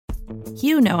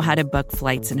You know how to book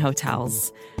flights and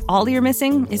hotels. All you're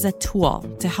missing is a tool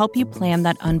to help you plan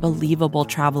that unbelievable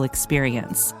travel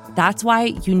experience. That's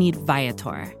why you need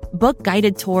Viator. Book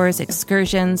guided tours,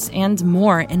 excursions, and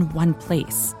more in one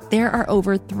place. There are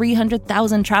over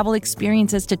 300,000 travel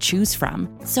experiences to choose from,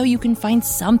 so you can find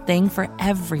something for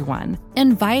everyone.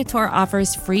 And Viator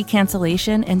offers free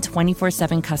cancellation and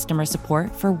 24/7 customer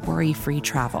support for worry-free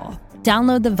travel.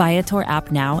 Download the Viator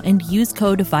app now and use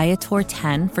code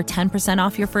Viator10 for 10%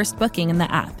 off your first booking in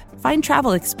the app. Find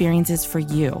travel experiences for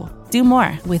you. Do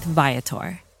more with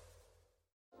Viator.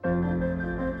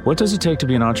 What does it take to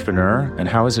be an entrepreneur, and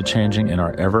how is it changing in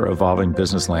our ever-evolving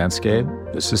business landscape?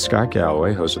 This is Scott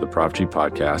Galloway, host of the Prop G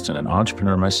podcast and an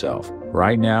entrepreneur myself.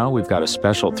 Right now, we've got a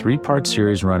special 3-part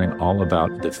series running all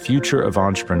about the future of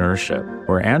entrepreneurship.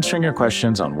 We're answering your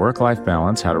questions on work-life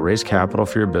balance, how to raise capital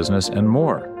for your business, and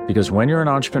more. Because when you're an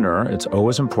entrepreneur, it's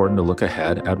always important to look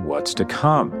ahead at what's to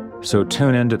come. So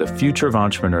tune in to the Future of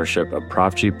Entrepreneurship, a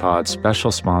Prop G Pod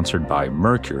special sponsored by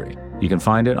Mercury. You can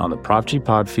find it on the Prop G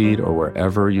Pod feed or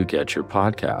wherever you get your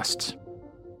podcasts.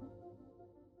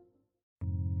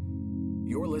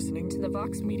 You're listening to the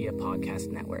Vox Media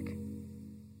Podcast Network.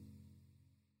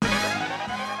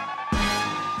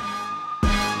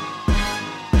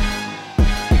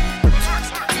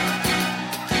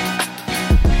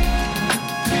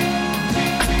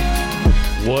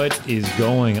 What is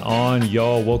going on,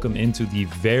 y'all? Welcome into the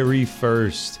very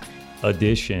first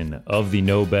edition of the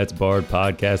No Bets Barred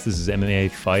podcast. This is MMA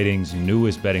Fighting's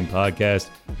newest betting podcast.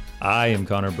 I am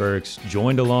Connor Burks,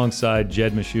 joined alongside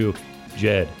Jed Michoud.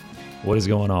 Jed, what is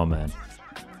going on, man?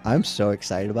 I'm so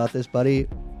excited about this, buddy.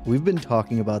 We've been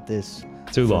talking about this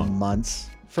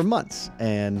for months,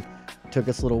 and it took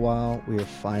us a little while. We are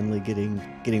finally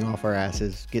getting off our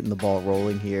asses, getting the ball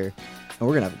rolling here, and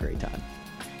we're gonna have a great time.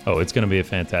 Oh, it's going to be a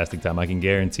fantastic time. I can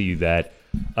guarantee you that.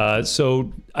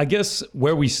 So I guess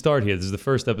where we start here, this is the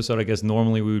first episode. I guess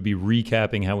normally we would be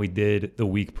recapping how we did the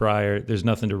week prior. There's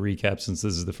nothing to recap since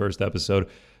this is the first episode.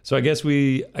 So I guess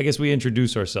we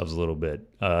introduce ourselves a little bit,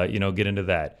 get into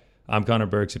that. I'm Connor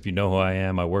Burks. If you know who I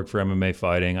am, I work for MMA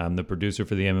Fighting. I'm the producer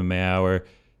for the MMA Hour.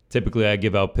 Typically, I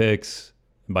give out picks.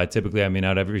 And by typically, I mean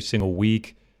out every single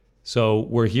week. So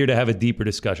we're here to have a deeper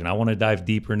discussion. I want to dive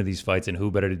deeper into these fights, and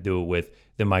who better to do it with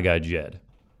than my guy Jed.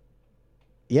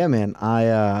 Yeah, man,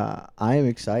 I am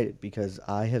excited because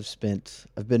I've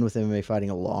been with MMA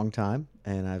Fighting a long time,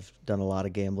 and I've done a lot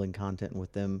of gambling content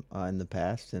with them in the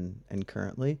past and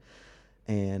currently,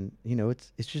 and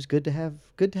it's just good to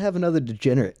have another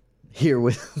degenerate here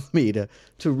with me to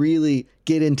really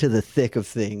get into the thick of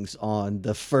things on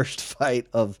the first fight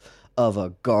of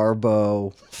a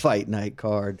Garbo fight night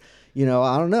card. I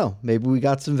don't know. Maybe we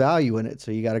got some value in it,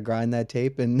 so you got to grind that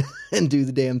tape and do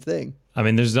the damn thing. I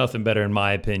mean, there's nothing better in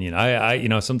my opinion.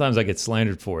 I sometimes I get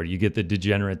slandered for it. You get the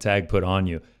degenerate tag put on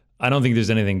you. I don't think there's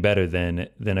anything better than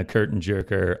a curtain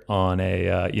jerker on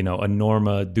a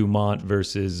Norma Dumont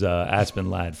versus Aspen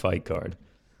Ladd fight card.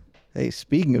 Hey,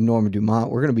 speaking of Norma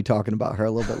Dumont, we're going to be talking about her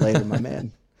a little bit later, my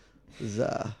man.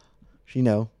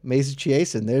 Macy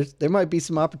Chiasson, there might be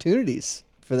some opportunities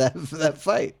for that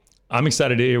fight. I'm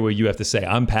excited to hear what you have to say.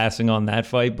 I'm passing on that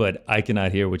fight, but I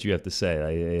cannot hear what you have to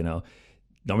say.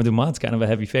 Norma Dumont's kind of a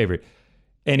heavy favorite.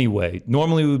 Anyway,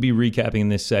 normally we would be recapping in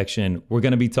this section. We're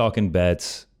going to be talking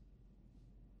bets.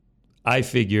 I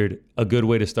figured a good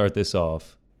way to start this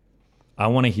off, I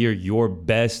want to hear your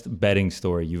best betting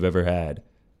story you've ever had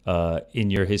in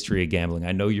your history of gambling.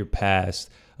 I know your past,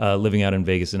 living out in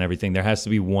Vegas and everything. There has to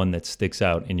be one that sticks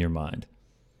out in your mind.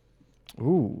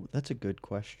 Ooh, that's a good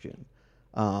question.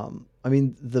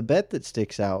 The bet that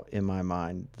sticks out in my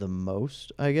mind the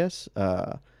most, I guess,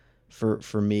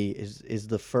 for me is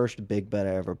the first big bet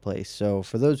I ever placed. So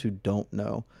for those who don't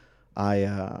know,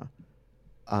 I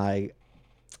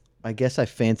guess I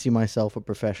fancy myself a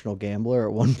professional gambler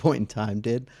at one point in time.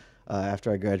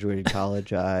 After I graduated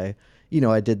college, I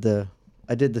did the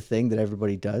thing that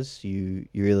everybody does. You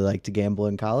really like to gamble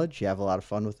in college. You have a lot of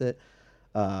fun with it.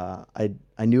 I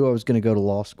knew I was going to go to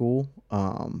law school,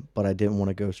 but I didn't want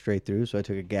to go straight through, so I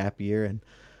took a gap year and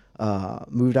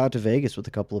moved out to Vegas with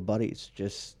a couple of buddies.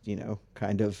 Just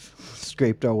kind of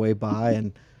scraped our way by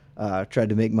and tried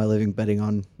to make my living betting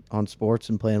on sports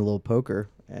and playing a little poker.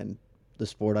 And the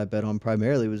sport I bet on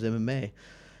primarily was MMA.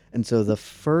 And so the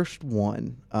first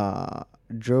one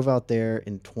drove out there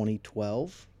in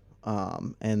 2012,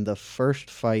 and the first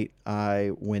fight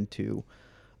I went to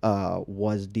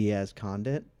was Diaz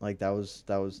Condit. Like that was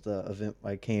the event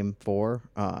I came for.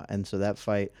 And so that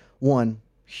fight,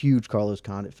 huge Carlos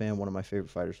Condit fan, one of my favorite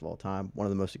fighters of all time, one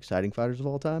of the most exciting fighters of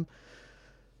all time.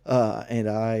 And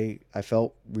I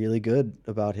felt really good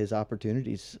about his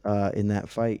opportunities in that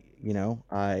fight. You know,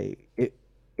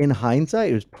 in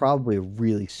hindsight, it was probably a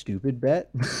really stupid bet,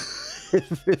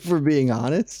 if we're being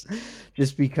honest,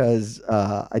 just because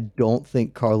I don't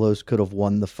think Carlos could have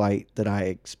won the fight that I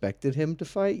expected him to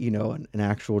fight. You know, an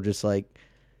actual just like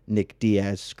Nick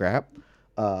Diaz scrap.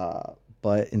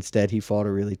 But instead, he fought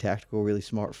a really tactical, really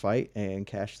smart fight and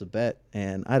cashed the bet.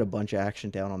 And I had a bunch of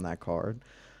action down on that card.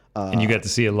 And you got to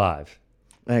see it live.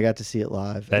 And I got to see it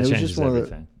live. That and it was changes just one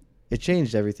everything. It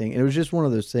changed everything. And it was just one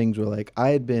of those things where, like, I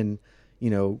had been, you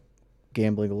know,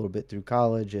 gambling a little bit through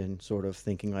college and sort of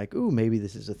thinking like, ooh, maybe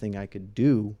this is a thing I could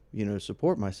do, you know,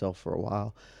 support myself for a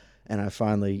while. And I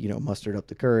finally, you know, mustered up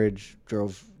the courage,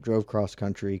 drove cross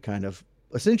country, kind of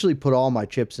essentially put all my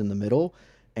chips in the middle.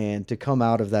 And to come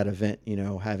out of that event, you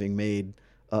know, having made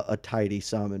a tidy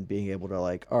sum and being able to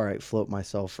like, all right, float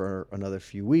myself for another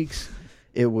few weeks,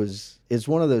 it's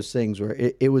one of those things where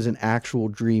it was an actual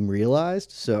dream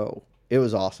realized. So it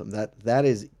was awesome.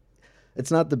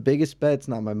 It's not the biggest bet. It's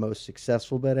not my most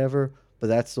successful bet ever, but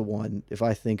that's the one. If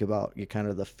I think about kind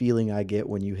of the feeling I get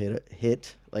when you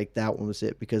hit, like that one was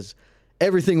it, because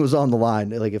everything was on the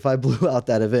line. Like if I blew out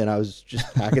that event, I was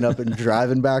just packing up and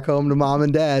driving back home to mom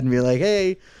and dad and be like,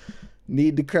 hey,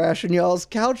 need to crash on y'all's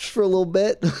couch for a little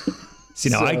bit. See,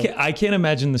 now I can't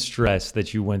imagine the stress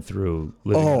that you went through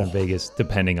living out in Vegas,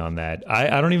 depending on that.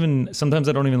 Sometimes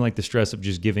I don't even like the stress of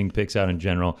just giving picks out in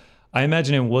general. I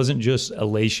imagine it wasn't just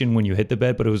elation when you hit the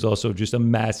bet, but it was also just a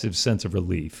massive sense of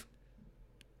relief.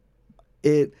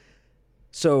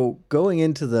 So going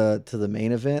into the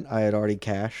main event, I had already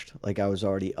cashed, like I was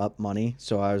already up money,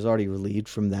 so I was already relieved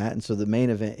from that. And so the main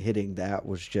event hitting that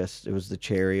was it was the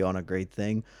cherry on a great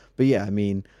thing. But yeah, I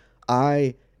mean,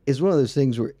 it's one of those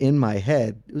things where in my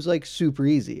head, it was like super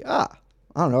easy. I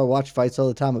don't know, I watch fights all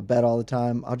the time, I bet all the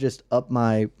time. I'll just up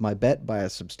my bet by a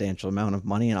substantial amount of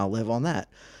money and I'll live on that.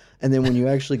 And then when you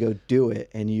actually go do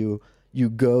it and you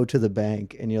go to the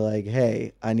bank and you're like,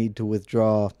 hey, I need to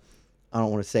withdraw, I don't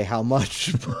want to say how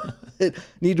much, but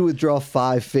need to withdraw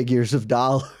 5 figures of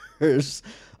dollars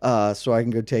so I can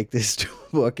go take this to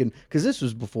a book. And because this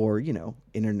was before, you know,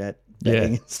 internet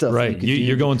betting and stuff. Right.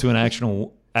 You're going to an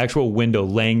actual window,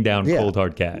 laying down cold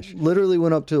hard cash. Literally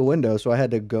went up to the window. So I had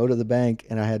to go to the bank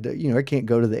and I had to, you know, I can't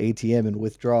go to the ATM and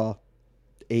withdraw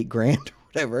 $8,000 or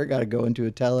whatever. I got to go into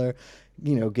a teller,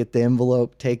 you know, get the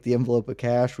envelope, take the envelope of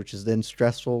cash, which is then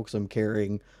stressful because I'm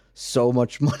carrying so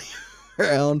much money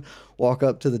around, walk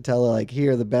up to the teller like,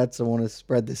 here are the bets, I want to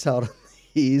spread this out on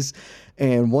these.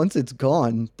 And once it's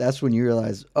gone, that's when you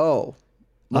realize, I'm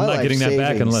not getting that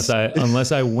back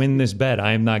unless I win this bet.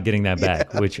 I am not getting that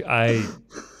back, which I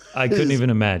couldn't even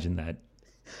imagine that.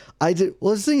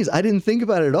 Well, the thing is, I didn't think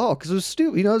about it at all because it was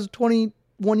stupid. You know, I was a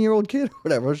 21-year-old kid or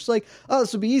whatever. I was just like,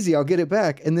 this will be easy, I'll get it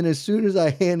back. And then as soon as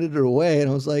I handed it away, and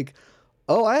I was like,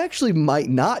 I actually might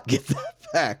not get that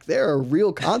back. There are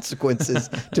real consequences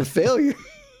to failure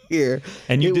here.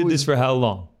 And you did this for how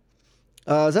long?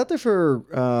 I was out there for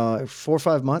 4 or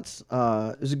 5 months.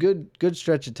 It was a good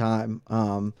stretch of time.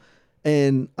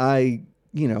 And I,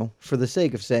 you know, for the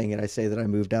sake of saying it, I say that I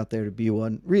moved out there to be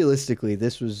one. Realistically,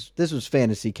 this was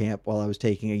fantasy camp while I was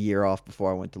taking a year off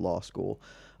before I went to law school.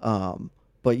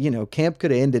 But you know, camp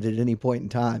could have ended at any point in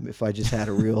time if I just had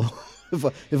a real,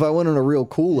 if I went on a real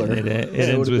cooler. It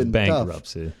ends with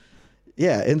bankruptcy. Tough.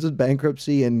 Yeah, it ends with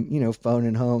bankruptcy and, you know,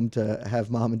 phoning home to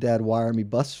have mom and dad wire me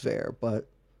bus fare. But,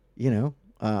 you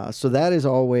know, so that is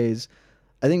always,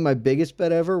 I think my biggest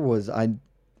bet ever was I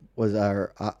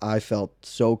felt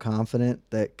so confident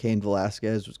that Cain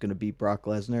Velasquez was going to beat Brock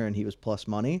Lesnar and he was plus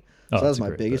money. So that was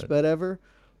my biggest bet ever.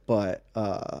 But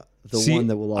one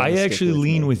that will always I actually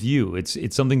lean me. with you.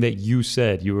 It's something that you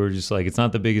said. You were just like, it's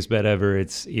not the biggest bet ever.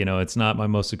 It's, you know, it's not my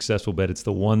most successful bet. It's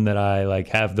the one that I like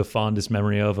have the fondest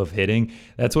memory of hitting.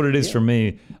 That's what it is for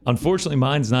me. Unfortunately,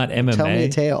 mine's not MMA. Tell me a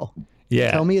tale.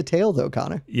 Yeah. Tell me a tale though,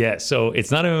 Connor. Yeah. So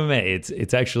it's not MMA.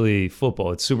 It's actually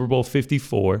football. It's Super Bowl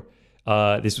 54.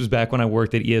 This was back when I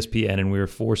worked at ESPN and we were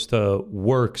forced to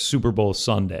work Super Bowl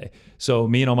Sunday. So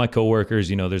me and all my coworkers,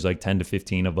 you know, there's like 10 to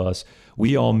 15 of us.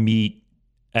 We all meet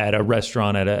at a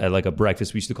restaurant at like a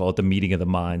breakfast. We used to call it the meeting of the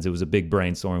minds. It was a big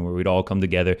brainstorming where we'd all come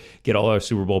together, get all our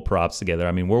Super Bowl props together.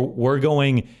 I mean, we're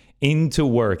going into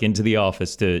work, into the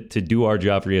office to do our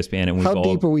job for ESPN. And how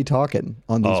deep are we talking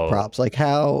on these props? Like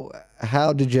how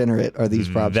degenerate are these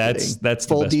props? That's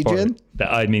full the best degen?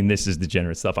 part. I mean, this is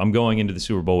degenerate stuff. I'm going into the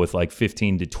Super Bowl with like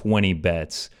 15 to 20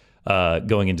 bets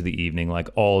going into the evening, like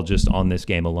all just on this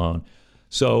game alone.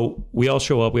 So we all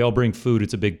show up. We all bring food.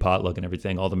 It's a big potluck and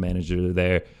everything. All the managers are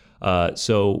there.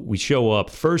 So we show up.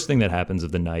 First thing that happens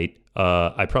of the night,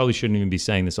 I probably shouldn't even be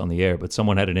saying this on the air, but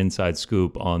someone had an inside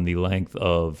scoop on the length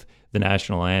of the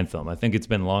national anthem. I think it's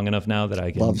been long enough now that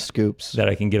I can Love scoops. that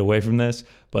I can get away from this.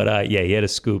 But yeah, he had a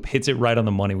scoop, hits it right on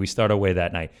the money. We start our way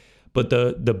that night. But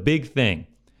the big thing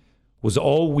was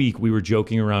all week we were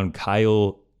joking around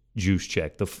Kyle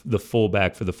Juszczyk, the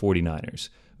fullback for the 49ers.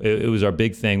 It was our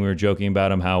big thing. We were joking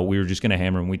about him, how we were just going to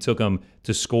hammer him. We took him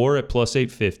to score at plus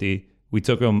 850. We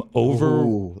took him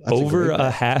over a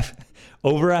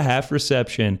half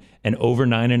reception and over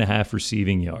 9.5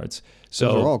 receiving yards.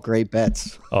 So those are all great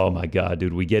bets. Oh my God,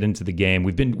 dude! We get into the game.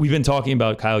 We've been talking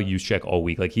about Kyle Juszczyk all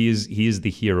week. Like he is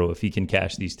the hero if he can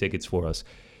cash these tickets for us.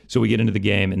 So we get into the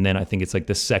game, and then I think it's like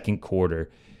the second quarter,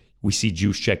 we see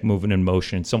Juszczyk moving in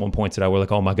motion. Someone points it out. We're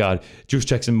like, oh my God,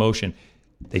 Juszczyk's in motion.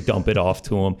 They dump it off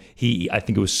to him. I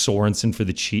think it was Sorensen for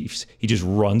the Chiefs. He just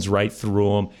runs right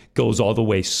through him, goes all the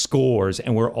way, scores,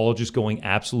 and we're all just going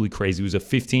absolutely crazy. It was a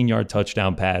 15-yard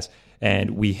touchdown pass,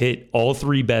 and we hit all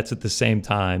three bets at the same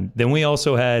time. Then we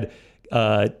also had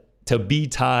to be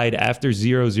tied after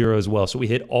 0-0 as well. So we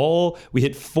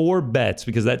hit 4 bets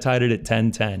because that tied it at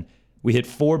 10-10. We hit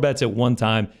 4 bets at one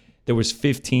time. There was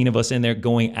 15 of us in there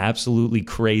going absolutely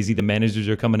crazy. The managers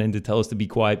are coming in to tell us to be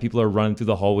quiet. People are running through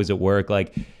the hallways at work.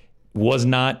 Like, was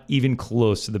not even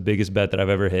close to the biggest bet that I've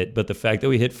ever hit. But the fact that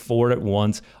we hit 4 at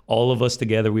once, all of us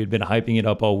together, we had been hyping it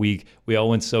up all week. We all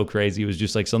went so crazy. It was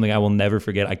just like something I will never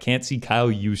forget. I can't see Kyle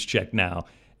Juszczyk now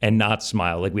and not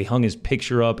smile. Like, we hung his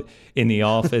picture up in the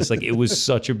office. Like, it was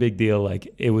such a big deal.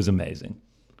 Like, it was amazing.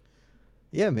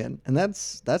 Yeah, man. And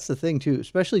that's the thing too,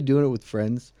 especially doing it with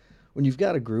friends. When you've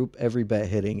got a group, every bet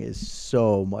hitting is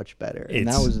so much better. And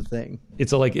that was the thing.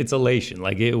 It's elation.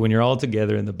 Like when you're all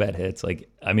together and the bet hits, like,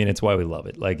 I mean, it's why we love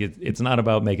it. Like it's not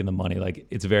about making the money. Like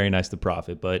it's very nice to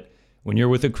profit, but when you're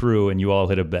with a crew and you all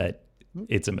hit a bet,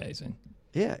 it's amazing.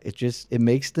 Yeah,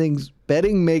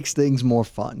 betting makes things more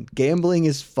fun. Gambling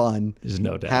is fun. There's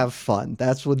no doubt. Have fun.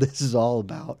 That's what this is all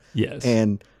about. Yes.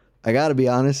 And I got to be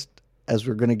honest, as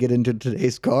we're going to get into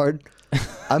today's card,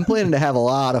 I'm planning to have a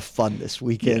lot of fun this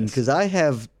weekend because I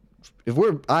have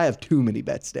too many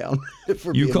bets down.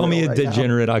 You call me a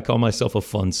degenerate. I call myself a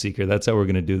fun seeker. That's how we're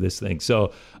going to do this thing.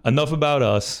 So enough about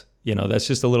us. That's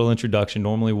just a little introduction.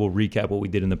 Normally we'll recap what we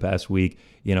did in the past week,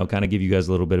 kind of give you guys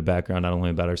a little bit of background, not only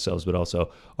about ourselves, but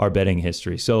also our betting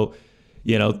history. So,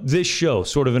 this show,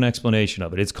 sort of an explanation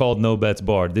of it. It's called No Bets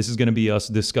Barred. This is going to be us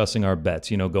discussing our bets,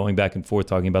 going back and forth,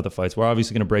 talking about the fights. We're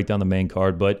obviously going to break down the main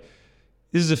card, but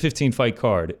this is a 15-fight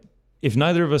card. If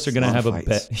neither of us are going to have a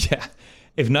bet,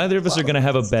 if neither of us are going to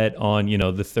have a bet on,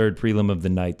 the third prelim of the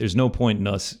night, there's no point in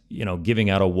us, giving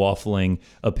out a waffling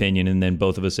opinion and then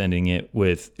both of us ending it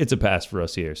with, it's a pass for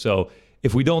us here. So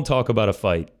if we don't talk about a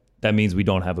fight, that means we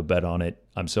don't have a bet on it.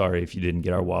 I'm sorry if you didn't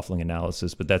get our waffling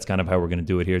analysis, but that's kind of how we're going to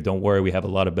do it here. Don't worry, we have a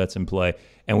lot of bets in play,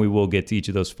 and we will get to each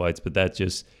of those fights, but that's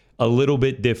just a little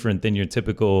bit different than your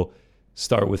typical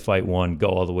start with fight 1, go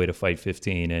all the way to fight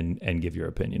 15, and give your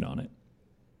opinion on it.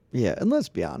 Yeah, and let's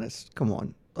be honest. Come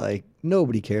on. Like,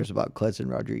 nobody cares about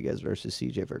Cledson Rodriguez versus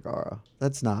CJ Vergara.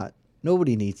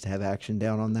 Nobody needs to have action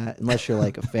down on that unless you're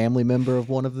like a family member of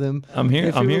one of them. I'm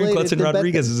hearing Cledson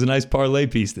Rodriguez is a nice parlay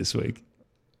piece this week.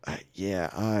 That's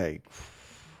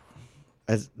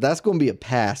going to be a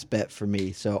pass bet for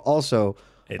me. So also,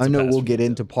 I know we'll get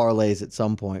into parlays at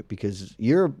some point because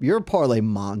you're a parlay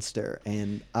monster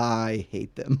and I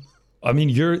hate them. I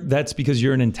mean, that's because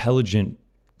you're an intelligent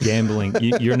gambling.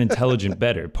 You're an intelligent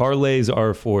bettor. Parlays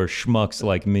are for schmucks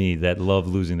like me that love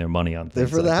losing their money on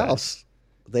things. They're for the house.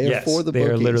 They are for the bookies.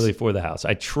 They are literally for the house.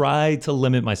 I try to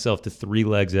limit myself to 3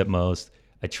 legs at most.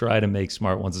 I try to make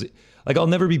smart ones. Like, I'll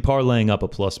never be parlaying up a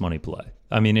plus money play.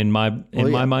 I mean, in my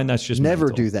mind, that's just never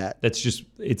mental. Do that.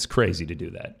 It's crazy to do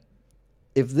that.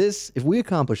 If we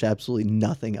accomplish absolutely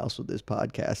nothing else with this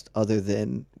podcast other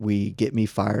than we get me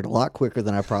fired a lot quicker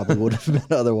than I probably would have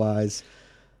been otherwise,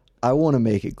 I want to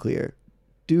make it clear.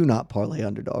 Do not parlay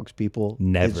underdogs, people.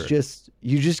 Never. It's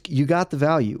you got the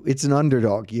value. It's an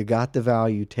underdog. You got the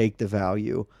value. Take the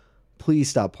value. Please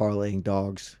stop parlaying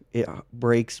dogs. It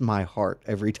breaks my heart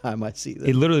every time I see this.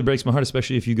 It literally breaks my heart,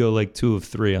 especially if you go like 2 of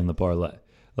 3 on the parlay.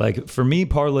 Like, for me,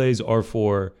 parlays are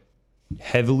for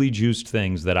heavily juiced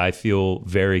things that I feel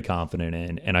very confident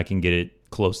in, and I can get it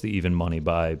close to even money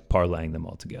by parlaying them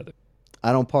all together.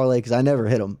 I don't parlay because I never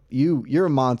hit them. You're a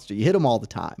monster. You hit them all the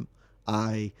time.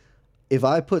 If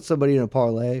I put somebody in a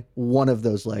parlay, one of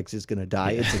those legs is going to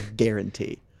die. It's a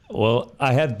guarantee. Well,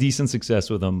 I have decent success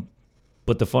with them,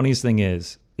 but the funniest thing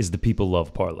is the people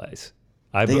love parlays.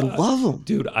 They love them.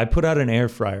 Dude, I put out an air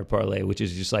fryer parlay, which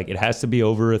is just like, it has to be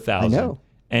over 1,000. I know.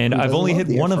 And I've only hit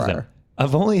one of them.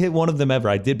 I've only hit one of them ever.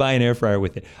 I did buy an air fryer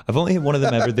with it. I've only hit one of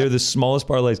them ever. They're the smallest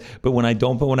parlays. But when I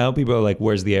don't put one out, people are like,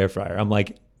 where's the air fryer? I'm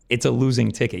like, it's a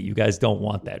losing ticket. You guys don't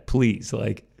want that. Please.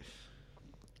 Like,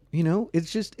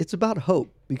 it's about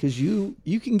hope, because you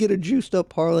can get a juiced up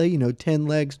parlay, 10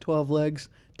 legs, 12 legs,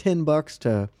 $10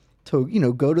 to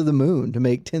go to the moon to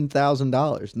make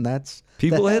 $10,000. And that's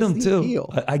people hit them too.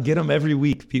 Deal. I get them every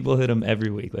week. People hit them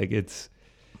every week. Like, it's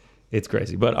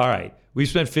crazy. But all right, we've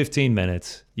spent 15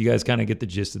 minutes. You guys kind of get the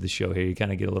gist of the show here. You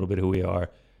kind of get a little bit of who we are.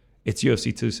 It's UFC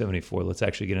 274. Let's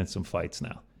actually get into some fights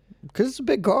now. Because it's a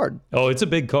big card. Oh, it's a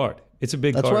big card. It's a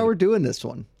big card. That's why we're doing this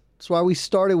one. That's why we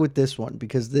started with this one,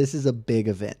 because this is a big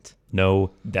event.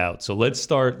 No doubt. So let's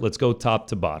start. Let's go top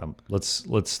to bottom. Let's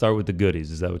start with the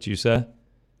goodies. Is that what you say?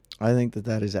 I think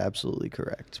that is absolutely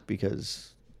correct,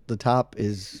 because the top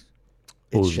is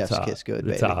chef's kiss good,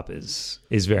 The baby. top is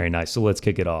very nice. So let's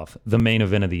kick it off. The main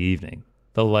event of the evening,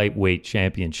 the lightweight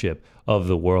championship of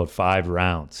the world, 5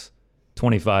 rounds,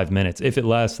 25 minutes. If it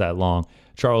lasts that long,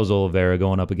 Charles Oliveira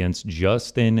going up against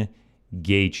Justin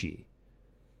Gaethje.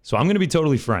 So I'm going to be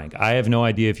totally frank. I have no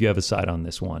idea if you have a side on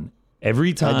this one.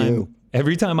 Every time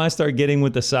I start getting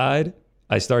with the side,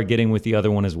 I start getting with the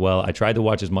other one as well. I tried to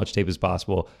watch as much tape as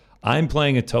possible. I'm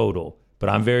playing a total, but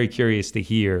I'm very curious to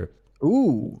hear.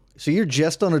 Ooh, so you're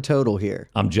just on a total here.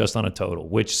 I'm just on a total,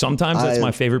 which sometimes that's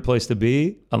my favorite place to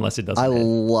be, unless it doesn't hit.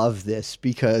 Love this,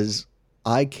 because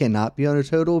I cannot be on a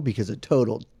total, because a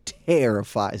total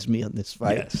terrifies me on this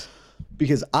fight. Yes.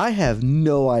 Because I have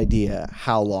no idea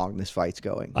how long this fight's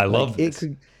going. I love this.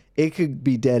 It could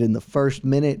be dead in the first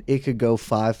minute. It could go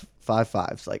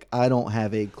 5-5s. Like, I don't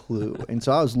have a clue. And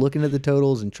so I was looking at the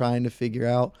totals and trying to figure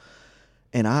out.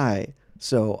 And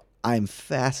I'm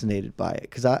fascinated by it,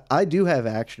 because I do have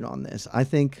action on this. I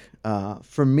think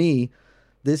for me,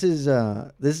 this is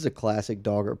a classic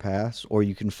dog or pass, or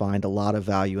you can find a lot of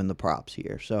value in the props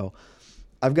here. So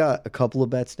I've got a couple of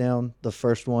bets down. The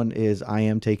first one is I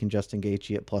am taking Justin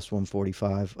Gaethje at plus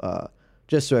 145.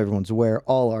 Just so everyone's aware,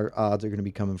 all our odds are going to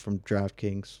be coming from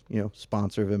DraftKings,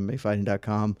 sponsor of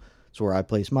MMAfighting.com. It's where I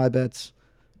place my bets.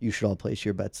 You should all place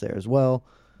your bets there as well.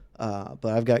 But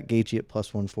I've got Gaethje at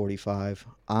plus 145.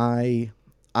 I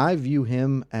view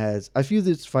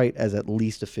this fight as at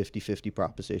least a 50-50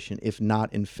 proposition, if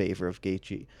not in favor of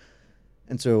Gaethje.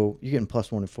 And so you're getting plus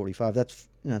 145.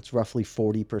 That's roughly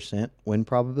 40% win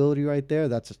probability right there.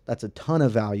 That's a ton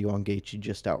of value on Gaethje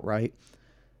just outright.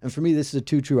 And for me, this is a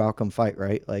 2 true outcome fight,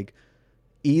 right? Like,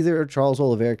 either Charles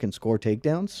Oliveira can score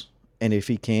takedowns, and if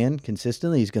he can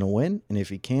consistently, he's going to win. And if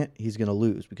he can't, he's going to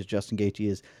lose, because Justin Gaethje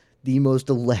is the most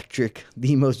electric,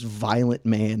 the most violent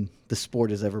man the sport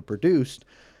has ever produced.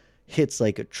 Hits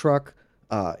like a truck,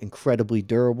 incredibly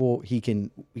durable. He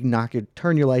can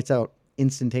turn your lights out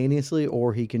instantaneously,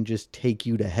 or he can just take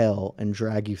you to hell and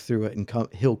drag you through it, and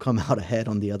he'll come out ahead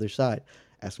on the other side.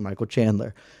 Ask Michael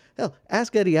Chandler. Hell,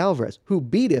 ask Eddie Alvarez, who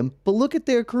beat him, but look at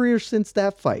their careers since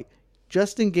that fight.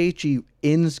 Justin Gaethje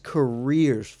ends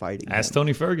careers fighting him. Ask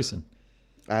Tony Ferguson.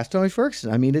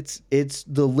 I mean, it's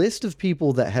the list of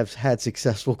people that have had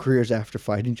successful careers after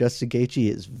fighting Justin Gaethje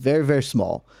is very, very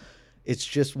small. It's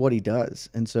just what he does.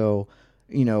 And so,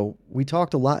 we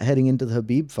talked a lot heading into the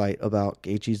Khabib fight about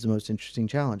Gaethje's the most interesting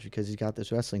challenge because he's got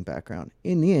this wrestling background.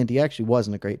 In the end, he actually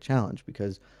wasn't a great challenge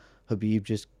because Khabib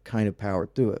just kind of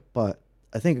powered through it. But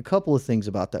I think a couple of things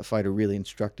about that fight are really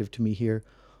instructive to me here.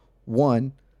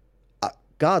 One,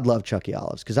 God love Chucky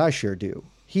Olives, because I sure do.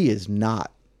 He is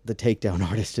not the takedown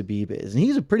artist Khabib is. And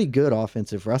he's a pretty good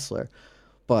offensive wrestler.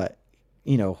 But,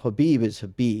 Khabib is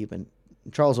Khabib, and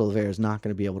Charles Oliveira is not going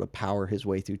to be able to power his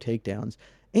way through takedowns.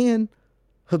 And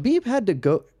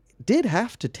Khabib did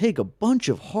have to take a bunch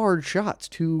of hard shots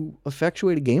to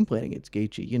effectuate a game plan against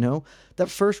Gaethje. That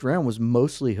first round was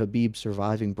mostly Khabib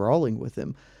surviving brawling with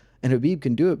him. And Khabib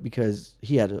can do it because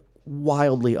he had a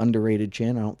wildly underrated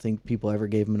chin. I don't think people ever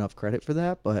gave him enough credit for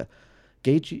that. But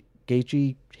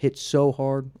Gaethje hit so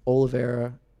hard.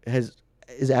 Oliveira has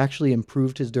actually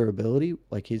improved his durability.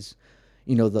 Like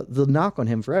the knock on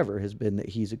him forever has been that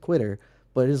he's a quitter.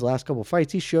 But his last couple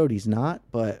fights, he showed he's not.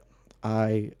 But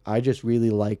I just really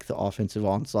like the offensive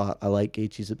onslaught. I like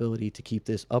Gaethje's ability to keep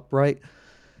this upright.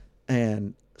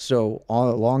 And so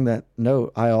along that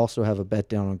note, I also have a bet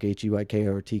down on Gaethje by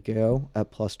KO or TKO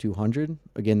at plus 200.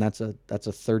 Again, that's a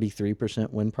 33%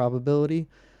 win probability.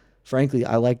 Frankly,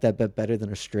 I like that bet better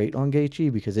than a straight on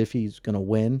Gaethje, because if he's going to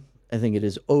win, I think it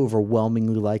is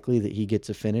overwhelmingly likely that he gets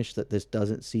a finish, that this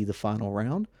doesn't see the final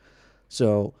round.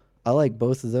 So I like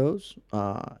both of those.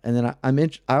 And then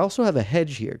I also have a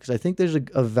hedge here, because I think there's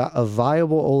a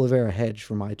viable Oliveira hedge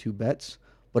for my 2 bets.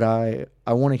 But I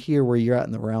want to hear where you're at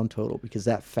in the round total, because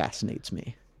that fascinates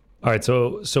me. All right,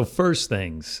 so first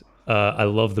things, I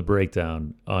love the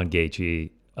breakdown on Gaethje.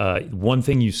 One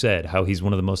thing you said, how he's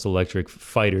one of the most electric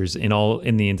fighters in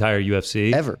the entire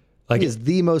UFC Ever. Like, he is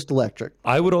the most electric.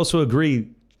 I would also agree.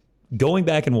 Going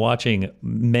back and watching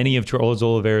many of Charles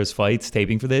Oliveira's fights,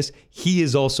 taping for this, he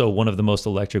is also one of the most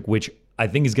electric, which I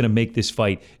think is going to make this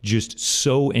fight just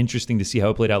so interesting to see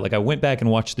how it played out. Like, I went back and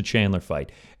watched the Chandler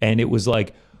fight, and it was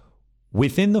like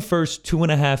within the first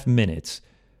 2.5 minutes,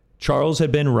 Charles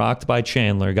had been rocked by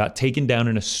Chandler, got taken down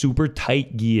in a super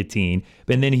tight guillotine,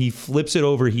 and then he flips it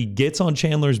over. He gets on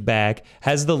Chandler's back,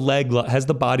 has the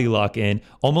body lock in,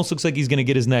 almost looks like he's going to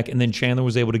get his neck, and then Chandler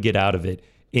was able to get out of it.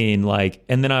 And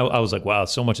then I was like, wow,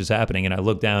 so much is happening. And I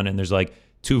looked down and there's like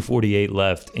 2:48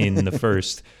 left in the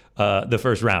first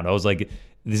round. I was like,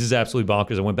 this is absolutely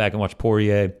bonkers. I went back and watched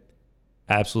Poirier.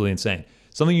 Absolutely insane.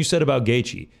 Something you said about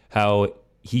Gaethje, how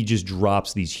he just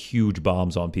drops these huge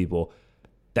bombs on people.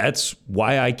 That's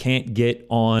why I can't get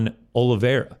on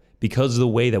Oliveira, because of the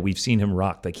way that we've seen him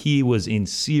rock. Like, he was in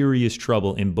serious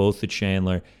trouble in both the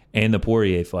Chandler and the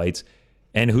Poirier fights.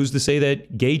 And who's to say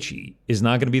that Gaethje is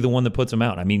not going to be the one that puts him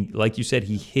out? I mean, like you said,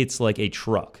 he hits like a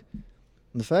truck.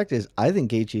 The fact is, I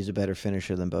think Gaethje is a better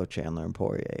finisher than both Chandler and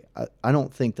Poirier. I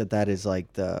don't think that is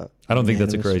like the. I don't think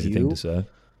that's a crazy view, thing to say.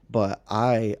 But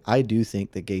I do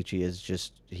think that Gaethje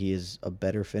is a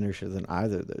better finisher than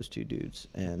either of those two dudes.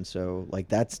 And so, like,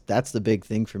 that's the big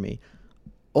thing for me.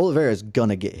 Oliveira is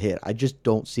gonna get hit. I just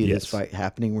don't see this fight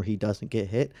happening where he doesn't get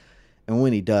hit. And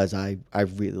when he does, I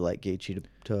really like Gaethje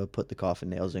to put the coffin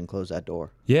nails in, close that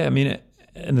door. Yeah, I mean,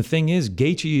 and the thing is,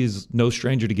 Gaethje is no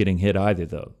stranger to getting hit either,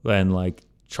 though. And like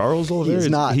Charles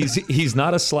Oliveira, he's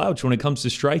not a slouch when it comes to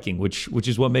striking, which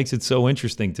is what makes it so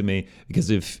interesting to me. Because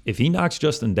if he knocks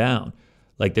Justin down,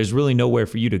 like, there's really nowhere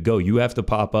for you to go. You have to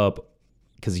pop up,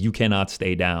 because you cannot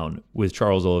stay down with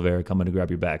Charles Oliveira coming to grab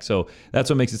your back. So that's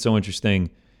what makes it so interesting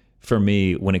for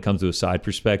me when it comes to a side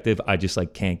perspective. I just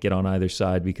like can't get on either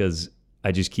side because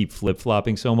I just keep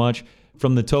flip-flopping so much.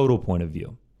 From the total point of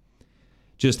view,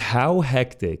 just how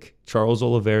hectic Charles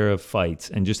Oliveira fights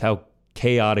and just how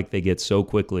chaotic they get so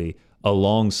quickly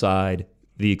alongside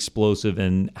the explosive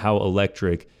and how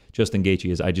electric Justin Gaethje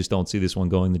is. I just don't see this one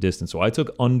going the distance. So I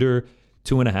took under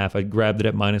 2.5. I grabbed it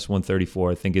at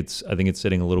 -134. I think it's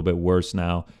sitting a little bit worse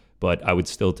now, but I would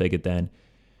still take it then.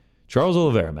 Charles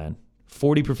Oliveira, man,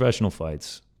 40 professional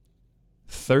fights.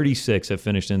 36 have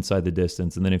finished inside the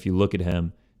distance. And then if you look at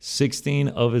him, 16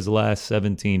 of his last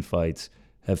 17 fights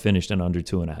have finished in under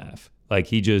 2.5. Like,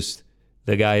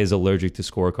 the guy is allergic to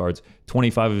scorecards.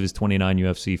 25 of his 29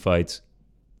 UFC fights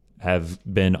have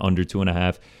been under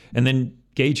 2.5. And then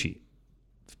Gaethje,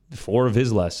 4 of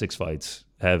his last 6 fights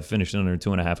have finished under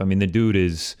 2.5. I mean, the dude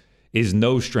is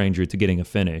no stranger to getting a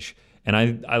finish. And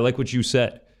I like what you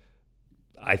said.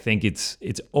 I think it's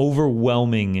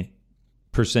overwhelming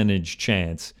percentage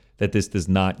chance that this does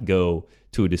not go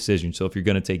to a decision. So if you're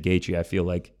going to take Gaethje, I feel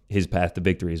like his path to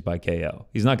victory is by KO.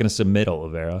 He's not going to submit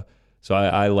Oliveira. So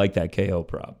I like that KO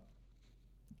prop.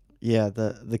 Yeah,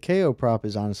 the KO prop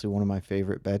is honestly one of my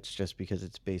favorite bets, just because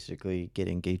it's basically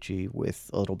getting Gaethje with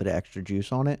a little bit of extra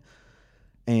juice on it.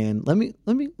 And let me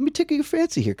tickle your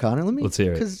fancy here, Connor. Let's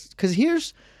hear it.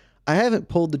 Because I haven't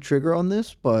pulled the trigger on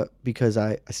this, but because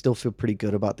I still feel pretty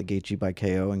good about the Gaethje by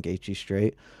KO and Gaethje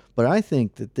straight. But I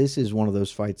think that this is one of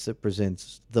those fights that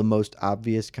presents the most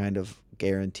obvious kind of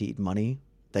guaranteed money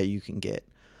that you can get.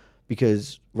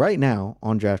 Because right now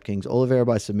on DraftKings, Oliveira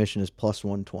by submission is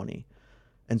 +120.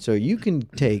 And so you can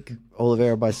take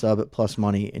Oliveira by sub at plus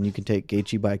money, and you can take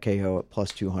Gaethje by KO at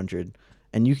 +200.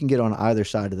 And you can get on either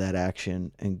side of that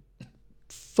action and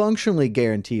functionally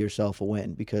guarantee yourself a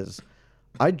win, because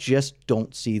I just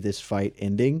don't see this fight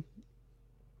ending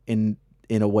in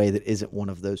a way that isn't one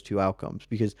of those two outcomes,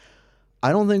 because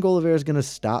I don't think Oliveira is going to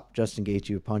stop Justin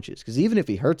Gaethje with punches, because even if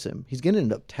he hurts him, he's going to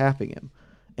end up tapping him.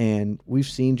 And we've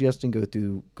seen Justin go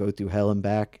through hell and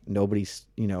back. Nobody's,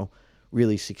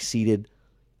 really succeeded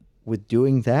with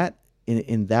doing that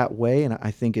in that way. And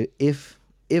I think if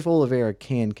Oliveira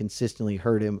can consistently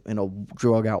hurt him in a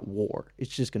drug-out war,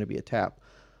 it's just going to be a tap.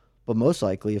 But most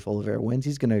likely, if Oliveira wins,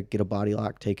 he's going to get a body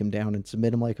lock, take him down, and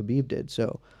submit him like Khabib did.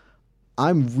 So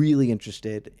I'm really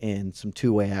interested in some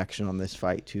two-way action on this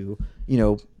fight to,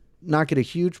 not get a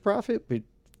huge profit, but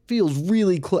feels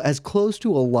really as close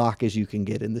to a lock as you can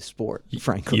get in this sport,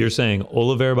 frankly. You're saying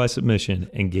Oliveira by submission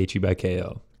and Gaethje by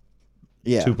KO.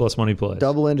 Yeah. 2+ money plays.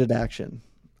 Double-ended action.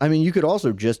 I mean, you could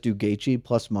also just do Gaethje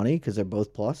plus money because they're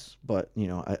both plus. But,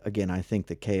 I think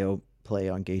the KO play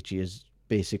on Gaethje is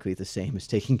basically the same as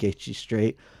taking Gaethje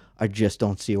straight. I just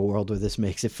don't see a world where this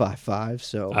makes it 5-5.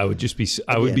 So I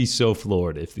would be so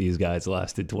floored if these guys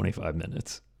lasted 25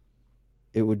 minutes.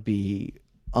 it would be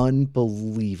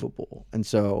unbelievable. And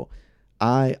so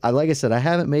I like I said, I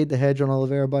haven't made the hedge on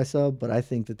Oliveira by sub, but I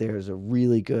think that there's a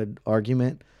really good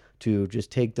argument to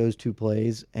just take those two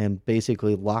plays and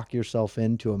basically lock yourself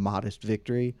into a modest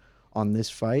victory on this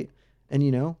fight. And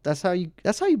that's how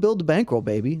you build the bankroll,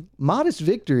 baby. Modest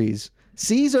victories.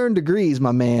 C's earn degrees,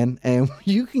 my man, and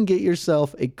you can get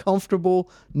yourself a comfortable,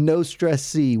 no stress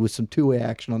C with some two-way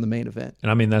action on the main event.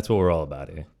 And I mean, that's what we're all about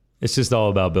here. It's just all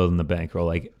about building the bankroll.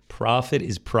 Like, profit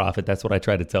is profit. That's what I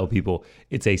try to tell people.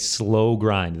 It's a slow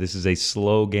grind. This is a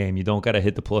slow game. You don't got to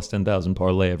hit the plus 10,000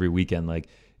 parlay every weekend. Like,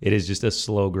 it is just a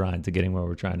slow grind to getting where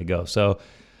we're trying to go. So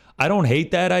I don't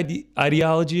hate that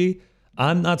ideology.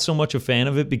 I'm not so much a fan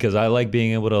of it because I like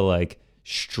being able to like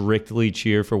strictly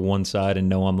cheer for one side and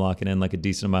know I'm locking in like a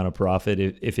decent amount of profit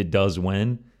if it does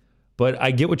win. But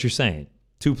I get what you're saying.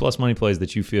 2+ money plays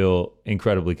that you feel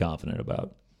incredibly confident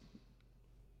about.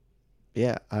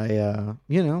 Yeah,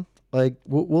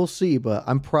 we'll see, but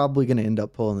I'm probably going to end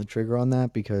up pulling the trigger on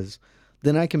that because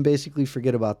then I can basically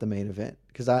forget about the main event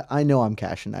because I know I'm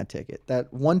cashing that ticket.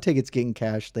 That one ticket's getting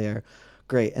cashed there.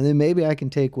 Great. And then maybe I can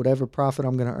take whatever profit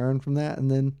I'm going to earn from that and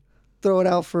then throw it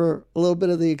out for a little bit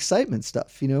of the excitement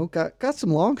stuff. Got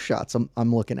some long shots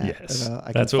I'm looking at. Yes, that,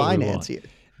 I can finance here.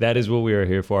 That is what we are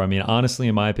here for. I mean, honestly,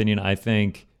 in my opinion, I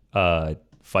think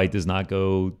fight does not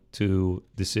go to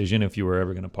decision if you were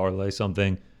ever going to parlay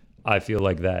something. I feel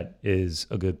like that is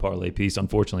a good parlay piece.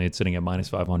 Unfortunately, it's sitting at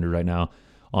 -500 right now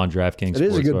on DraftKings. It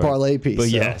is a good parlay piece. But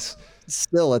so yes.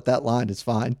 Still at that line, it's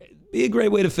fine. Be a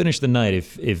great way to finish the night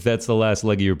if that's the last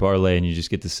leg of your parlay and you just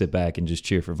get to sit back and just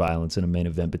cheer for violence in a main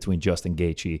event between Justin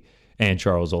Gaethje and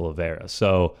Charles Oliveira.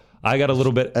 So I got a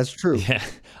little bit. That's true. Yeah,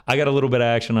 I got a little bit of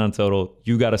action on total.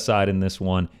 You got a side in this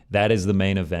one. That is the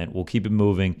main event. We'll keep it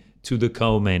moving to the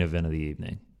co-main event of the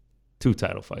evening. 2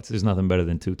 title fights. There's nothing better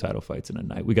than 2 title fights in a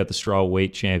night. We got the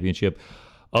strawweight championship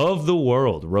of the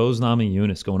world. Rose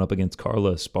Namajunas going up against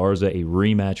Carla Esparza, a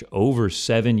rematch over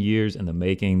 7 years in the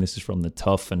making. This is from the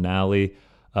TUF finale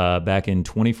back in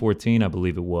 2014, I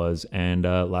believe it was. And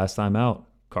last time out,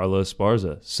 Carla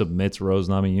Esparza submits Rose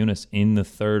Namajunas in the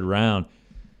 3rd round.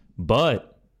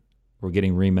 But we're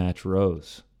getting rematch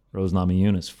Rose. Rose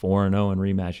Namajunas, 4-0 in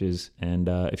rematches. And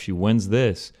if she wins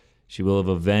this, she will have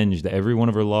avenged every one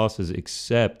of her losses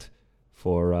except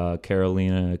for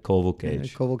Karolina Kowalkiewicz.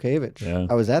 Yeah, Kowalkiewicz. Yeah.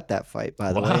 I was at that fight,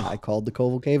 by the way. I called the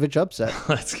Kowalkiewicz upset.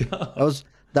 Let's go.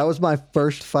 That was my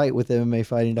first fight with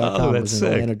MMAfighting.com. Oh, It that's was in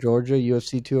sick. Atlanta, Georgia,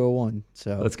 UFC 201.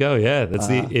 So Let's go. Yeah, that's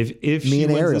if she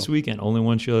wins Ariel. this weekend, only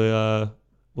one she'll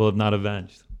will have not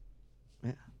avenged.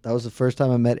 yeah, that was the first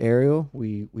time I met Ariel.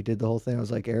 We did the whole thing. I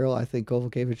was like, Ariel, I think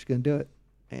Kowalkiewicz is going to do it.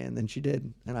 And then she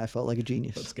did. And I felt like a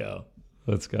genius. Let's go.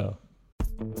 Let's go.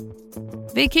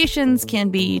 Vacations can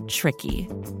be tricky.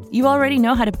 You already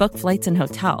know how to book flights and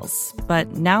hotels,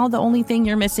 but now the only thing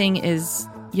you're missing is,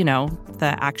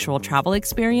 the actual travel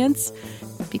experience.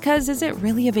 Because is it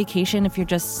really a vacation if you're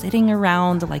just sitting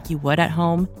around like you would at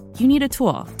home? You need a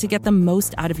tool to get the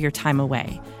most out of your time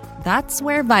away. That's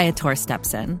where Viator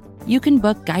steps in. You can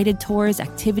book guided tours,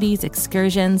 activities,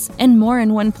 excursions, and more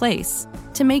in one place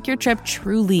to make your trip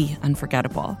truly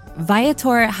unforgettable.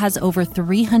 Viator has over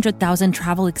 300,000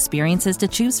 travel experiences to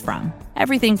choose from.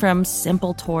 Everything from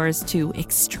simple tours to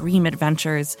extreme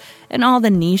adventures and all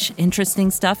the niche,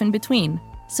 interesting stuff in between.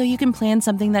 So you can plan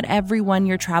something that everyone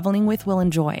you're traveling with will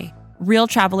enjoy. Real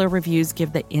traveler reviews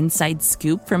give the inside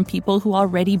scoop from people who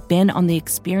already been on the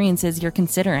experiences you're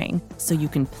considering, so you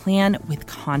can plan with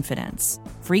confidence.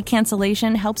 Free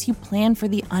cancellation helps you plan for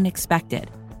the unexpected.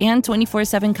 And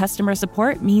 24/7 customer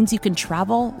support means you can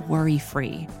travel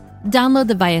worry-free. Download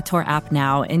the Viator app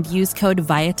now and use code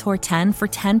Viator10 for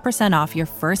 10% off your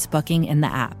first booking in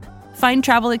the app. Find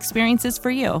travel experiences for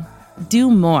you.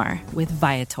 Do more with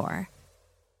Viator.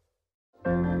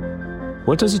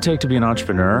 What does it take to be an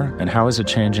entrepreneur, and how is it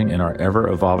changing in our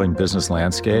ever-evolving business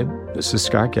landscape? This is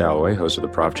Scott Galloway, host of the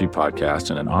Prop G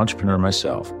podcast and an entrepreneur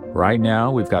myself. Right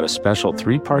now, we've got a special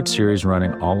 3-part series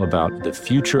running all about the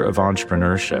future of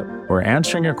entrepreneurship. We're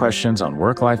answering your questions on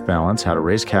work-life balance, how to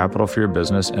raise capital for your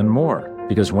business, and more.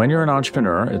 Because when you're an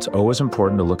entrepreneur, it's always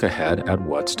important to look ahead at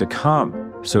what's to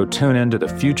come. So tune in to the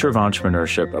Future of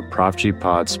Entrepreneurship, a Prop G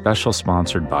pod special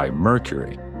sponsored by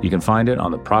Mercury. You can find it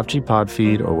on the Prop G Pod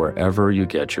feed or wherever you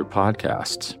get your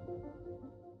podcasts.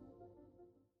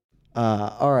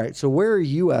 All right. So where are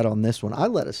you at on this one? I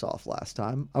let us off last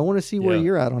time. I want to see where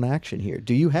you're at on action here.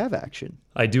 Do you have action?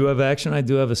 I do have action. I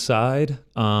do have a side.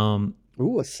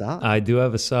 Ooh, a side. I do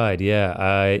have a side.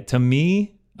 Yeah. To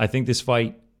me, I think this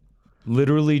fight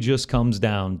literally just comes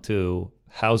down to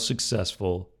how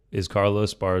successful is Carla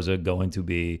Esparza going to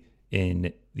be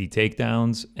in the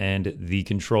takedowns and the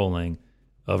controlling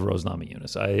of Rose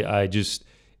Namajunas. I just,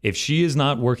 if she is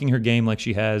not working her game like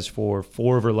she has for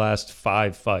 4 of her last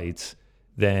 5 fights,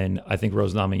 then I think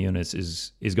Rose Namajunas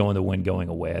is going to win going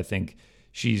away. I think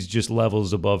she's just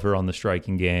levels above her on the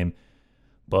striking game.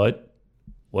 But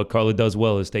what Carla does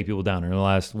well is take people down. In the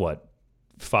last,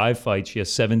 5 fights, she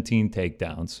has 17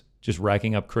 takedowns, just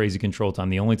racking up crazy control time.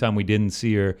 The only time we didn't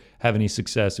see her have any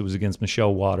success, it was against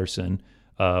Michelle Watterson,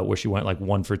 where she went like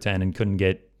 1 for 10 and couldn't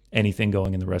get anything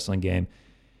going in the wrestling game.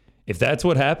 If that's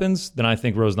what happens, then I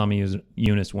think Rose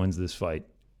Namajunas wins this fight.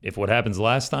 If what happens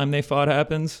last time they fought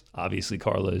happens, obviously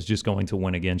Carla is just going to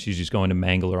win again. She's just going to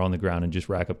mangle her on the ground and just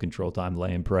rack up control time,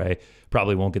 lay and pray.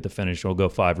 Probably won't get the finish. She'll go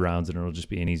 5 rounds and it'll just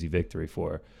be an easy victory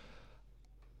for her.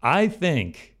 I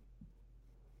think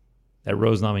that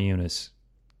Rose Namajunas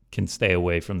can stay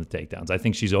away from the takedowns. I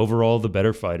think she's overall the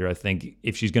better fighter. I think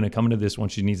if she's going to come into this one,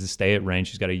 she needs to stay at range.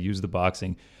 She's got to use the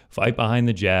boxing, fight behind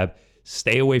the jab,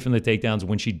 stay away from the takedowns.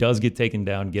 When she does get taken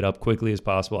down, get up quickly as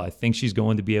possible. I think she's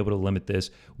going to be able to limit this.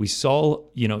 We saw,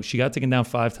 she got taken down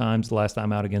 5 times the last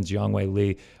time out against Zhang Wei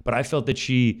Li, but I felt that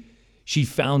she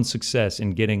found success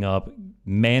in getting up,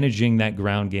 managing that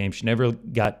ground game. She never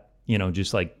got,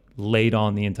 just like laid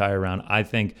on the entire round. I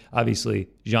think, obviously,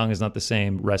 Zhang is not the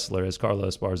same wrestler as Carla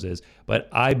Esparza is, but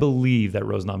I believe that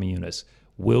Rose Namajunas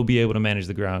will be able to manage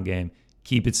the ground game,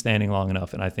 keep it standing long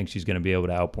enough, and I think she's going to be able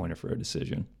to outpoint her for a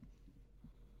decision.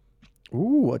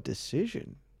 Ooh, a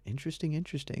decision.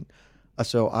 Interesting.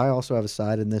 So I also have a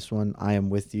side in this one. I am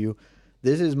with you.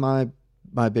 This is my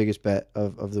biggest bet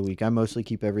of the week. I mostly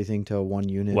keep everything to 1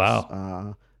 unit.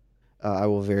 Wow. I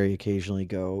will very occasionally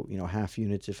go, half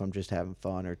units if I'm just having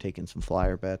fun or taking some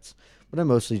flyer bets. But I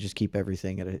mostly just keep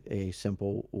everything at a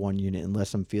simple 1 unit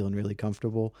unless I'm feeling really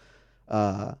comfortable.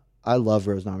 I love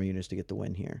Rose Namajunas to get the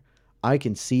win here. I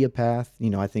can see a path.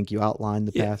 I think you outlined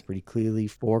the path pretty clearly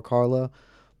for Carla.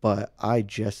 But I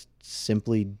just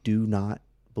simply do not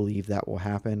believe that will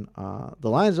happen. The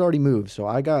line's already moved, so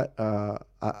I got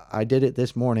I did it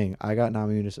this morning. I got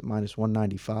Namajunas at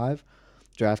 -195.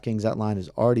 DraftKings, that line is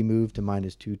already moved to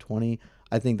 -220.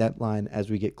 I think that line,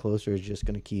 as we get closer, is just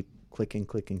going to keep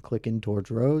clicking towards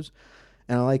Rose.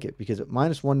 And I like it because at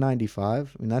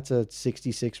 -195, that's a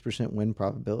 66% win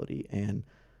probability. And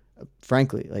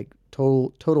frankly, like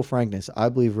total frankness, I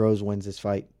believe Rose wins this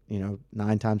fight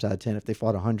 9 times out of 10. If they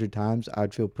fought 100 times,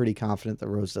 I'd feel pretty confident that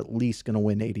Rose is at least going to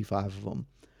win 85 of them.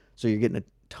 So you're getting a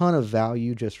ton of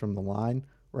value just from the line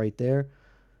right there.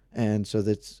 And so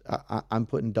I'm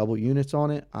putting double units on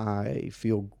it. I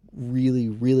feel really,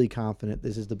 really confident.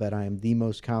 This is the bet I am the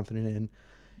most confident in.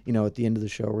 At the end of the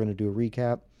show, we're going to do a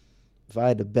recap. If I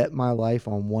had to bet my life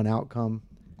on one outcome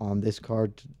on this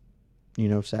card,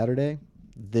 Saturday,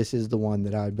 this is the one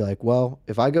that I'd be like, well,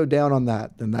 if I go down on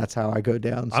that, then that's how I go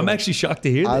down. So I'm actually shocked to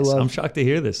hear this. I'm shocked to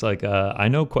hear this. Like, I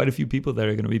know quite a few people that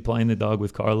are going to be playing the dog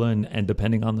with Carla and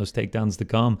depending on those takedowns to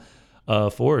come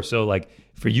for her. So, like,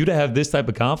 for you to have this type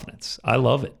of confidence, I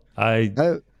love it. I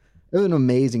have an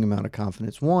amazing amount of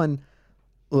confidence. One,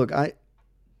 look,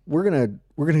 we're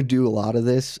gonna do a lot of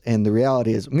this, and the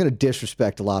reality is I'm gonna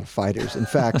disrespect a lot of fighters. In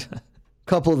fact, a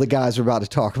couple of the guys we're about to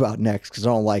talk about next because I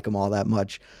don't like them all that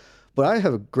much. But I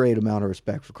have a great amount of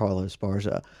respect for Carla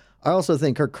Esparza. I also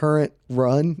think her current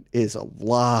run is a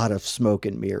lot of smoke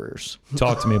and mirrors.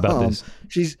 Talk to me about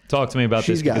this. Talk to me about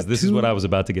this because this is what I was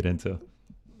about to get into.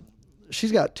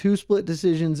 She's got 2 split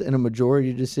decisions and a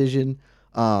majority decision,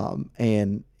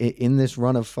 and in this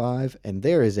run of 5, and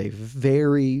there is a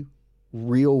very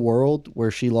real world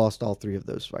where she lost all 3 of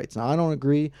those fights. Now, I don't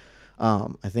agree.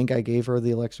 I think I gave her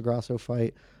the Alexa Grasso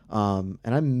fight, and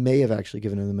I may have actually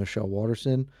given her the Michelle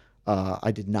Watterson.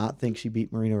 I did not think she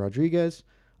beat Marina Rodriguez,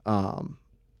 but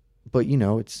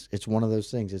it's one of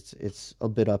those things. It's a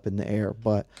bit up in the air.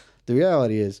 But the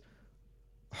reality is,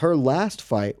 her last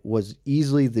fight was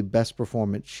easily the best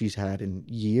performance she's had in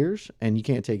years, and you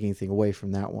can't take anything away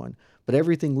from that one. But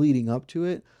everything leading up to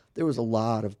it, there was a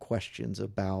lot of questions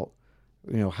about,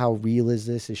 how real is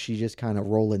this? Is she just kind of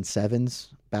rolling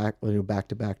 7s back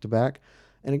to back?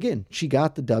 And again, she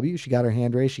got the W. She got her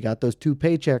hand raised. She got those 2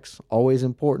 paychecks. Always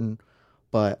important.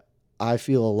 But I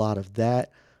feel a lot of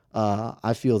that.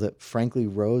 I feel that, frankly,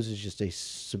 Rose is just a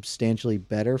substantially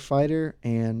better fighter.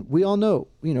 And we all know,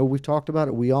 we've talked about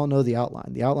it. We all know the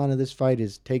outline. The outline of this fight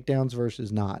is takedowns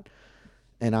versus not.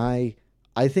 And I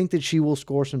think that she will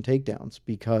score some takedowns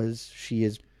because she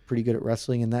is pretty good at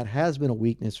wrestling. And that has been a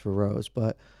weakness for Rose.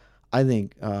 But I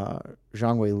think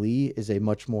Zhang Wei Li is a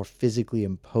much more physically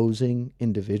imposing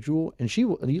individual. And she,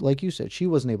 like you said, she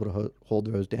wasn't able to hold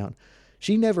Rose down.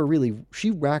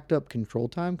 she racked up control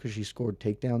time because she scored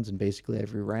takedowns in basically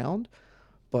every round,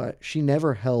 but she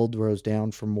never held Rose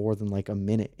down for more than like a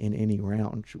minute in any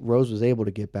round. Rose was able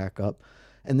to get back up.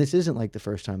 And this isn't like the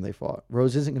first time they fought.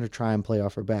 Rose isn't going to try and play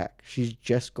off her back. She's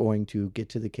just going to get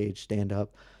to the cage, stand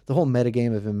up. The whole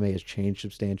metagame of MMA has changed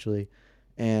substantially.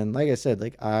 And like I said,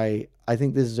 like I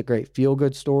think this is a great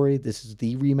feel-good story. This is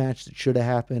the rematch that should have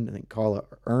happened. I think Carla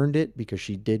earned it because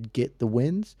she did get the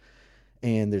wins.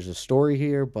 And there's a story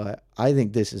here, but I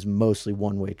think this is mostly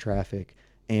one-way traffic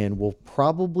and will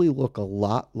probably look a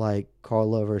lot like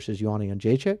Carla versus Joanna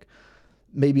Jędrzejczyk.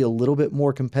 Maybe a little bit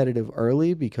more competitive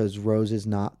early because Rose is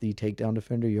not the takedown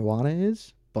defender Joanna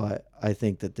is, but I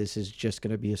think that this is just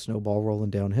going to be a snowball rolling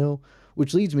downhill,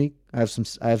 which leads me, I have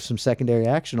some secondary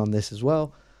action on this as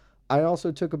well. I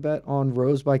also took a bet on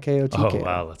Rose by KO TKO. Oh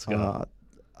wow, let's go.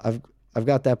 I've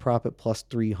got that prop at plus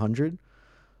 300.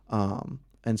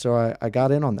 And so I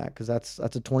got in on that because that's a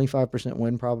 25%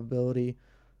 win probability,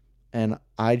 and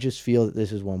I just feel that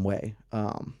this is one way.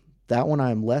 That one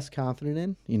I'm less confident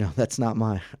in. You know, that's not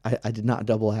I did not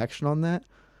double action on that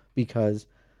because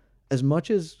as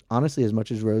much as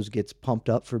Rose gets pumped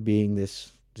up for being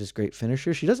this great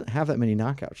finisher, she doesn't have that many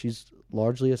knockouts. She's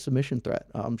largely a submission threat.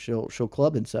 She'll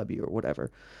club and sub you or whatever.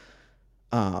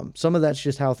 Some of that's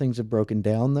just how things have broken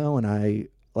down though. And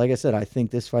like I said, I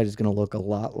think this fight is going to look a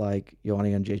lot like Joanna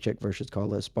Jędrzejczyk versus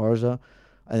Carla Esparza.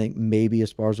 I think maybe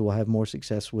Esparza will have more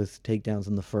success with takedowns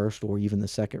in the first or even the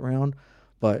second round,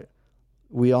 but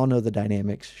we all know the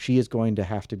dynamics. She is going to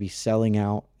have to be selling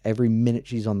out. Every minute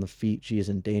she's on the feet, she is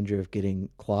in danger of getting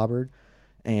clobbered.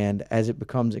 And as it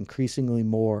becomes increasingly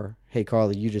more, hey,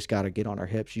 Carla, you just got to get on her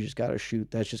hips. You just got to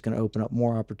shoot. That's just going to open up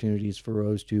more opportunities for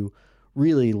Rose to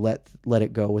really let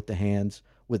it go with the hands,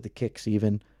 with the kicks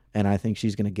even. And I think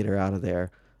she's going to get her out of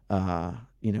there,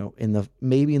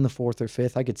 maybe in the fourth or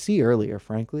fifth. I could see earlier,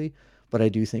 frankly, but I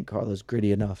do think Carla's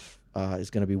gritty enough. Is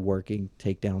going to be working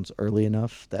takedowns early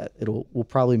enough that we'll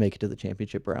probably make it to the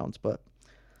championship rounds. But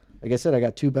like I said, I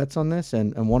got two bets on this,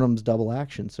 and one of them's double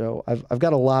action. So I've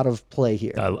got a lot of play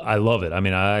here. I love it. I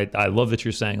mean, I love that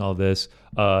you're saying all this.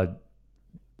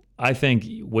 I think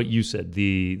what you said,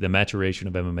 the maturation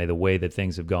of MMA, the way that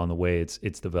things have gone, the way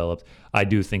it's developed, I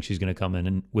do think she's going to come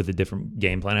in with a different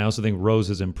game plan. I also think Rose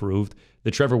has improved.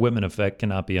 The Trevor Whitman effect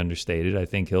cannot be understated. I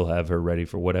think he'll have her ready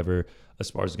for whatever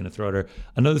Esparza is going to throw at her.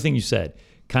 Another thing you said,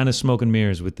 kind of smoke and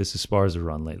mirrors with this Esparza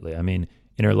run lately. I mean,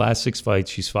 in her last 6 fights,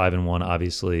 she's 5-1.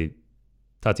 Obviously,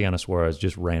 Tatiana Suarez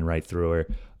just ran right through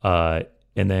her.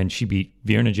 And then she beat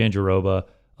Virna Jandiroba,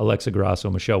 Alexa Grasso,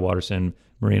 Michelle Watterson,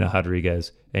 Marina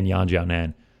Rodriguez, and Yan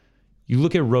Jianan. You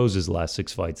look at Rose's last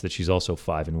 6 fights that she's also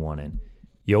 5-1 in.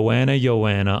 Joanna,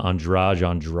 Andrade,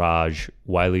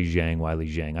 Weili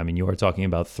Zhang. I mean, you are talking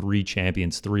about 3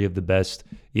 champions, 3 of the best,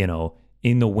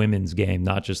 in the women's game,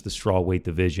 not just the strawweight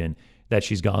division that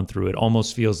she's gone through. It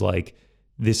almost feels like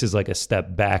this is like a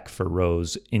step back for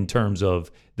Rose in terms of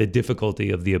the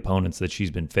difficulty of the opponents that she's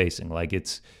been facing. Like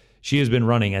she has been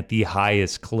running at the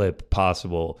highest clip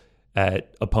possible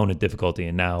at opponent difficulty,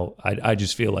 and now I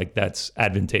just feel like that's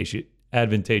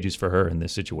advantageous for her in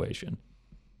this situation.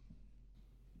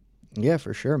 Yeah,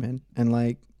 for sure, man. And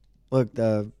like, look,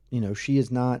 she is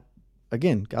not,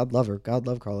 again, God love her, God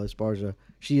love Carla Esparza.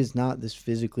 She is not this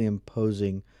physically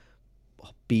imposing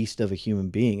beast of a human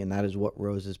being, and that is what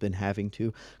Rose has been having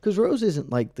to. Because Rose isn't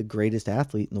like the greatest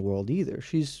athlete in the world either.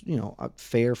 She's,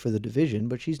 fair for the division,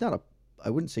 but she's not I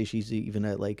wouldn't say she's even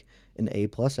an A+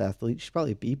 athlete. She's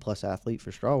probably a B+ athlete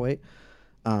for strawweight.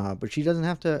 But she doesn't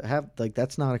have to have,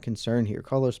 that's not a concern here.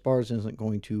 Carla Esparza isn't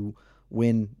going to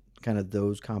win kind of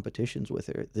those competitions with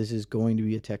her. This is going to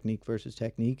be a technique versus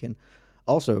technique. And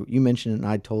also, you mentioned it, and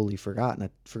I totally forgot, and I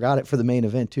forgot it for the main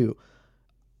event too.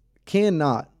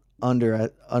 Cannot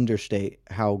understate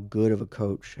how good of a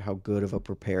coach, how good of a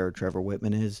preparer Trevor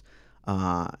Whitman is.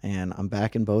 And I'm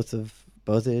backing both of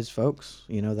his folks.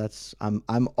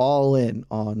 I'm all in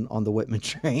on the Whitman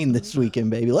train this weekend,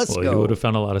 baby. Let's go. You would have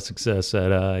found a lot of success at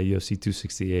UFC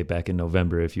 268 back in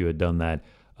November if you had done that.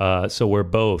 So we're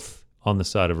both on the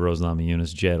side of Rose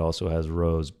Namajunas. Jed also has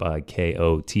Rose by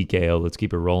KO TKO. Let's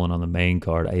keep it rolling on the main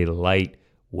card. A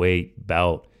lightweight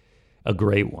bout, a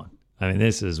great one. I mean,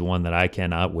 this is one that I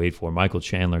cannot wait for. Michael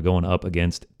Chandler going up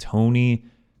against Tony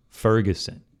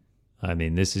Ferguson. I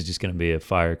mean, this is just going to be a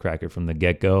firecracker from the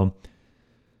get-go.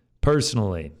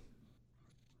 Personally,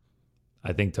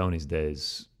 I think Tony's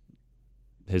days,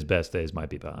 his best days might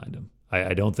be behind him.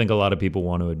 I don't think a lot of people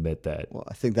want to admit that. Well,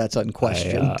 I think that's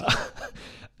unquestioned.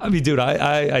 I mean, dude,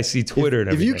 I see Twitter and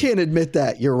If everything. you can't admit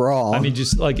that, you're wrong. I mean,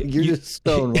 just like you're just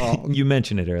stone wrong. You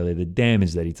mentioned it earlier, the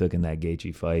damage that he took in that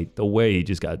Gaethje fight, the way he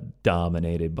just got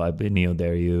dominated by Beneil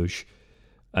Dariush.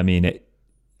 I mean,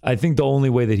 I think the only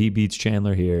way that he beats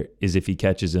Chandler here is if he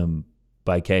catches him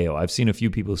by KO. I've seen a few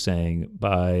people saying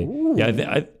by... Ooh,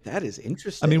 yeah, that is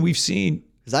interesting. I mean, we've seen...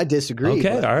 Because I disagree.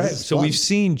 Okay, all right. So we've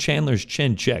seen Chandler's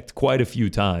chin checked quite a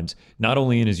few times, not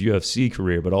only in his UFC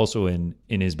career, but also in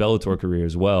his Bellator career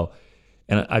as well.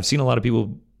 And I've seen a lot of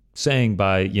people saying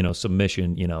by,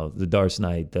 submission, the Darce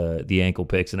Knight, the ankle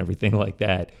picks and everything like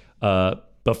that.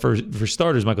 But for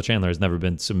starters, Michael Chandler has never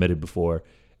been submitted before.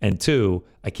 And two,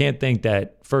 I can't think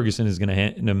that Ferguson is going to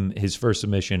hand him his first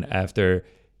submission after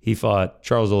he fought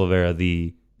Charles Oliveira,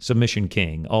 the submission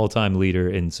king, all-time leader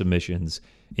in submissions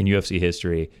in UFC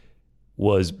history,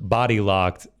 was body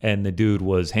locked, and the dude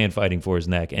was hand fighting for his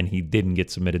neck, and he didn't get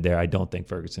submitted there. I don't think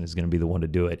Ferguson is going to be the one to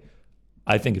do it.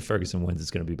 I think if Ferguson wins, it's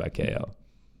going to be by KO.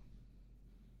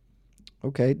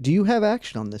 Okay. Do you have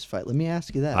action on this fight? Let me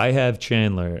ask you that. I have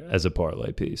Chandler as a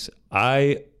parlay piece.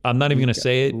 I'm not even going to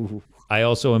say it. Ooh. I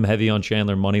also am heavy on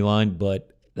Chandler money line,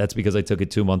 but that's because I took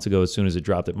it 2 months ago as soon as it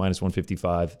dropped at minus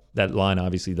 155. That line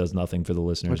obviously does nothing for the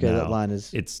listeners Okay, now. that line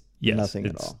is nothing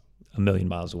at all. A million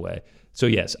miles away. So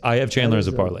yes, I have Chandler as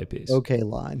a parlay piece. Okay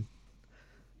line.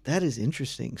 That is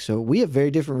interesting. So we have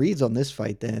very different reads on this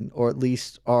fight then, or at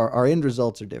least our end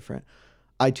results are different.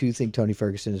 I too think Tony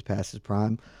Ferguson is past his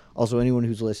prime. Also, anyone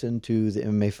who's listened to the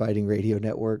MMA Fighting Radio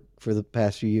Network for the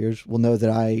past few years will know that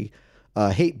I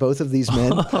hate both of these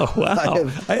men. Oh, wow.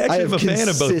 I actually am a fan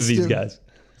of both of these guys.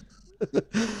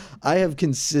 I have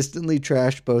consistently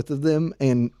trashed both of them.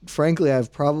 And frankly,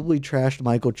 I've probably trashed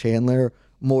Michael Chandler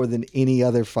more than any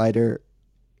other fighter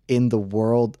in the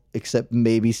world, except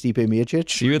maybe Stipe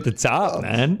Miocic. You're at the top,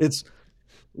 man.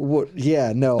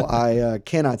 I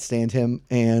cannot stand him.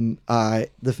 And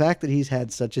the fact that he's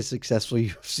had such a successful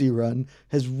UFC run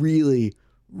has really,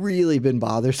 really been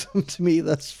bothersome to me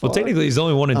thus far. Well, technically, he's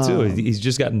only 1-2. He's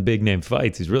just gotten big name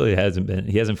fights. He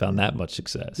hasn't found that much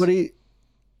success. But he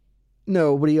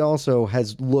also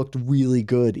has looked really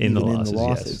good in the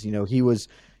losses. Yes.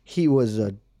 He was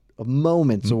a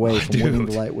moments away from winning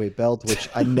the lightweight belt, which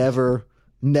I never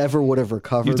would have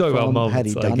recovered. You talk from about moments. Had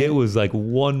he done it was like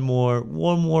one more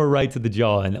right to the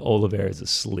jaw, and Oliveira's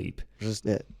asleep. Just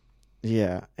it.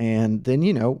 Yeah, and then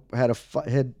had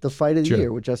the fight of the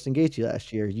year with Justin Gaethje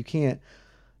last year. You can't.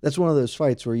 That's one of those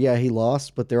fights where he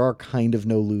lost, but there are kind of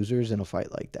no losers in a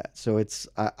fight like that. So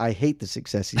I hate the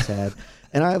success he's had,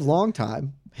 and I have long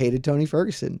time hated Tony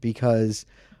Ferguson because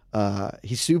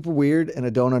he's super weird and I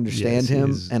don't understand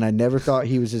him, and I never thought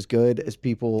he was as good as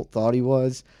people thought he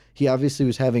was. He obviously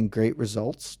was having great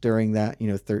results during that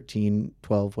 13,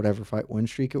 12, whatever fight win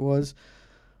streak it was,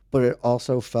 but it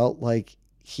also felt like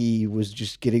he was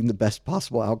just getting the best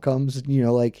possible outcomes.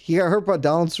 Like he got hurt by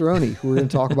Donald Cerrone, who we're going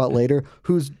to talk about later,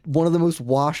 who's one of the most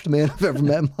washed men I've ever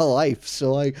met in my life.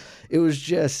 So it was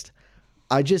just,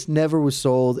 I just never was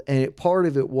sold. And part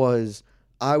of it was,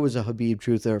 I was a Khabib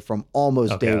truther from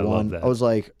almost day one. I was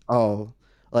like,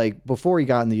 before he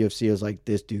got in the UFC, I was like,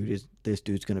 this dude's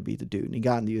going to be the dude. And he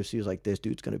got in the UFC, I was like, this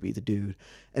dude's going to be the dude.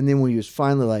 And then when he was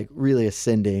finally really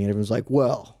ascending, and everyone's like,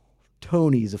 well,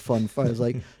 Tony's a fun fight. I was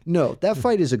like, no, that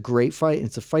fight is a great fight. And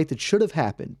it's a fight that should have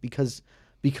happened because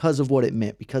of what it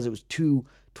meant, because it was 2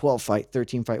 12-fight,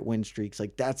 13-fight win streaks.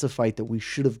 That's a fight that we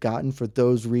should have gotten for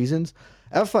those reasons.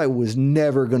 That fight was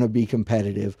never going to be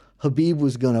competitive. Khabib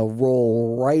was going to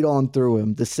roll right on through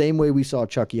him the same way we saw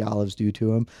Chucky Olives do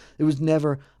to him.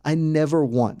 I never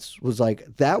once was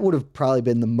like, that would have probably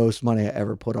been the most money I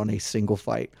ever put on a single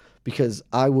fight, because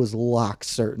I was lock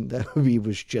certain that Khabib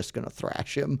was just going to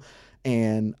thrash him.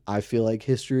 And I feel like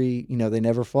history, they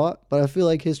never fought, but I feel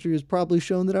like history has probably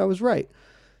shown that I was right.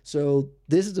 So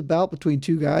this is a bout between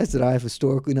two guys that I have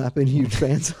historically not been huge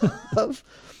fans of.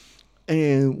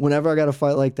 And whenever I got a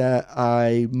fight like that,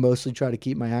 I mostly try to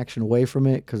keep my action away from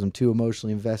it because I'm too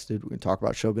emotionally invested. We're going to talk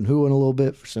about Shogun Hu in a little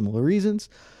bit for similar reasons.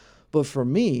 But for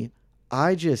me,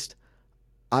 I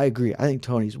agree. I think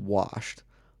Tony's washed.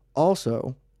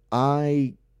 Also,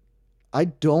 I've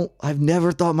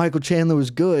never thought Michael Chandler was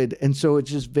good, and so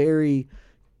it's just very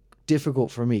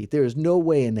difficult for me. There is no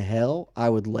way in hell I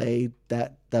would lay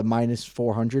that minus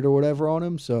 400 or whatever on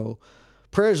him. So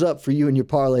prayers up for you and your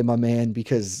parlay, my man,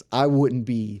 because I wouldn't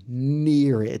be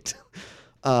near it.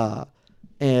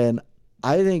 And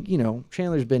I think,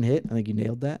 Chandler's been hit. I think you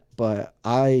nailed that. But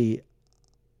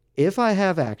if I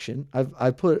have action,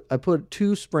 I put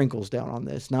 2 sprinkles down on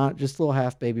this, not just little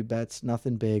half baby bets,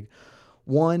 nothing big.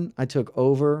 One, I took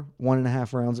over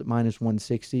 1.5 rounds at minus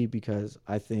 160 because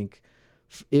I think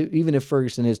even if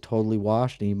Ferguson is totally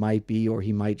washed, and he might be, or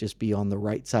he might just be on the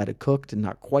right side of cooked and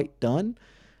not quite done,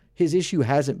 his issue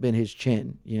hasn't been his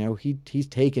chin. He's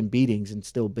taken beatings and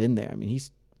still been there. I mean,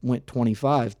 he's went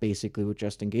 25 basically with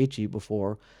Justin Gaethje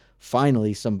before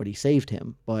finally somebody saved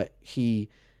him. But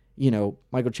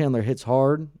Michael Chandler hits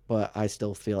hard, but I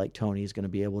still feel like Tony is going to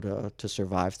be able to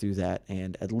survive through that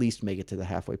and at least make it to the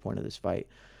halfway point of this fight.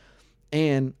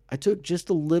 And I took just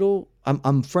a little,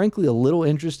 I'm frankly a little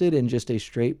interested in just a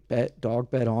straight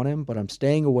dog bet on him, but I'm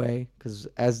staying away because,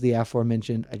 as the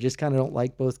aforementioned, I just kind of don't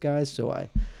like both guys, so I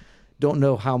don't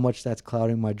know how much that's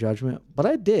clouding my judgment. But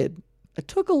I did. I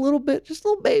took a little bit, just a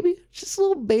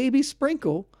little baby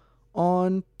sprinkle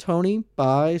on Tony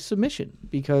by submission,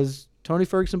 because Tony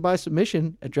Ferguson by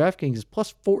submission at DraftKings is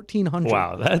plus 1,400.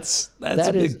 Wow, that's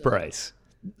a big price.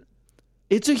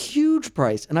 It's a huge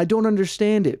price, and I don't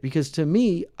understand it, because to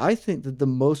me, I think that the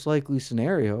most likely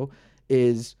scenario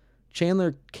is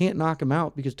Chandler can't knock him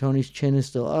out because Tony's chin is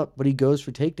still up, but he goes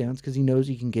for takedowns because he knows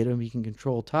he can get him, he can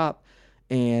control top,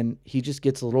 and he just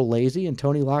gets a little lazy, and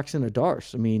Tony locks in a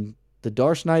Darce. I mean, the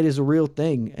Darce Knight is a real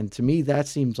thing, and to me, that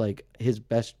seems like his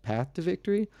best path to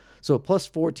victory. So at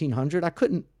plus 1,400, I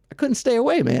couldn't stay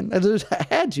away, man. I just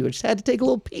had to take a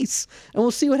little piece, and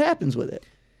we'll see what happens with it.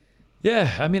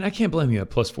 Yeah, I mean, I can't blame you at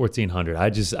plus 1,400.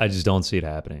 I just don't see it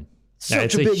happening.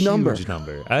 Such a big number. Huge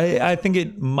number. I think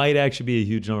it might actually be a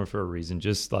huge number for a reason.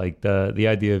 Just like the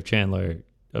idea of Chandler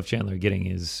getting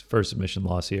his first submission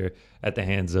loss here at the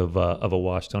hands of a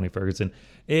washed Tony Ferguson.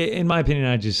 In my opinion,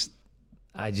 I just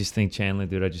think Chandler,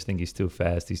 dude. I just think he's too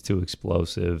fast. He's too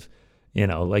explosive.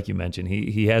 Like you mentioned,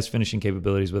 he has finishing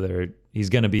capabilities. Whether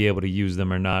he's going to be able to use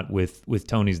them or not with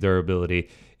Tony's durability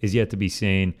is yet to be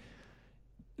seen.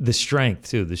 The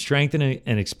strength too,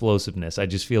 and explosiveness. I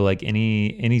just feel like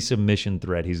any submission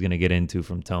threat he's going to get into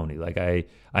from Tony. Like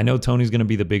I know Tony's going to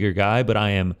be the bigger guy, but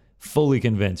I am fully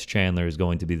convinced Chandler is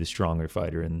going to be the stronger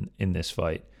fighter in this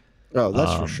fight. Oh,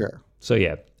 that's for sure. So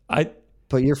yeah,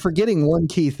 But you're forgetting one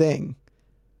key thing.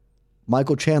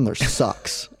 Michael Chandler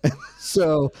sucks.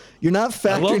 So you're not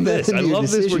factoring that into your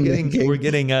decision. We're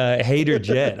getting hater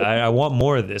jet. I want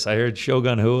more of this. I heard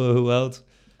Shogun. Who else?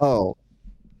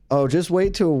 Oh, just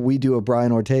wait till we do a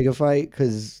Brian Ortega fight,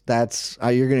 because that's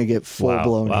you're gonna get full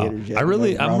blown hater jet. I'm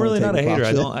really not a hater.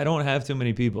 I don't have too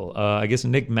many people. I guess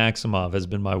Nick Maximov has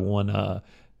been my one.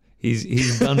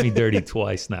 He's done me dirty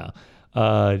twice now.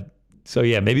 So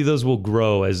yeah, maybe those will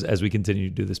grow as we continue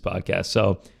to do this podcast.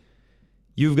 So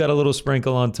you've got a little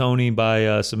sprinkle on Tony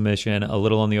by submission, a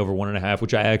little on the over 1.5,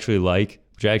 which I actually like.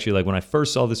 When I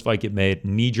first saw this fight get made,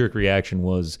 knee-jerk reaction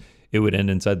was it would end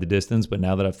inside the distance. But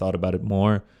now that I've thought about it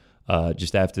more,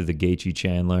 just after the Gaethje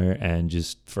Chandler and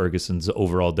just Ferguson's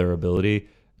overall durability,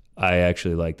 I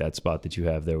actually like that spot that you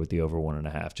have there with the over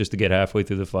 1.5, just to get halfway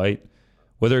through the fight,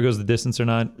 whether it goes the distance or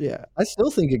not. Yeah, I still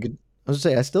think it could.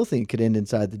 I still think it could end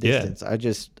inside the distance. Yeah.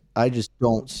 I just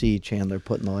don't see Chandler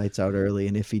putting the lights out early,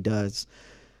 and if he does,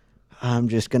 I'm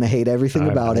just gonna hate everything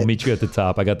about it. We'll meet you at the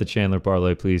top. I got the Chandler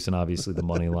parlay, please, and obviously the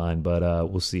money line, but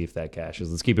we'll see if that cashes.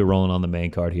 Let's keep it rolling on the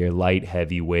main card here. Light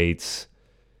heavyweights.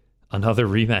 Another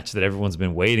rematch that everyone's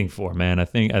been waiting for, man. I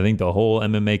think the whole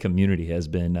MMA community has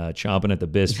been chomping at the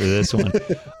bit for this one.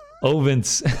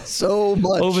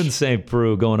 Ovin St.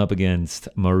 Preux going up against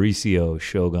Mauricio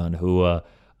Shogun, who,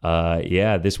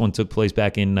 this one took place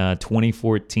back in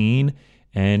 2014,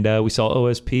 and we saw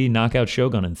OSP knock out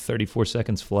Shogun in 34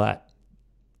 seconds flat.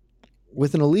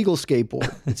 With an illegal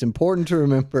skateboard. It's important to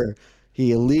remember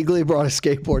he illegally brought a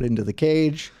skateboard into the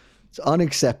cage. It's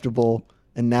unacceptable.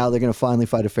 And now they're going to finally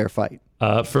fight a fair fight.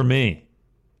 For me,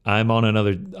 I'm on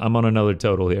another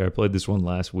total here. I played this one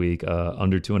last week,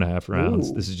 under 2.5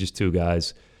 rounds. Ooh. This is just two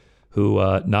guys who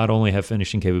not only have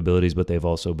finishing capabilities, but they've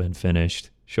also been finished.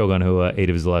 Shogun, who 8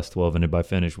 of his last 12 ended by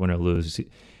finish, win or lose.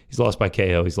 He's lost by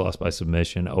KO. He's lost by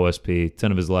submission. OSP,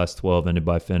 10 of his last 12 ended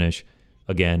by finish.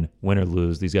 Again, win or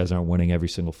lose. These guys aren't winning every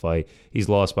single fight. He's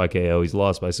lost by KO. He's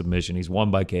lost by submission. He's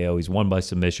won by KO. He's won by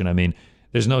submission. I mean,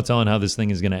 there's no telling how this thing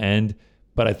is going to end.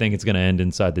 But I think it's going to end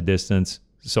inside the distance.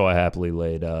 So I happily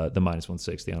laid the minus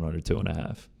 160 on under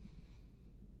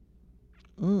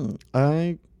 2.5.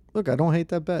 I don't hate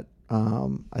that bet.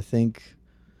 I think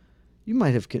you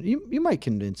might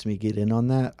convince me to get in on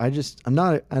that. I'm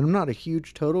not a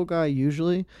huge total guy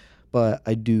usually, but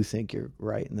I do think you're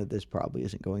right in that this probably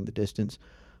isn't going the distance.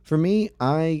 For me,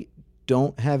 I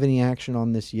don't have any action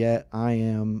on this yet. I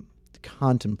am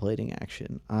contemplating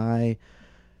action.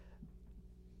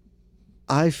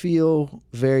 I feel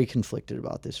very conflicted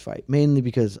about this fight, mainly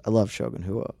because I love Shogun.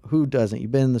 Who doesn't?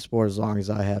 You've been in the sport as long as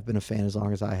I have, been a fan as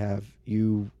long as I have.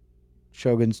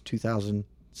 Shogun's 2000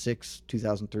 2006,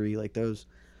 2003, like those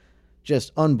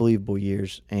just unbelievable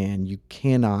years, and you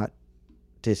cannot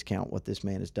discount what this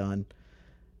man has done.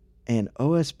 And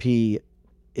OSP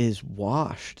is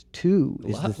washed too.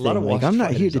 Is the thing. Lot of Like, washed I'm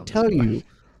not here fighters to on this tell card. you.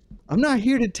 I'm not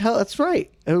here to tell. That's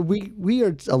right. We are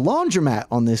a laundromat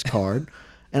on this card,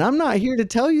 and I'm not here to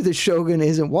tell you that Shogun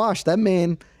isn't washed. That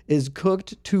man is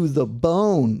cooked to the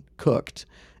bone, cooked,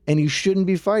 and he shouldn't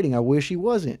be fighting. I wish he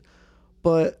wasn't.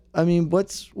 But I mean,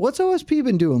 what's OSP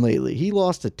been doing lately? He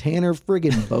lost to Tanner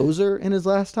friggin' Bozer in his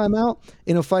last time out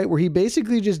in a fight where he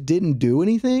basically just didn't do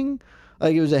anything.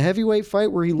 Like, it was a heavyweight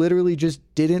fight where he literally just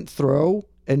didn't throw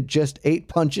and just ate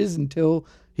punches until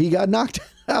he got knocked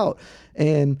out.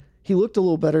 And he looked a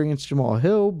little better against Jamal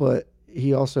Hill, but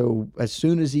he also, as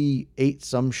soon as he ate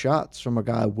some shots from a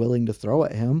guy willing to throw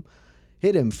at him,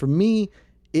 hit him. For me,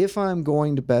 if I'm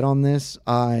going to bet on this,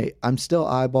 I'm still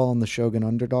eyeballing the Shogun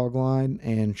underdog line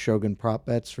and Shogun prop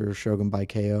bets for Shogun by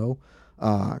KO.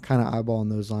 Kind of eyeballing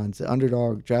those lines. The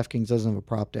underdog, DraftKings doesn't have a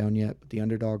prop down yet, but the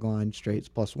underdog line straight's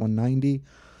plus 190.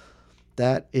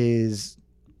 That is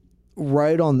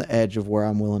right on the edge of where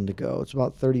I'm willing to go. It's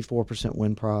about 34%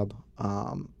 win prob.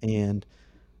 And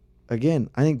again,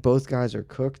 I think both guys are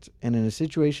cooked. And in a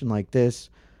situation like this,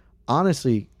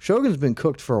 honestly, Shogun's been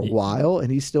cooked for a while,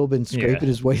 and he's still been scraping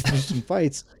his way through some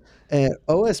fights. And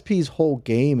OSP's whole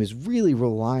game is really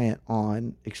reliant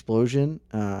on explosion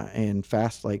and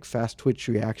fast twitch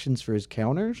reactions for his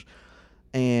counters.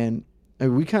 And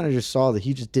we kind of just saw that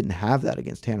he just didn't have that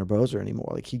against Tanner Bozer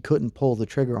anymore. Like, he couldn't pull the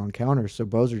trigger on counters, so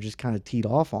Bozer just kind of teed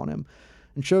off on him.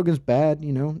 And Shogun's bad,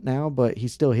 now, but he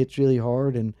still hits really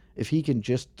hard. And if he can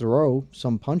just throw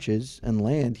some punches and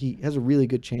land, he has a really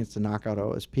good chance to knock out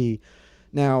OSP.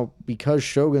 Now, because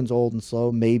Shogun's old and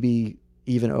slow, maybe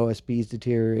even OSP's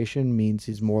deterioration means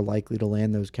he's more likely to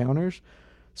land those counters.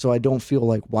 So I don't feel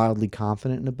like wildly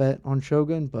confident in a bet on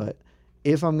Shogun, but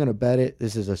if I'm going to bet it,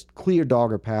 this is a clear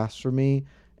dog or pass for me,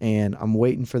 and I'm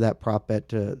waiting for that prop bet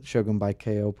to Shogun by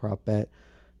KO prop bet,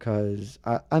 because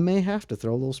I may have to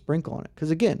throw a little sprinkle on it. Because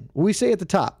again, we say at the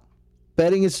top,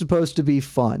 betting is supposed to be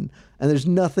fun, and there's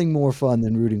nothing more fun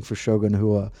than rooting for Shogun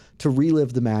Rua to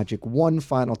relive the magic one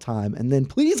final time, and then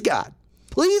please God,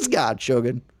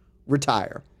 Shogun,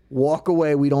 retire. Walk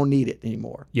away. We don't need it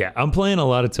anymore. Yeah, I'm playing a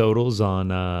lot of totals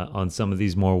on some of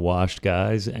these more washed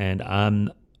guys, and I'm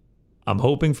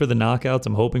hoping for the knockouts.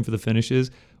 I'm hoping for the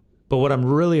finishes. But what I'm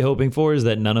really hoping for is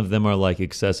that none of them are like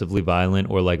excessively violent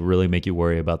or like really make you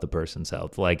worry about the person's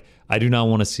health. Like, I do not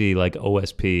want to see like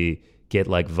OSP get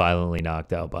like violently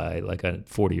knocked out by like a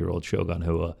 40-year-old Shogun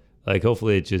Rua. Like,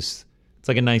 hopefully it's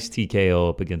like a nice TKO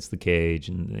up against the cage,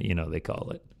 and they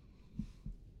call it.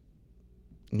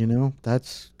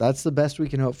 That's the best we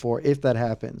can hope for if that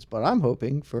happens. But I'm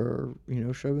hoping for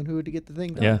Shogun Rua to get the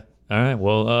thing done. Yeah. All right.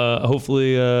 Well,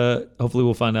 hopefully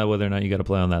we'll find out whether or not you got to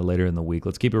play on that later in the week.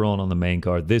 Let's keep it rolling on the main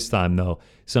card. This time, though,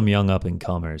 some young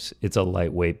up-and-comers. It's a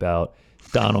lightweight bout.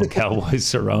 Donald Cowboy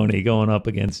Cerrone going up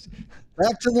against...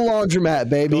 Back to the laundromat,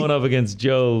 baby. Going up against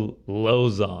Joe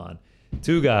Lozon.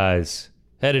 Two guys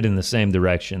headed in the same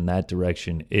direction. That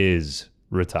direction is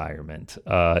retirement.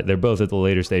 They're both at the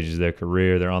later stages of their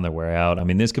career. They're on their way out. I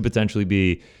mean, this could potentially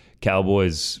be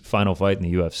Cowboy's final fight in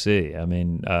the UFC. I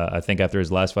mean, I think after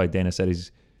his last fight, Dana said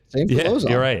he's... Same for Lozon.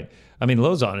 You're right. I mean,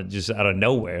 Lozon just out of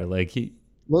nowhere. Like,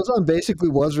 Lozon basically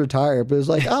was retired, but it was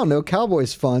like, I don't know,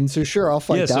 Cowboy's fun, so sure, I'll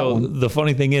fight that one. Yeah, so the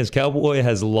funny thing is, Cowboy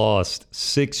has lost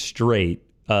 6 straight.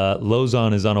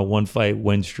 Lozon is on a 1-fight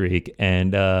win streak,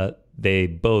 and they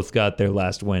both got their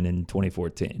last win in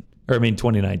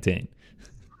 2019.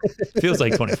 Feels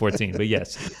like 2014, but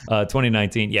yes,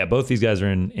 2019. Yeah, both these guys are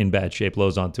in bad shape.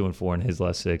 Lozon 2-4 in his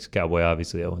last 6. Cowboy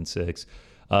obviously 0-6.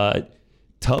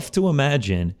 Tough to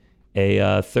imagine a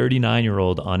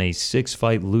 39-year-old on a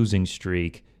 6-fight losing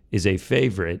streak is a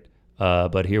favorite,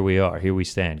 but here we are. Here we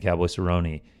stand. Cowboy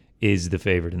Cerrone is the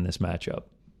favorite in this matchup.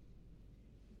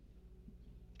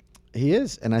 He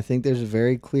is, and I think there's a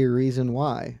very clear reason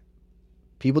why.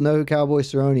 People know who Cowboy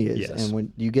Cerrone is, yes. And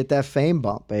when you get that fame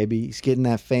bump, baby, he's getting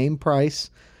that fame price.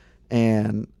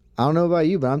 And I don't know about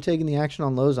you, but I'm taking the action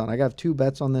on Lozon. I got 2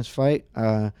 bets on this fight.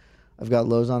 I've got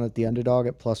Lozon at the underdog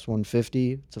at plus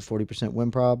 150. It's a 40%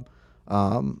 win prob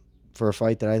for a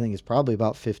fight that I think is probably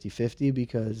about 50-50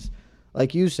 because,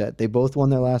 like you said, they both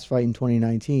won their last fight in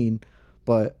 2019.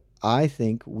 But I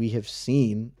think we have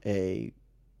seen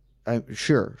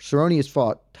sure, Cerrone has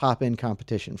fought top-end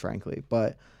competition, frankly,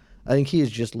 but I think he has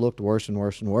just looked worse and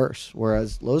worse and worse.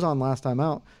 Whereas Lozon last time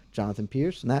out, Jonathan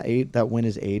Pierce, and that win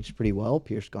has aged pretty well.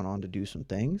 Pierce gone on to do some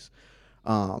things.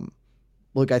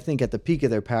 look, I think at the peak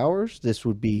of their powers,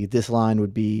 this line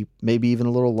would be maybe even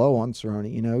a little low on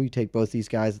Cerrone. You know, you take both these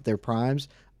guys at their primes.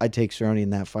 I'd take Cerrone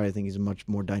in that fight. I think he's a much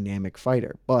more dynamic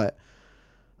fighter. But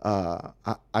I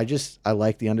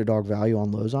like the underdog value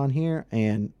on Lozon here.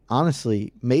 And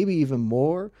honestly, maybe even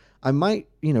more, I might,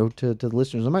 to the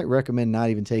listeners, I might recommend not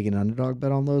even taking an underdog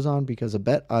bet on Lozon, because a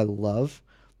bet I love,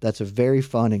 that's a very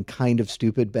fun and kind of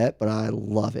stupid bet, but I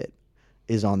love it,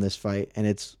 is on this fight. And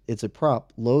it's a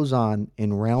prop. Lozon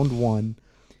in round 1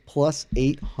 plus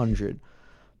 800,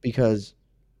 because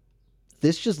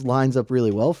this just lines up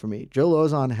really well for me. Joe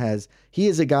Lozon he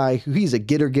is a guy who, he's a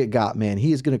get or get got, man.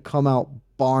 He is going to come out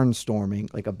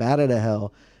barnstorming like a bat out of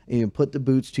hell and put the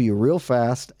boots to you real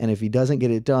fast. And if he doesn't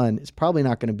get it done, it's probably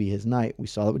not going to be his night. We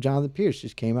saw that with Jonathan Pierce,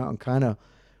 just came out and kind of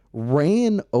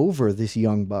ran over this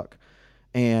young buck.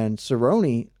 And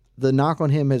Cerrone, the knock on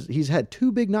him is he's had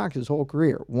 2 big knocks his whole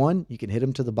career. 1, you can hit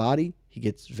him to the body. He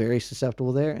gets very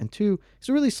susceptible there. And 2, he's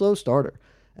a really slow starter.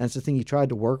 And it's the thing he tried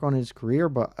to work on in his career,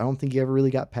 but I don't think he ever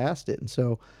really got past it. And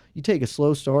so you take a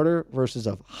slow starter versus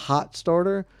a hot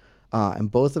starter, and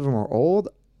both of them are old.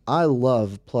 I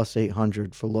love plus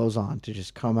 800 for Lozon to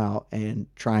just come out and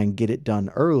try and get it done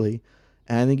early.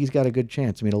 And I think he's got a good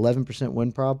chance. I mean, 11%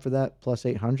 win prob for that plus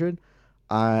 800.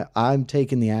 I'm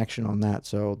taking the action on that.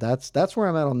 So that's where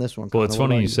I'm at on this one. Well, it's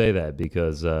funny you say that,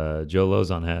 because Joe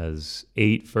Lozon has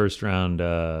 8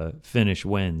 first-round finish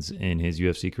wins in his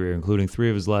UFC career, including 3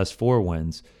 of his last 4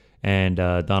 wins. And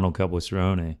Donald Cowboy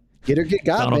Cerrone. Get or get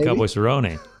got, Donald baby. Cowboy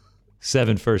Cerrone,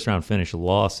 7 first-round finish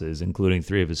losses, including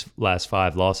 3 of his last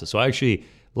 5 losses. So I actually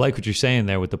like what you're saying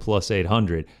there with the plus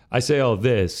 800. I say all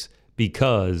this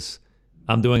because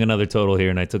I'm doing another total here,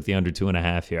 and I took the under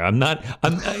 2.5 here.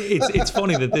 It's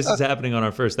funny that this is happening on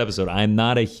our first episode. I'm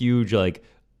not a huge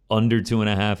under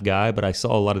 2.5 guy, but I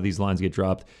saw a lot of these lines get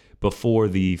dropped before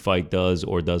the fight does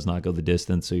or does not go the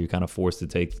distance, so you're kind of forced to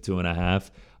take the 2.5.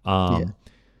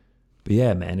 But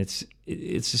yeah, man, it's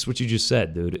just what you just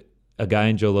said, dude. A guy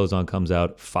in Joe Lozon comes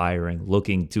out firing,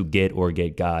 looking to get or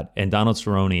get got, and Donald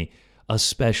Cerrone,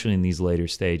 especially in these later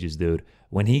stages, dude,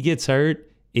 when he gets hurt,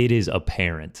 it is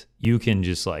apparent. You can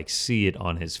just see it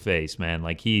on his face, man.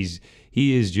 He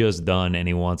is just done, and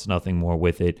he wants nothing more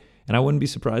with it. And I wouldn't be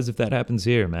surprised if that happens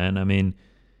here, man. I mean,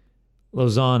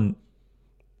 Lozon,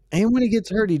 and when he gets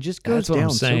hurt, he just goes down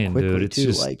so quickly, dude. It's too.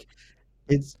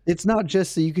 Just, it's not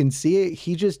just so you can see it.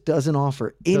 He just doesn't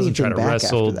offer anything. Doesn't try to back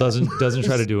wrestle. After that. Doesn't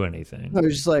try to do anything. I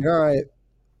was just all right.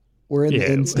 We're in the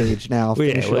end stage now.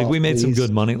 We made some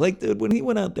good money. Dude, when he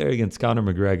went out there against Conor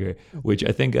McGregor, which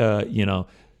I think,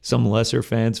 some lesser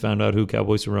fans found out who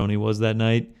Cowboy Cerrone was that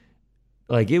night.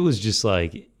 It was just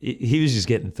he was just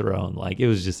getting thrown. It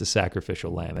was just a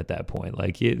sacrificial lamb at that point.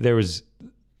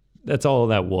 That's all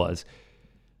that was.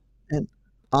 And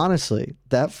honestly,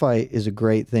 that fight is a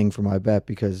great thing for my bet,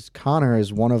 because Conor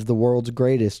is one of the world's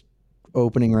greatest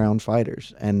opening round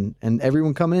fighters, and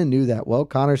everyone coming in knew that. Well,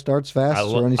 Conor starts fast,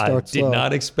 Cerrone starts slow. I did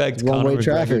not expect Conor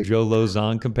McGregor, Joe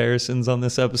Lozon comparisons on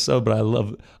this episode, but I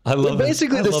love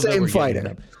basically the same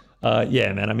fighter.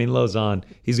 Yeah, man. I mean, Lozon,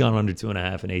 he's gone under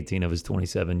 2.5 in 18 of his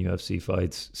 27 UFC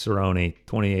fights. Cerrone,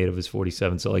 28 of his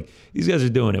 47. So these guys are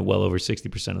doing it well over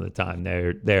 60% of the time.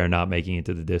 They're not making it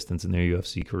to the distance in their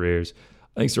UFC careers.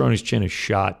 I think Cerrone's chin is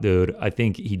shot, dude. I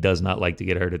think he does not like to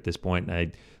get hurt at this point.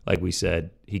 And like we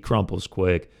said, he crumples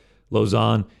quick.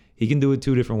 Lozon, he can do it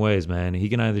 2 different ways, man. He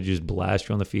can either just blast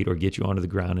you on the feet or get you onto the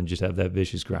ground and just have that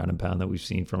vicious ground and pound that we've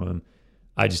seen from him.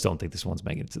 I just don't think this one's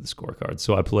making it to the scorecard.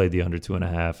 So I played the under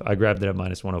 2.5. I grabbed it at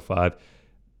minus 105.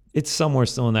 It's somewhere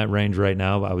still in that range right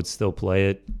now, but I would still play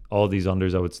it. All these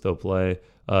unders I would still play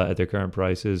at their current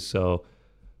prices. So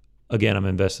again, I'm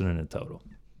invested in a total.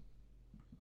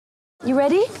 You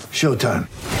ready? Showtime.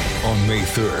 On May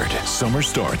 3rd, summer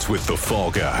starts with The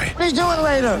Fall Guy. Let's do it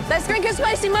later. Let's drink a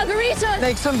spicy margarita.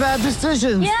 Make some bad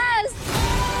decisions. Yes.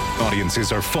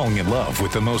 Audiences are falling in love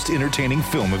with the most entertaining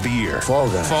film of the year. Fall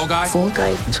Guy. Fall Guy. Fall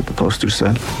Guy. That's what the poster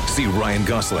said. See Ryan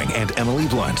Gosling and Emily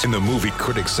Blunt in the movie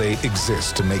critics say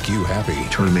exists to make you happy.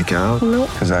 Trying to make it out?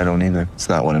 Nope. Because I don't either. It's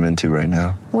not what I'm into right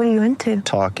now. What are you into?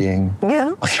 Talking.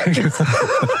 Yeah.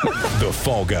 The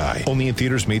Fall Guy. Only in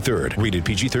theaters May 3rd. Rated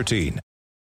PG-13.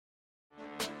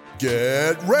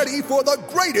 Get ready for the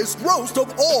greatest roast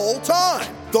of all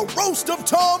time. The Roast of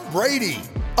Tom Brady.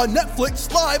 A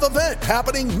Netflix live event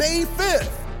happening May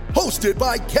 5th. Hosted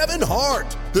by Kevin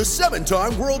Hart. The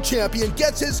 7-time world champion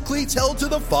gets his cleats held to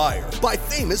the fire by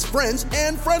famous friends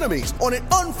and frenemies on an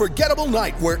unforgettable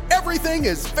night where everything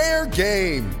is fair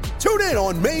game. Tune in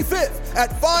on May 5th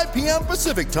at 5 p.m.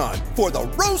 Pacific time for the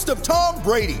Roast of Tom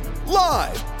Brady.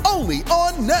 Live only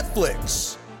on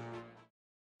Netflix.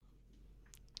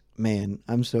 Man,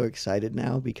 I'm so excited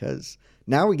now because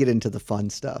now we get into the fun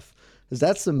stuff. Because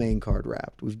that's the main card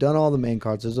wrapped. We've done all the main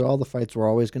cards. Those are all the fights we're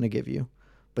always going to give you.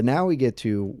 But now we get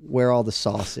to where all the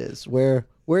sauce is. Where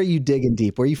are you digging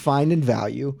deep? Where you finding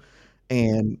value?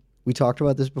 And we talked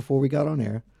about this before we got on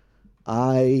air.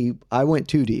 I went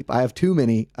too deep. I have too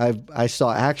many. I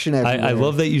saw action everywhere. I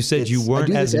love that you said you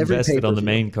weren't as invested on the pay-per-view.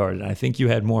 main card. And I think you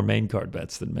had more main card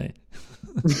bets than me.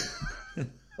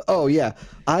 Oh yeah,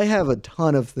 I have a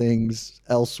ton of things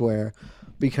elsewhere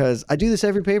because I do this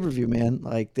every pay-per-view, man.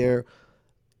 Like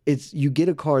you get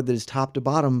a card that is top to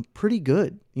bottom pretty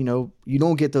good. You know, you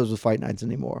don't get those with fight nights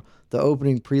anymore. The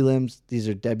opening prelims, these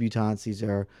are debutantes. These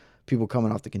are people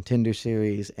coming off the Contender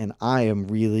Series, and I am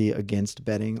really against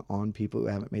betting on people who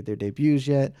haven't made their debuts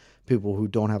yet, people who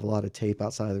don't have a lot of tape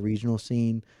outside of the regional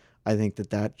scene. I think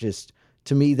that just,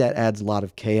 to me, that adds a lot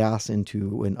of chaos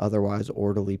into an otherwise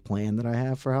orderly plan that I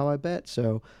have for how I bet.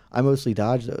 So I mostly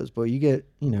dodge those. But we get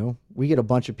a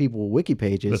bunch of people with wiki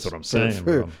pages. That's what I'm saying,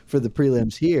 bro. For the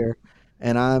prelims here,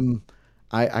 and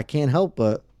I can't help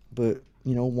but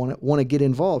want to get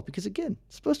involved because again,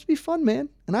 it's supposed to be fun, man,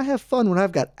 and I have fun when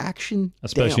I've got action.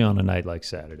 Especially on a night like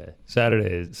Saturday.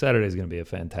 Saturday is going to be a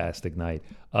fantastic night.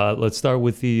 Let's start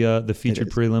with the featured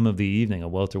prelim of the evening, a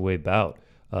welterweight bout.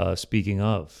 Speaking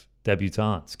of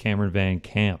debutants, Cameron Van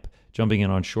Camp jumping in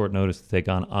on short notice to take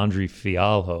on Andre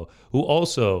Fialho, who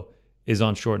also is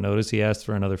on short notice. He asked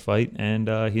for another fight, and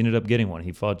he ended up getting one.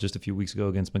 He fought just a few weeks ago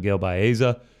against Miguel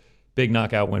Baeza. Big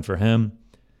knockout win for him.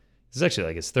 This is actually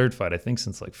like his third fight, I think,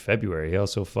 since like February. He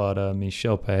also fought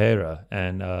Michel Pereira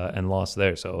and lost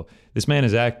there. So this man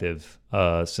is active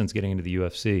since getting into the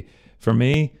UFC. For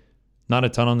me, not a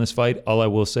ton on this fight. All I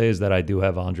will say is that I do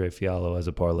have Andre Fialho as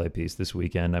a parlay piece this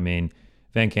weekend. I mean,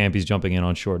 Van Camp, he's jumping in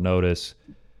on short notice.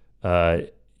 I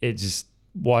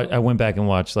went back and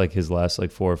watched like his last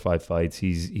like 4 or 5 fights.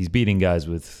 He's beating guys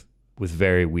with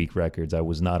very weak records. I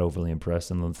was not overly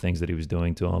impressed in the things that he was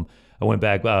doing to him. I went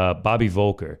back, Bobby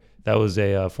Volker. That was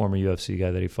a former UFC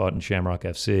guy that he fought in Shamrock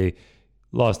FC.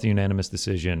 Lost a unanimous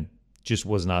decision. Just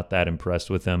was not that impressed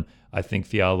with him. I think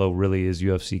Fialho really is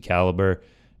UFC caliber,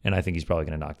 and I think he's probably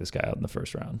going to knock this guy out in the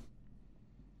first round.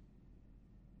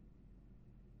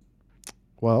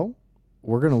 Well,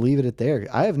 we're going to leave it at there.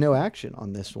 I have no action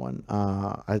on this one.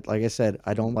 Like I said,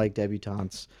 I don't like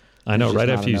debutantes. I know, right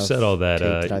after you said all that,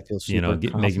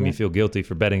 making me feel guilty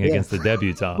for betting against the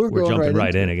debutant. We're jumping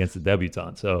right in against the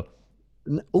debutant. So,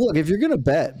 look, if you're going to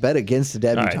bet against the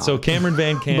debutant. All right, so Cameron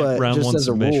Van Camp, round 1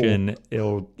 submission.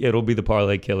 It'll be the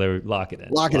parlay killer. Lock it in.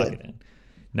 Lock it in.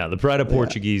 Now, the Pride of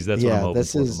Portuguese, that's what I'm hoping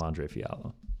for from Andre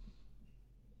Fialho.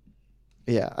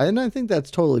 Yeah, and I think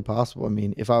that's totally possible. I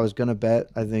mean, if I was going to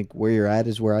bet, I think where you're at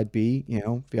is where I'd be. You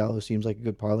know, Fialho seems like a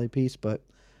good parlay piece, but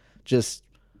just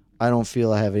I don't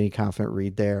feel I have any confident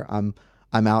read there. I'm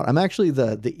out. I'm actually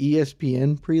the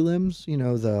ESPN prelims,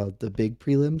 the big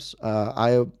prelims.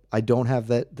 I don't have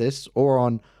this or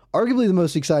on arguably the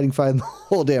most exciting fight in the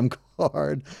whole damn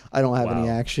card. I don't have any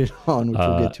action on, which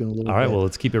we'll get to in a little bit. All right, well,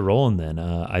 let's keep it rolling then.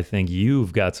 I think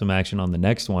you've got some action on the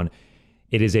next one.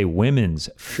 It is a women's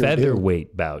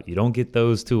featherweight bout. You don't get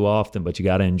those too often, but you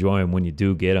got to enjoy them when you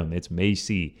do get them. It's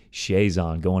Macy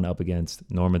Chiasson going up against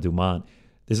Norma Dumont.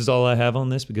 This is all I have on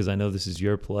this because I know this is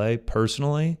your play.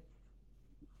 Personally,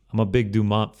 I'm a big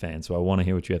Dumont fan, so I want to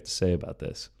hear what you have to say about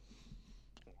this.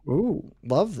 Ooh,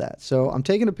 love that. So I'm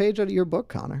taking a page out of your book,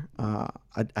 Connor. I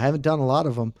haven't done a lot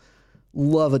of them.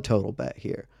 Love a total bet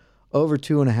here. Over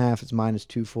 2.5 is minus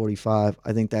 245.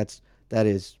 I think that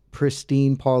is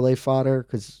pristine parlay fodder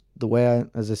because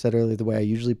as I said earlier, the way I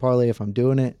usually parlay, if I'm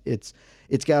doing it, it's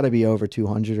got to be over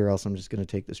 200 or else I'm just going to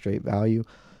take the straight value.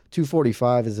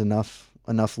 245 is enough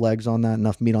legs on that,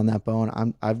 enough meat on that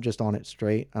bone. I'm just on it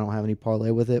straight. I don't have any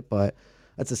parlay with it, but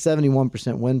that's a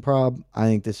 71% win prob. I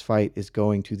think this fight is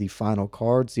going to the final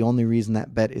cards. The only reason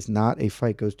that bet is not a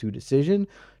fight goes to decision,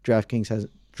 DraftKings has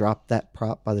dropped that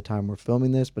prop by the time we're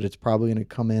filming this, but it's probably going to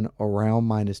come in around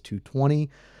minus 220.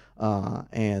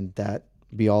 And that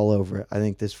be all over it. I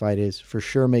think this fight is for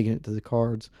sure making it to the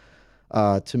cards.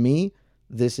 To me,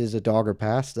 this is a dog or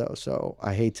pass though, so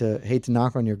I hate to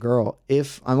knock on your girl.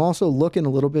 If I'm also looking a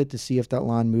little bit to see if that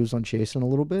line moves on Chiasson a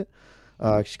little bit.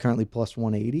 She's currently plus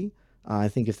 180. I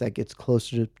think if that gets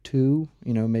closer to 2,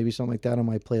 maybe something like that, I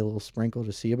might play a little sprinkle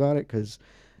to see about it because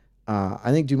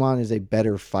I think Dumont is a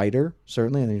better fighter.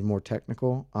 Certainly, I think he's more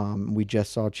technical. We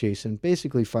just saw Chiasson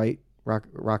basically fight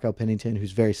Raquel Pennington,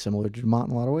 who's very similar to Dumont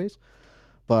in a lot of ways.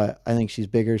 But I think she's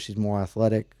bigger, she's more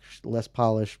athletic, less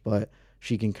polished, but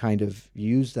she can kind of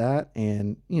use that.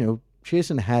 And,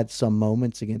 Chiasson had some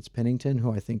moments against Pennington,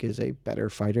 who I think is a better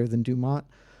fighter than Dumont.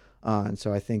 And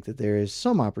so I think that there is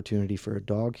some opportunity for a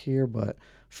dog here, but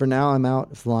for now I'm out.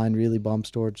 If the line really bumps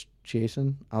towards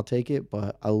chasing, I'll take it,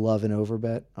 but I love an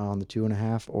overbet on the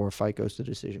 2.5 or a fight goes to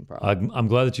decision probably. I'm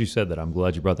glad that you said that. I'm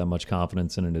glad you brought that much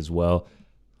confidence in it as well.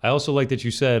 I also like that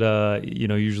you said,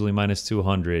 usually minus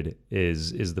 200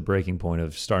 is the breaking point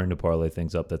of starting to parlay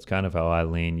things up. That's kind of how I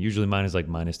lean. Usually mine is like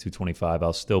minus 225.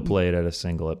 I'll still play it at a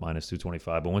single at minus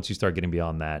 225. But once you start getting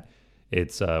beyond that,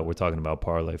 it's we're talking about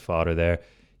parlay fodder there.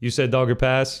 You said dog or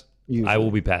pass. Usually. I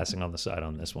will be passing on the side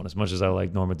on this one. As much as I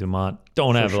like Norma Dumont,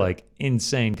 don't have like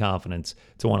insane confidence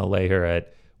to want to lay her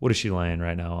at, what is she laying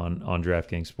right now on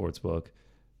DraftKings Sportsbook?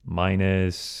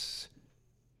 Minus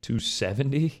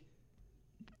 270?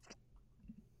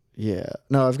 Yeah.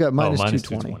 No, I've got minus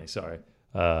 220. Sorry.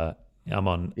 I'm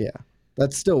on. Yeah.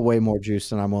 That's still way more juice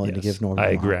than I'm willing to give Norma.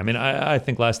 I agree. I mean, I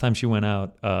think last time she went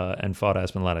out and fought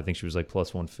Aspen Ladd, I think she was like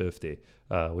plus 150,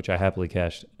 which I happily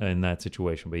cashed in that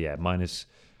situation. But yeah, minus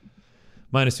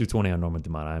 220 on Norma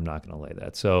Dumont. I'm not going to lay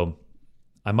that. So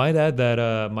I might add that.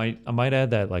 I might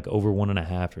add that like over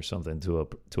 1.5 or something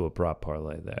to a prop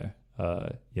parlay there.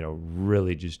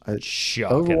 Really just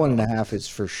shock. Over 1.5 is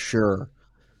for sure.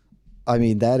 I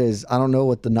mean, that is. I don't know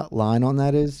what the nut line on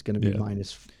that is. Going to be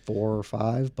minus 4 or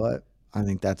 5, but I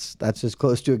think that's as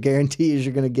close to a guarantee as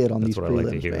you're going to get on these prelims,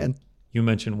 like to hear. Man. You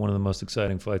mentioned one of the most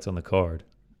exciting fights on the card.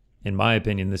 In my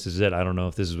opinion, this is it. I don't know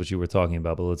if this is what you were talking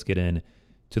about, but let's get in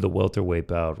to the welterweight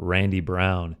bout. Randy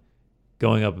Brown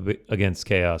going up against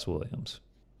Chaos Williams.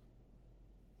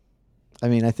 I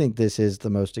mean, I think this is the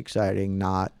most exciting,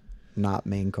 not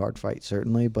main card fight,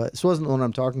 certainly, but this wasn't the one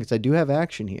I'm talking because I do have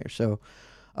action here. So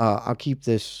I'll keep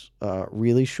this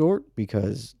really short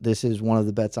because this is one of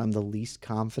the bets I'm the least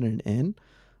confident in.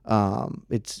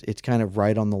 It's kind of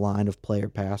right on the line of play or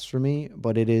pass for me,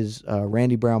 but it is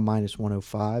Randy Brown minus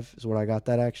 105 is what I got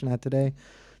that action at today.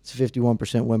 It's a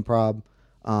 51% win prob.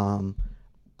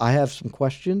 I have some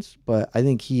questions, but I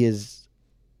think he is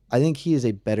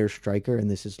a better striker, and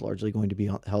this is largely going to be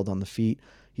held on the feet.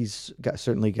 He's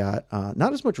certainly got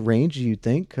not as much range as you'd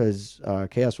think because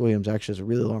Chaos Williams actually has a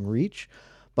really long reach,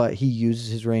 but he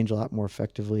uses his range a lot more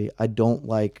effectively. I don't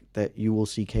like that you will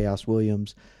see Chaos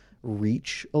Williams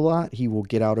reach a lot. He will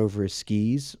get out over his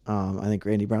skis. I think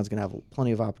Randy Brown's going to have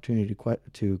plenty of opportunity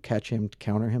to catch him, to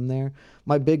counter him there.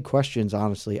 My big questions,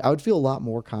 honestly, I would feel a lot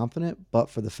more confident, but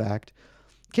for the fact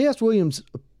Chaos Williams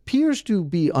appears to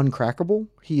be uncrackable.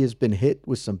 He has been hit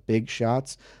with some big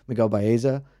shots. Miguel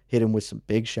Baeza hit him with some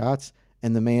big shots,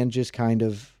 and the man just kind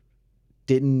of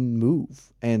didn't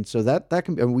move. And so that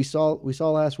can be, and we saw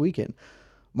last weekend,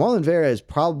 Marlon Vera is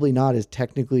probably not as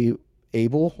technically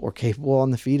able or capable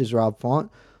on the feet as Rob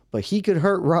Font, but he could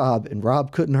hurt Rob and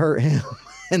Rob couldn't hurt him.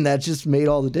 And that just made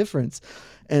all the difference.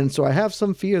 And so I have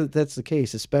some fear that that's the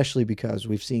case, especially because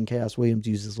we've seen Chaos Williams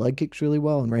use his leg kicks really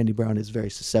well, and Randy Brown is very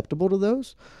susceptible to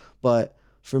those. But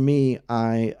for me,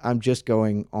 I'm just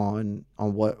going on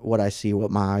what I see,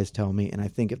 what my eyes tell me, and I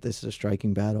think if this is a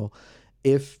striking battle,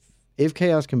 if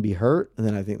Chaos can be hurt,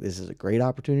 then I think this is a great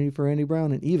opportunity for Randy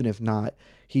Brown. And even if not,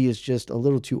 he is just a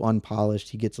little too unpolished.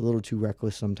 He gets a little too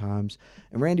reckless sometimes.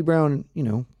 And Randy Brown,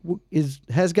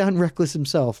 has gotten reckless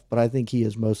himself, but I think he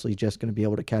is mostly just going to be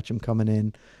able to catch him coming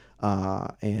in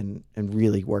and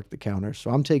really work the counter. So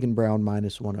I'm taking Brown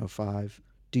minus 105.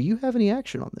 Do you have any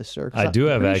action on this, sir? I do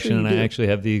have action, and I actually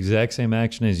have the exact same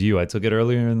action as you. I took it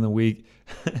earlier in the week.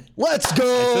 Let's go!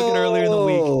 I took it earlier in the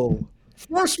week.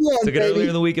 First one, took it earlier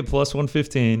in the week at plus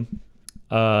 115.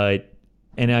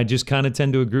 And I just kind of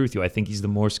tend to agree with you. I think he's the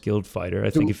more skilled fighter.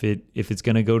 I think if it's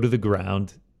going to go to the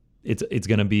ground, it's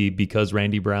going to be because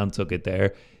Randy Brown took it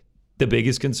there. The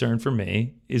biggest concern for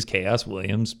me is Chaos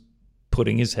Williams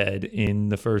putting his head in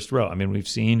the first row. I mean, we've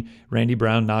seen Randy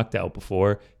Brown knocked out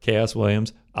before. Chaos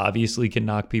Williams obviously can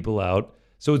knock people out.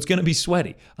 So it's going to be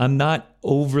sweaty. I'm not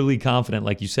overly confident,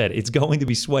 like you said. It's going to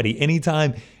be sweaty.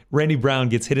 Anytime Randy Brown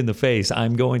gets hit in the face,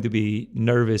 I'm going to be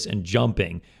nervous and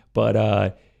jumping.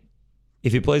 But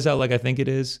if it plays out like I think it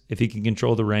is, if he can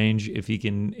control the range, if he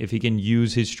can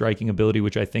use his striking ability,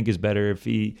 which I think is better, if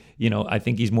he, I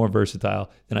think he's more versatile,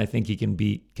 then I think he can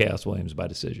beat Chaos Williams by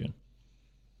decision.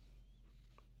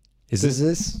 Is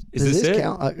this it?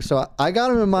 Count? So I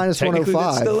got him at minus 105.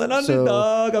 That's still an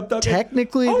underdog. So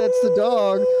technically, that's the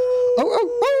dog.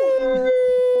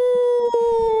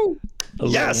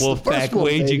 Yes, Wolfpack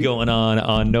wager going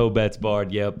on No Bets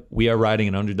Barred. Yep, we are riding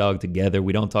an underdog together.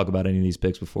 We don't talk about any of these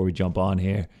picks before we jump on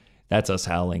here. That's us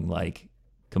howling like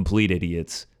complete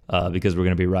idiots because we're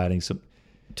going to be riding some...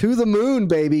 To the moon,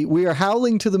 baby. We are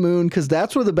howling to the moon because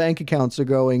that's where the bank accounts are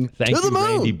going. Thank you,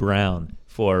 Randy Brown,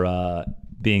 for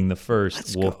being the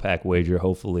first Wolfpack wager.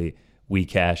 Hopefully we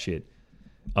cash it.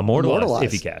 Immortalized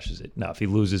if he cashes it. No, if he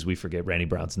loses, we forget Randy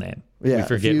Brown's name. Yeah, we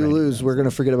forget if you Randy lose, Brown's we're going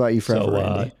to forget about you forever,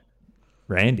 Randy.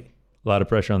 Randy, a lot of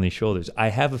pressure on these shoulders. I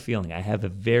have a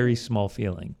very small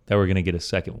feeling that we're going to get a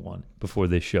second one before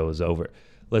this show is over.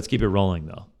 Let's keep it rolling,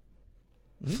 though.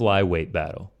 Flyweight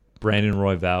battle. Brandon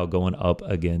Royval going up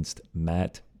against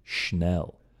Matt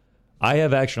Schnell. I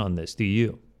have action on this. Do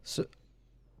you? So,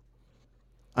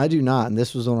 I do not, and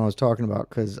this was the one I was talking about,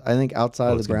 because I think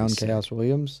outside of the Brown Chaos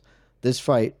Williams, this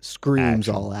fight screams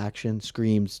all action,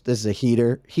 screams, this is a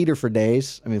heater for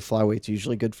days. I mean, flyweight's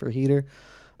usually good for a heater,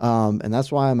 and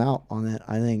that's why I'm out on it.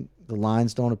 I think the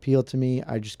lines don't appeal to me.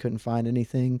 I just couldn't find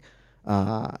anything,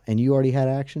 and you already had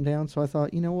action down, so I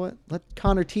thought, you know what, let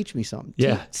Connor teach me something.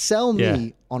 Yeah. Sell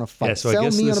me on a fight. Yeah, so Sell I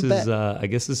guess me this on a bet. I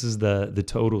guess this is the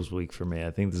totals week for me. I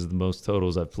think this is the most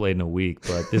totals I've played in a week,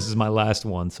 but this is my last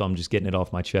one, so I'm just getting it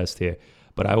off my chest here.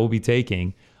 But I will be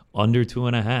taking under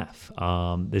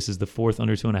 2.5. This is the fourth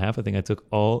under 2.5. I think I took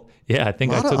all. Yeah, I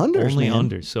think I took unders, only man.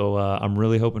 unders. So I'm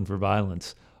really hoping for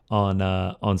violence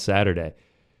on Saturday.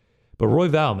 But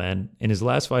Royval, man, in his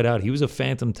last fight out, he was a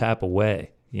phantom tap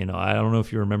away. You know, I don't know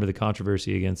if you remember the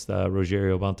controversy against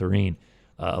Rogerio Bontorin.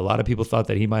 A lot of people thought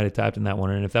that he might have tapped in that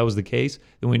one. And if that was the case,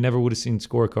 then we never would have seen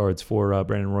scorecards for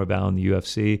Brandon Royval in the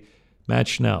UFC. Matt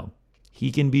Schnell,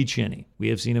 he can be chinny. We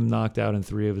have seen him knocked out in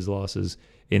 3 of his losses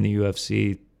in the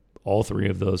UFC, all 3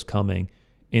 of those coming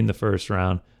in the first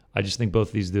round. I just think both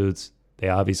of these dudes, they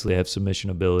obviously have submission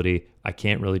ability. I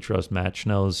can't really trust Matt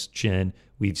Schnell's chin.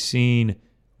 We've seen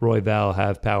Royval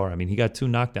have power. I mean, he got 2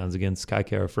 knockdowns against Kai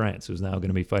Kara France, who's now going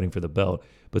to be fighting for the belt.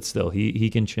 But still, he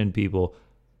can chin people.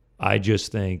 I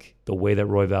just think the way that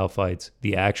Royval fights,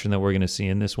 the action that we're going to see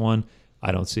in this one,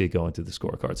 I don't see it going through the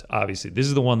scorecards. Obviously, this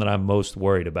is the one that I'm most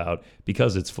worried about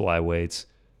because it's flyweights.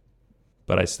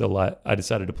 But I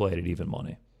decided to play it at even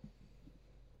money.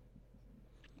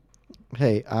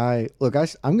 Hey, I'm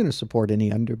going to support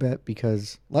any underbet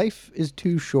because life is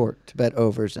too short to bet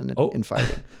overs in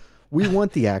fighting. We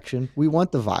want the action. We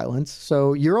want the violence.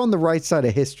 So you're on the right side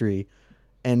of history.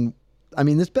 And, I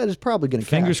mean, this bet is probably going to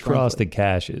cash. Fingers crossed it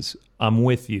cashes. I'm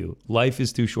with you. Life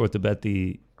is too short to bet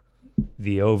the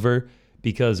over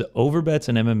because over bets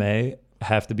in MMA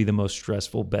have to be the most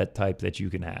stressful bet type that you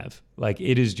can have. Like,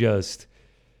 it is just,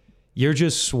 you're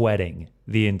just sweating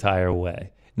the entire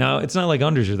way. Now, it's not like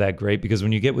unders are that great because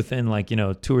when you get within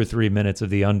 2 or 3 minutes of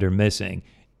the under missing,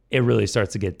 it really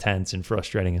starts to get tense and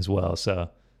frustrating as well. So,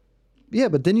 yeah,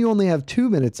 but then you only have 2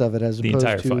 minutes of it as opposed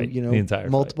entire to fight.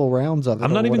 multiple rounds of it.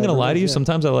 I'm not even going to lie to you. Yeah.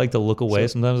 Sometimes I like to look away.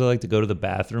 Sometimes I like to go to the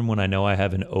bathroom when I know I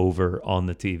have an over on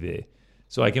the TV.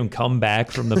 So I can come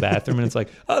back from the bathroom and it's like,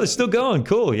 oh, they're still going.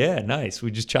 Cool. Yeah, nice.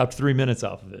 We just chopped 3 minutes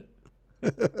off of it.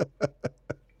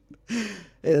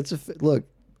 Hey, look.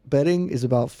 Betting is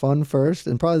about fun first,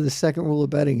 and probably the second rule of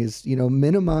betting is,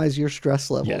 minimize your stress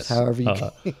levels however you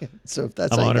can. So if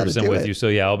that's I'm how you 100% with it. you. So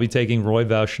yeah, I'll be taking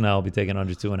Royval Schnell. I'll be taking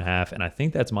under 2.5, and I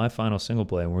think that's my final single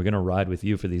play. And we're gonna ride with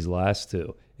you for these last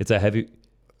 2. It's a heavy.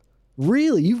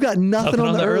 Really, you've got nothing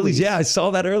on the earlies. Yeah, I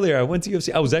saw that earlier. I went to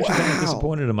UFC. I was actually kind of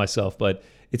disappointed in myself, but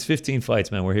it's 15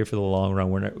 fights, man. We're here for the long run.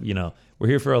 We're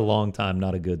here for a long time,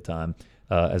 not a good time,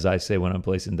 as I say when I'm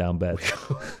placing down bets.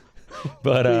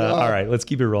 But all right, let's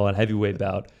keep it rolling. Heavyweight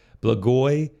bout.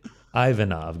 Blagoy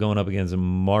Ivanov going up against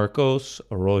Marcos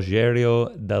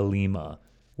Rogerio de Lima.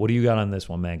 What do you got on this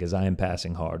one, man? Because I am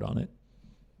passing hard on it.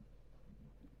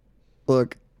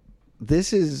 Look,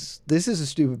 this is a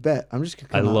stupid bet. I'm just gonna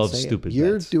come out love and say stupid it.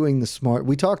 You're bets. doing the smart.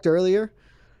 We talked earlier.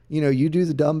 You do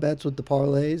the dumb bets with the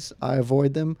parlays. I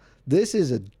avoid them. This is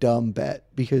a dumb bet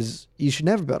because you should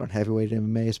never bet on heavyweight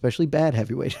MMA, especially bad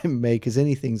heavyweight MMA, because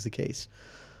anything's the case.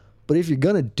 But if you're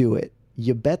going to do it,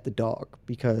 you bet the dog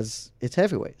because it's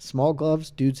heavyweight. Small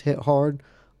gloves, dudes hit hard.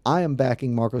 I am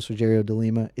backing Marcos Rogerio de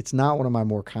Lima. It's not one of my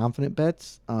more confident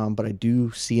bets, but I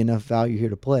do see enough value here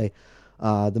to play.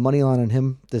 The money line on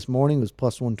him this morning was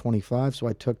plus 125, so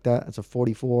I took that. It's a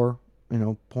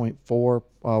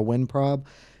 44.4 win prob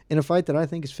in a fight that I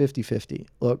think is 50-50.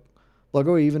 Look,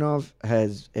 Blagoy Ivanov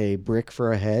has a brick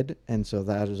for a head, and so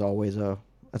that's always a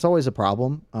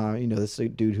problem. This is a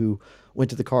dude who went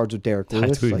to the cards with Derek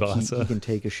Lewis. Like he can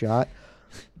take a shot.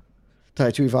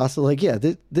 Tai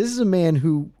Tuivasa, this is a man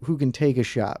who can take a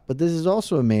shot, but this is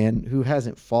also a man who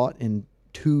hasn't fought in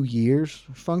 2 years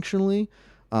functionally.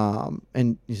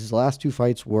 And his last 2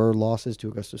 fights were losses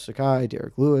to Augusto Sakai,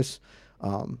 Derek Lewis.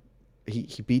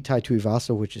 He beat Tai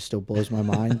Tuivasa, which just still blows my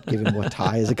mind given what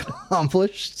Tai has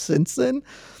accomplished since then.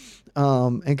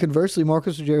 And conversely,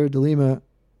 Marcos Rogerio de Lima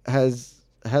has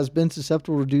been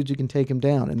susceptible to dudes who can take him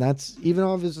down. And that's,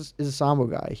 Ivanov is a sambo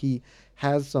guy. He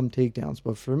has some takedowns.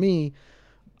 But for me,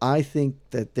 I think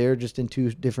that they're just in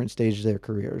two different stages of their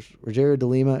careers. Rogerio de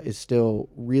Lima is still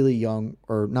really young,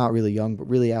 or not really young, but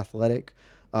really athletic.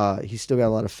 He's still got a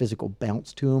lot of physical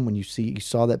bounce to him. When you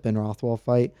saw that Ben Rothwell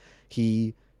fight,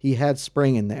 he had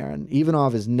spring in there. And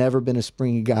Ivanov has never been a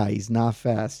springy guy. He's not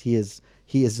fast. He is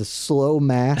a slow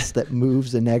mass that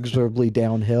moves inexorably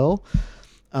downhill.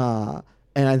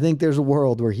 And I think there's a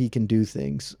world where he can do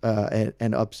things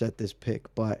and upset this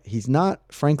pick. But he's not,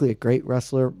 frankly, a great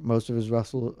wrestler. Most of his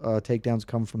takedowns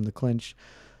come from the clinch.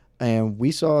 And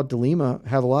we saw De Lima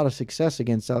have a lot of success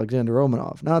against Alexander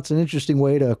Romanov. Now, it's an interesting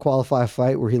way to qualify a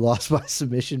fight where he lost by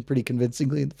submission pretty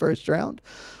convincingly in the first round.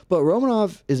 But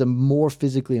Romanov is a more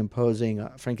physically imposing,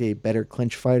 frankly, a better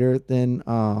clinch fighter than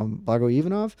Blago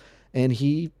Ivanov. And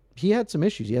he had some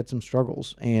issues. He had some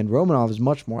struggles. And Romanov is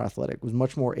much more athletic, was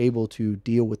much more able to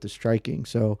deal with the striking.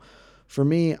 So for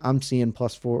me, I'm seeing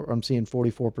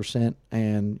 44%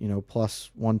 and, plus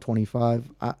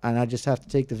 125. And I just have to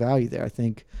take the value there. I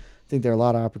think there are a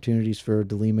lot of opportunities for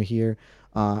De Lima here.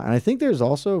 And I think there's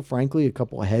also, frankly, a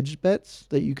couple of hedge bets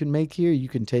that you can make here. You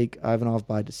can take Ivanov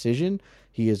by decision.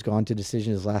 He has gone to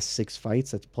decision his last 6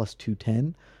 fights. That's plus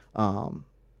 210.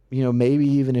 Maybe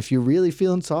even if you're really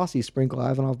feeling saucy, sprinkle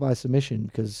Ivanov by submission,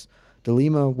 because De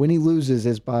Lima, when he loses,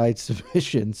 is by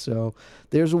submission. So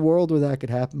there's a world where that could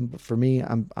happen. But for me,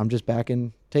 I'm just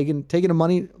taking a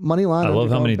money line. I love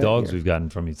how many dogs we've gotten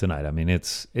from you tonight. I mean,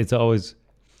 it's always.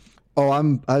 Oh,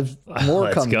 I've more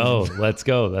Let's coming. Let's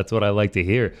go. That's what I like to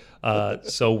hear.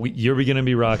 So you're going to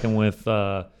be rocking with.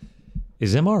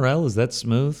 Is MRL? Is that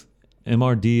smooth?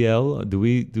 MRDL? Do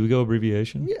we go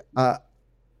abbreviation? Yeah.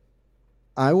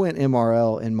 I went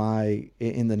MRL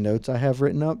in the notes I have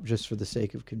written up just for the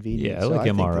sake of convenience. Yeah, I like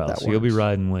MRL. So you'll be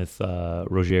riding with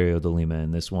Rogerio de Lima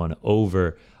in this one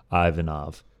over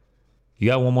Ivanov. You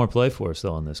got one more play for us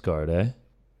though on this card, eh?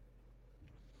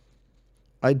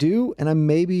 I do, and I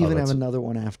maybe even have another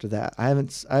one after that. I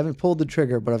haven't pulled the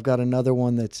trigger, but I've got another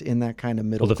one that's in that kind of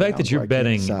middle. Well, the fact that you're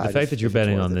betting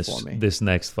on this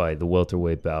next fight, the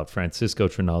welterweight bout, Francisco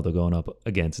Trinaldo going up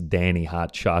against Danny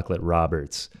Hot Chocolate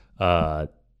Roberts. That's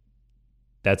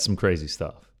some crazy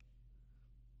stuff.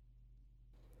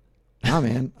 Nah,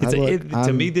 man.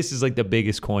 To me, this is like the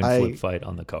biggest coin flip fight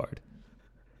on the card.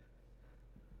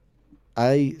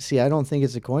 I don't think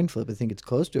it's a coin flip. I think it's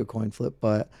close to a coin flip,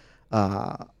 but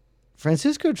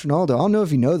Francisco Trinaldo, I don't know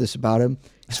if you know this about him.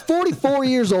 He's 44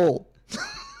 years old.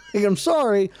 I'm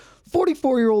sorry,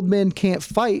 44-year-old men can't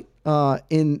fight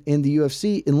in the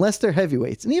UFC unless they're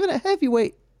heavyweights, and even a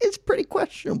heavyweight is pretty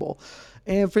questionable.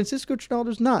 And Francisco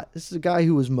Trinaldo's not. This is a guy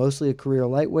who was mostly a career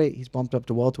lightweight. He's bumped up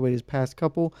to welterweight his past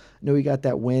couple. I know he got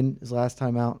that win his last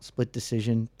time out, split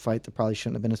decision fight that probably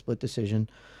shouldn't have been a split decision.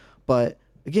 But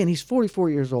again, he's 44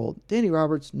 years old. Danny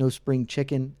Roberts, no spring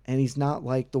chicken, and he's not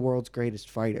like the world's greatest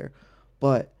fighter.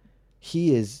 But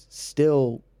he is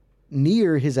still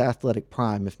near his athletic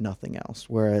prime, if nothing else.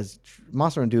 Whereas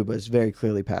Masur Nduba is very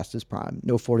clearly past his prime.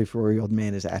 No 44-year-old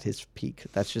man is at his peak.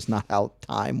 That's just not how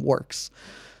time works.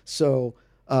 So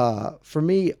for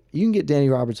me, you can get Danny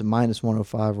Roberts at minus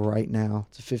 105 right now.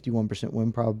 It's a 51%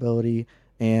 win probability.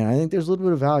 And I think there's a little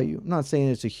bit of value. I'm not saying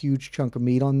it's a huge chunk of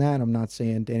meat on that. I'm not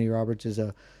saying Danny Roberts is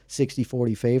a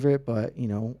 60-40 favorite, but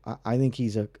I think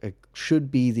he's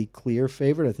should be the clear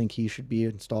favorite. I think he should be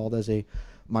installed as a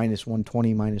minus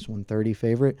 120, minus 130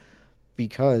 favorite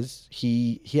because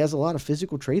he has a lot of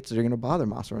physical traits that are going to bother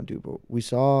Masur Nduba. We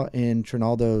saw in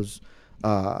Trinaldo's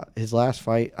his last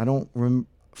fight.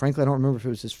 Frankly, I don't remember if it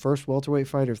was his first welterweight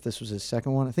fight or if this was his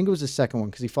second one. I think it was his second one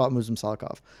because he fought Muslim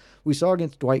Salikov. We saw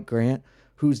against Dwight Grant,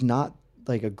 who's not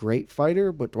like a great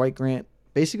fighter, but Dwight Grant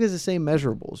basically has the same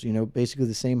measurables, basically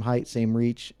the same height, same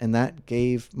reach, and that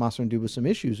gave Masur Nduba some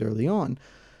issues early on.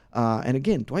 And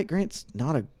again, Dwight Grant's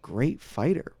not a great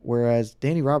fighter, whereas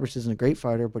Danny Roberts isn't a great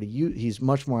fighter, but he's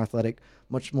much more athletic,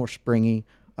 much more springy.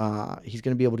 He's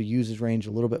going to be able to use his range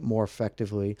a little bit more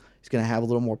effectively. He's going to have a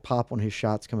little more pop on his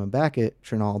shots coming back at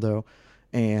Trinaldo.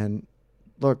 And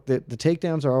look, the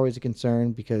takedowns are always a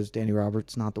concern because Danny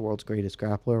Roberts is not the world's greatest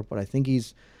grappler, but I think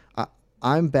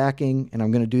I'm backing, and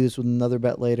I'm going to do this with another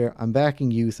bet later, I'm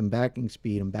backing youth, I'm backing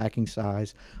speed, I'm backing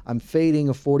size. I'm fading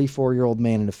a 44-year-old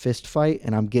man in a fist fight,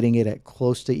 and I'm getting it at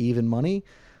close to even money.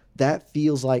 That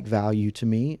feels like value to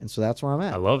me, and so that's where I'm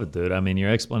at. I love it, dude. I mean, your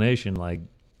explanation,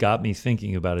 got me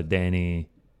thinking about a Danny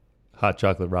Hot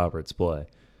Chocolate Roberts play.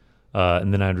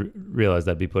 And then I realized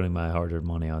I'd be putting my hard-earned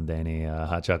money on Danny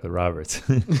Hot Chocolate Roberts.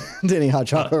 Danny Hot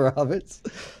Chocolate Roberts.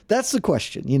 That's the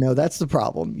question. That's the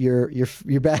problem.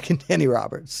 You're backing Danny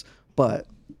Roberts, but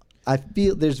I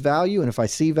feel there's value, and if I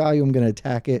see value, I'm going to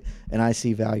attack it, and I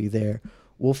see value there.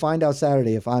 We'll find out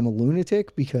Saturday if I'm a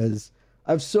lunatic because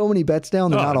I have so many bets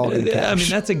down, they're not all going to cash. I mean,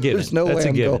 that's a given. There's no that's way a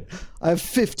I'm given. going. I have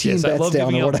 15 Yes, bets I love down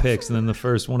giving or out whatever. picks, and then the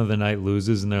first one of the night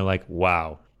loses, and they're like,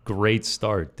 "Wow, great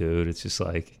start, dude." It's just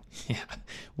like, yeah,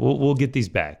 we'll get these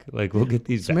back. Like we'll get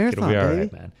these back. Marathon, It'll be all baby.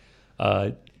 right,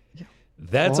 man.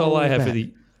 That's all I have for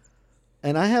the.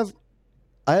 And I have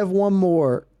one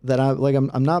more that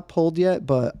I'm not pulled yet,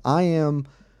 but I am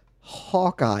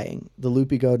hawkeyeing the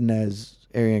Lupi Godinez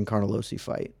Ariane Carnelossi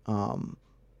fight.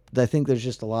 I think there's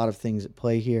just a lot of things at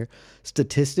play here.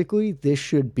 Statistically, this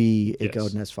should be a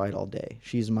Godinez fight all day.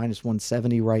 She's minus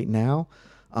 170 right now.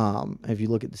 If you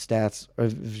look at the stats, or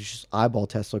if you just eyeball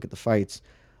test, look at the fights,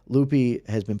 Lupi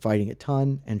has been fighting a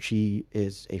ton, and she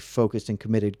is a focused and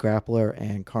committed grappler,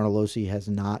 and Carnelossi has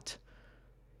not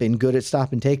been good at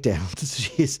stopping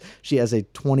takedowns. She has a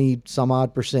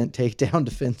 20-some-odd% takedown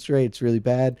defense rate. It's really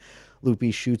bad.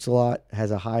 Lupi shoots a lot, has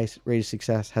a high rate of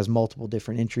success, has multiple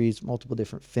different entries, multiple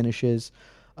different finishes.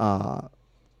 Not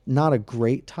a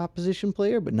great top position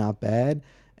player, but not bad.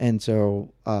 And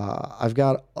so I've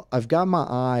got my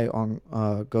eye on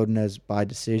Godinez by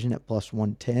decision at plus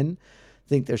 110. I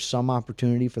think there's some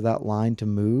opportunity for that line to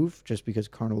move just because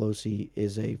Carnelossi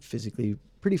is a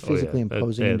pretty physically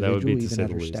imposing individual, even at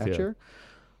her stature.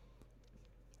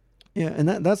 Yeah, and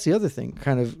that's the other thing.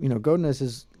 Kind of, Godinez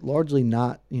has largely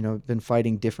not, been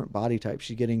fighting different body types.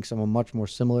 She's getting someone much more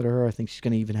similar to her. I think she's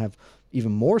going to even have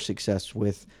even more success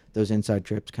with those inside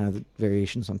trips, kind of the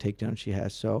variations on takedown she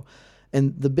has. So,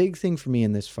 and the big thing for me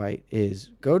in this fight is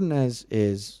Godinez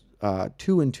is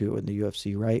 2-2 in the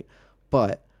UFC, right?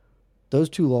 But those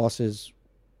two losses,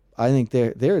 I think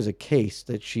there is a case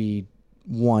that she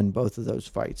won both of those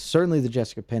fights. Certainly the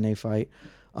Jessica Penne fight.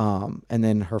 And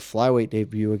then her flyweight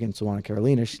debut against Luana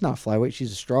Carolina. She's not flyweight,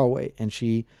 she's a strawweight, and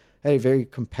she had a very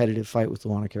competitive fight with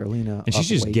Luana Carolina. And she's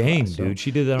just game, class. dude.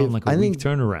 She did that on like a week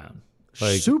turnaround.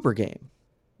 Super game.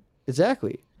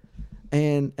 Exactly.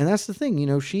 And that's the thing,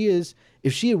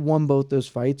 if she had won both those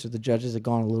fights or the judges had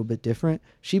gone a little bit different,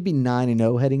 she'd be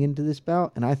 9-0 heading into this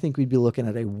bout, and I think we'd be looking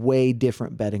at a way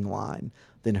different betting line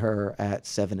than her at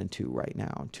 7-2 right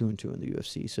now, 2-2 in the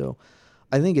UFC. So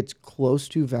I think it's close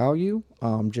to value,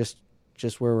 just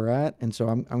where we're at, and so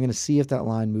I'm going to see if that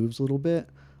line moves a little bit,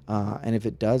 and if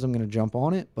it does, I'm going to jump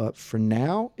on it. But for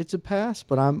now, it's a pass.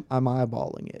 But I'm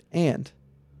eyeballing it, and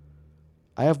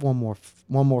I have one more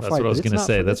fight. That's what I was going to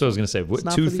say. That's what I was going to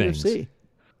say. Two things.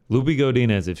 Lupi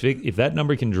Godinez, if that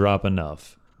number can drop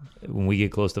enough when we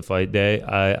get close to fight day,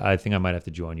 I think I might have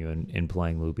to join you in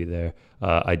playing Lupi there.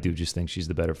 I do just think she's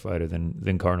the better fighter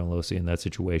than Carnelossi in that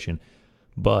situation.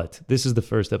 But this is the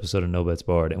first episode of No Bets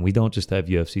Barred, and we don't just have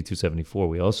UFC 274.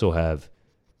 We also have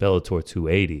Bellator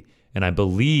 280. And I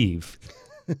believe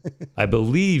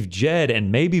Jed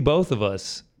and maybe both of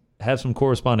us have some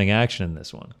corresponding action in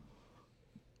this one.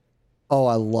 Oh,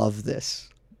 I love this.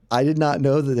 I did not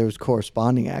know that there was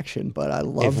corresponding action, but I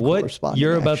love corresponding action. What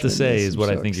you're about to say is what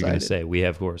I think you're going to say. We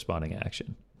have corresponding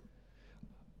action.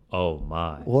 Oh,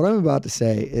 my. What I'm about to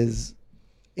say is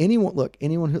anyone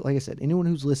who, like I said, anyone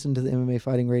who's listened to the MMA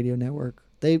Fighting Radio Network,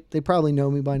 they probably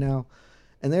know me by now.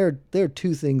 And there are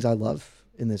two things I love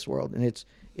in this world, and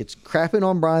it's crapping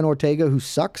on Brian Ortega, who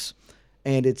sucks,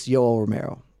 and it's Yoel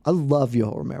Romero. I love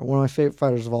Yoel Romero, one of my favorite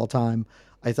fighters of all time.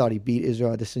 I thought he beat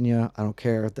Israel Adesanya. I don't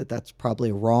care that that's probably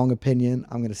a wrong opinion.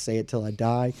 I'm going to say it till I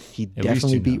die. He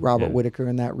definitely beat Robert Whittaker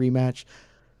in that rematch.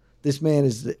 This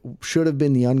man should have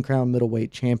been the uncrowned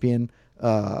middleweight champion,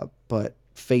 but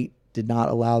fate did not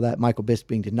allow that. Michael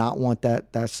Bisping did not want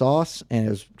that sauce, and it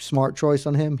was a smart choice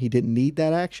on him. He didn't need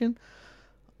that action.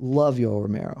 Love Yoel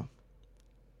Romero.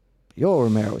 Yoel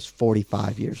Romero is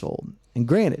 45 years old. And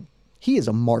granted, he is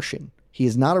a Martian. He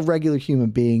is not a regular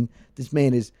human being. This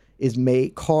man is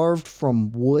carved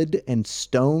from wood and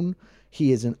stone.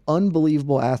 He is an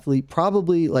unbelievable athlete,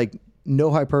 probably, like,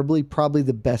 no hyperbole, probably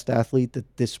the best athlete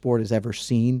that this sport has ever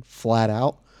seen, flat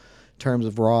out, in terms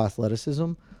of raw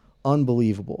athleticism.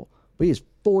 Unbelievable. But he is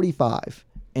 45,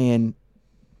 and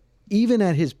even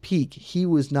at his peak, he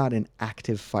was not an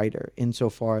active fighter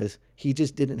insofar as he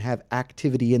just didn't have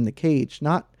activity in the cage.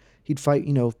 He'd fight,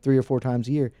 3 or 4 times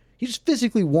a year. He just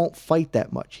physically won't fight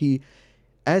that much.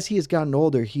 As he has gotten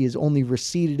older, he has only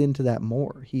receded into that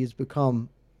more. He has become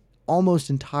almost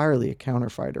entirely a counter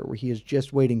fighter, where he is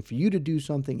just waiting for you to do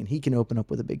something and he can open up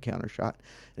with a big counter shot.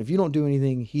 And if you don't do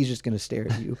anything, he's just going to stare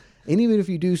at you. And even if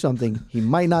you do something, he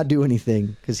might not do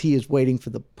anything because he is waiting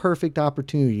for the perfect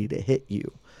opportunity to hit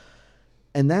you.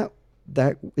 And that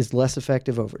is less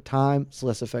effective over time. It's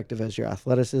less effective as your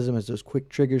athleticism, as those quick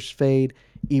triggers fade.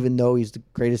 Even though he's the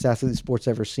greatest athlete the sport's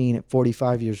ever seen at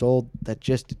 45 years old, that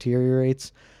just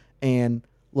deteriorates. And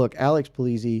look, Alex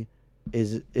Polizzi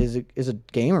is a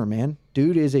gamer, man.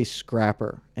 Dude is a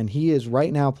scrapper, and he is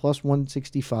right now plus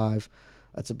 165.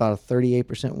 That's about a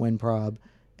 38% win prob.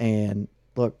 And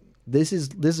look, this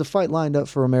is a fight lined up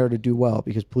for Romero to do well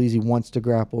because Polizzi wants to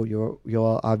grapple.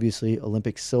 You're obviously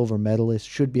Olympic silver medalist,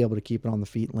 should be able to keep it on the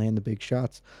feet and land the big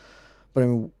shots. But I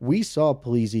mean, we saw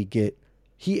Polizzi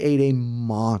he ate a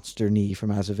monster knee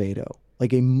from Azevedo. Like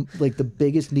the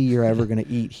biggest knee you're ever going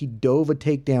to eat. He dove a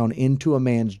takedown into a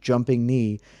man's jumping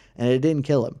knee, and it didn't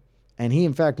kill him. And he,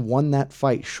 in fact, won that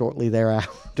fight shortly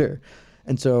thereafter.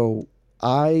 And so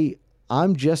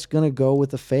I'm just going to go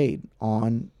with a fade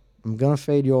I'm going to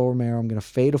fade Yoel Romero. I'm going to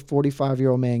fade a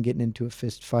 45-year-old man getting into a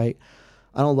fist fight.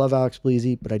 I don't love Alex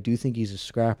Polizzi, but I do think he's a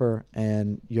scrapper.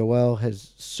 And Yoel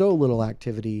has so little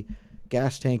activity.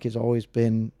 Gas tank has always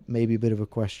been maybe a bit of a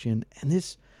question. And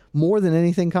this, more than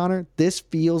anything, Connor, this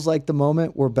feels like the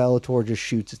moment where Bellator just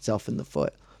shoots itself in the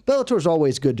foot. Bellator's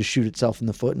always good to shoot itself in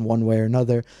the foot in one way or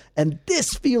another. And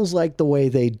this feels like the way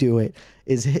they do it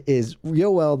is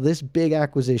Yoel, this big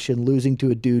acquisition, losing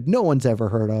to a dude no one's ever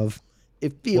heard of.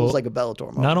 It feels like a Bellator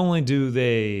moment. Not only do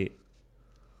they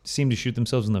seem to shoot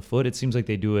themselves in the foot, it seems like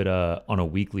they do it on a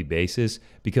weekly basis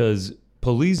because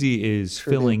Polizzi is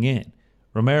filling in.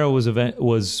 Romero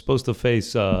was supposed to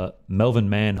face Melvin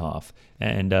Manhoff,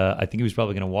 and I think he was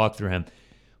probably going to walk through him.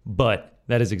 But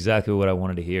that is exactly what I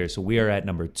wanted to hear. So we are at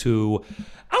number 2.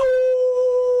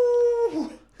 Ow!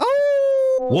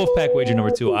 Wolfpack wager number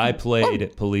 2. I played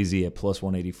Polizzi at plus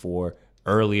 184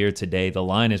 earlier today. The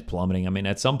line is plummeting. I mean,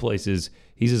 at some places,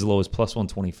 he's as low as plus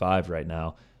 125 right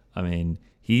now. I mean,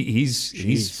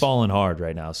 he's falling hard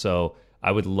right now. So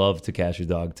I would love to cash a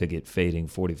dog ticket fading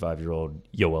 45-year-old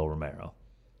Yoel Romero.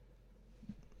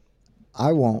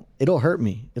 I won't. It'll hurt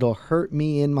me. It'll hurt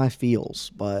me in my feels.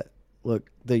 But look,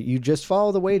 you just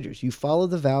follow the wagers. You follow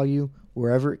the value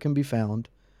wherever it can be found.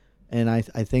 And I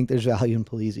think there's value in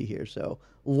Polizzi here. So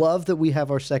love that we have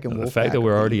our second Wolfpack. The fact that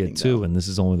we're already at 2 and this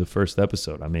is only the first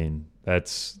episode, I mean,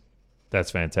 that's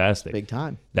fantastic. Big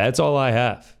time. That's all I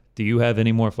have. Do you have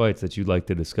any more fights that you'd like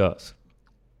to discuss?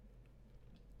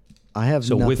 I have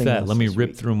so nothing with that, else let me this rip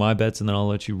week. through my bets and then I'll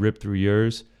let you rip through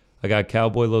yours. I got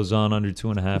Cowboy Lozon under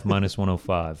 2.5 minus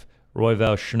 105.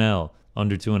 Royval Schnell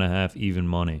under 2.5 even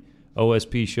money.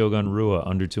 OSP Shogun Rua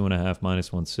under 2.5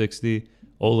 minus 160.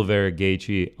 Oliveira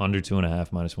Gaethje under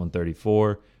 2.5 minus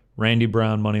 134. Randy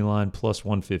Brown money line plus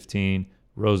 115.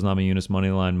 Rose Namajunas money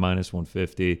line minus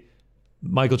 150.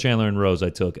 Michael Chandler and Rose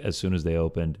I took as soon as they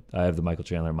opened. I have the Michael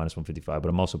Chandler minus 155, but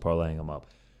I'm also parlaying them up.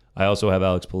 I also have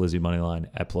Alex Polizzi money line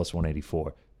at plus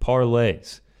 184.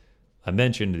 Parlays. I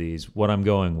mentioned these. What I'm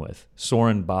going with.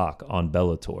 Soren Bach on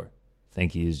Bellator. I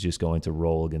think he is just going to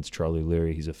roll against Charlie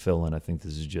Leary. He's a fill-in. I think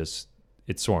this is just,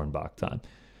 it's Soren Bach time.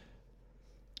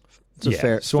 It's a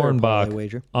fair Soren Bach,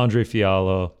 wager. Andre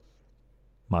Fiallo,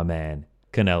 my man,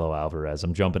 Canelo Alvarez.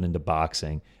 I'm jumping into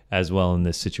boxing as well in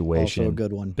this situation. Also a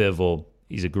good one. Bivol,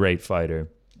 he's a great fighter.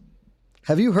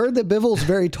 Have you heard that Bivol's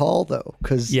very tall, though?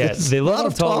 Because they love how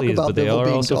tall he is, but they are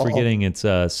also tall. forgetting it's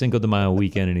Cinco de Mayo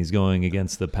weekend, and he's going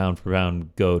against the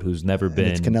pound-for-pound GOAT who's never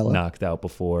been knocked out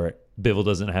before. Bivol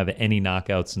doesn't have any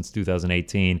knockouts since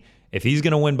 2018. If he's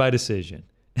going to win by decision.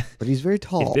 But he's very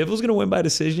tall. If Bivol's going to win by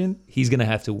decision, he's going to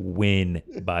have to win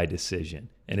by decision.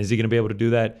 And is he going to be able to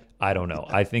do that? I don't know.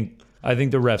 I think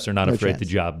the refs are not afraid to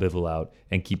job Bivol out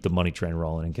and keep the money train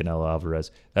rolling in Canelo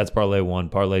Alvarez. That's parlay 1.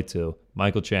 Parlay 2,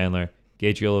 Michael Chandler.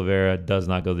 Gaethje Oliveira does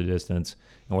not go the distance,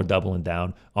 and we're doubling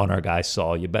down on our guy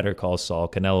Saul. You better call Saul.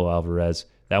 Canelo Alvarez,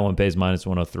 that one pays minus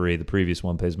 103. The previous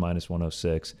one pays minus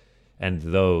 106. And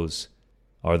those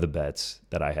are the bets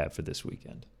that I have for this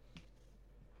weekend.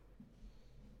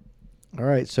 All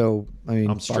right, so, I mean,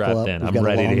 I'm strapped in. We've I'm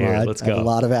ready to hear it. Let's I have go. a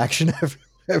lot of action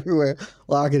everywhere.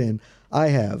 Lock it in. I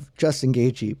have Justin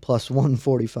Gaethje plus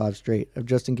 145 straight. I have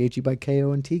Justin Gaethje by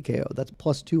KO and TKO. That's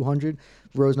plus 200.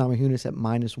 Rose Namajunas at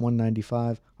minus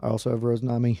 195. I also have Rose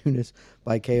Namajunas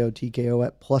by KO TKO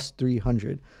at plus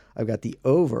 300. I've got the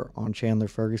over on Chandler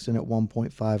Ferguson at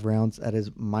 1.5 rounds. That is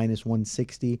minus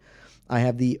 160. I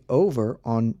have the over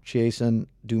on Jason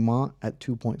Dumont at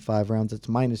 2.5 rounds. That's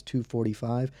minus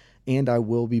 245. And I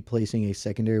will be placing a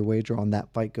secondary wager on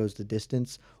that fight goes the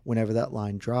distance whenever that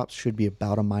line drops. Should be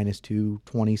about a minus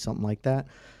 220, something like that.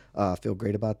 Feel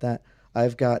great about that.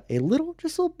 I've got a little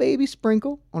baby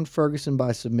sprinkle on Ferguson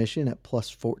by submission at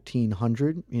plus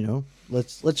 1,400. You know,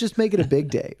 let's just make it a big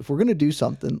day. If we're gonna do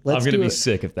something, let's. I'm gonna be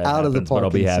sick if that happens, but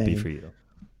I'll be happy for you.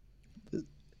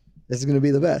 This is gonna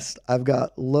be the best. I've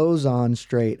got Lozon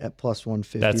straight at plus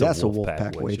 150. That's a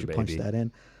Wolfpack wager. Punch that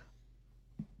in.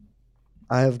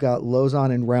 I have got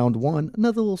Lozon in round 1.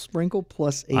 Another little sprinkle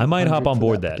plus 800. I might hop on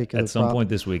board that at some point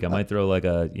this week. I might throw like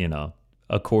a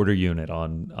a quarter unit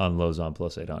on Lozon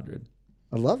plus 800.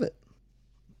 I love it.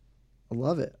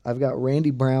 I've got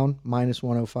Randy Brown minus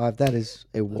 105. That is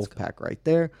a wolf pack right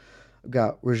there. I've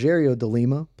got Rogerio de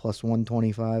Lima plus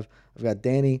 125. I've got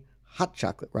Danny Hot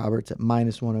Chocolate Roberts at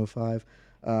minus 105.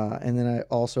 And then I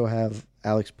also have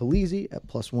Alex Polizzi at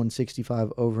plus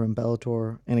 165 over in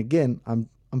Bellator. And again, I'm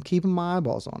keeping my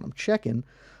eyeballs on. I'm checking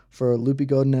for Lupi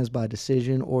Godinez by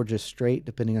decision or just straight,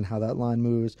 depending on how that line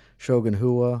moves. Shogun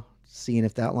Hua, seeing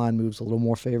if that line moves a little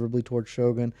more favorably towards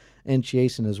Shogun, and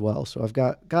Chiasen as well. So I've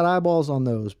got eyeballs on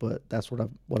those, but that's what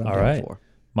I'm going for.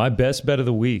 My best bet of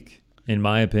the week, in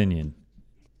my opinion,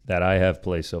 that I have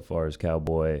placed so far is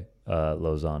Cowboy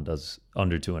Lozon does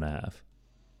under 2.5.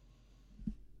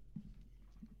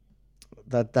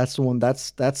 That's the one.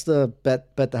 That's the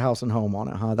bet the house and home on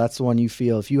it, huh? That's the one you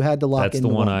feel if you had to lock in. That's the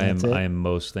one I am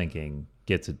most thinking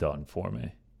gets it done for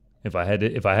me. If I had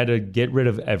to get rid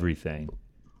of everything,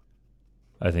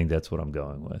 I think that's what I'm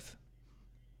going with.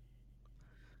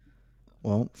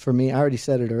 Well, for me, I already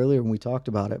said it earlier when we talked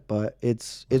about it, but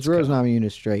it's Rose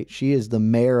Namajunas straight. She is the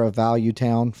mayor of Value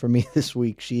Town for me this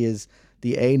week. She is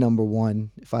the number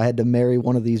one. If I had to marry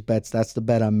one of these bets, that's the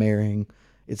bet I'm marrying.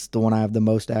 It's the one I have the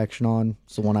most action on.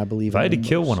 It's the one I believe in. If I had to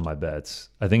kill one of my bets,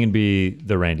 I think it'd be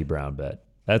the Randy Brown bet.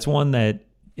 That's one that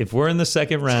if we're in the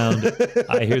second round,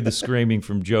 I hear the screaming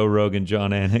from Joe Rogan,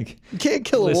 John Anik. You can't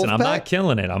kill a Listen, wolf I'm pack. not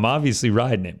killing it. I'm obviously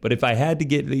riding it. But if I had to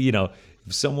get,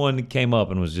 if someone came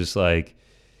up and was just like,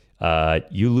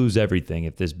 you lose everything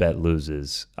if this bet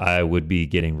loses, I would be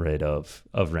getting rid of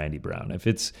Randy Brown. If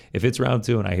it's round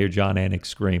 2 and I hear John Anik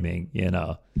screaming,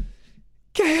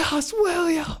 Chaos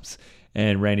Williams,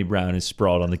 and Randy Brown is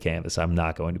sprawled on the canvas, I'm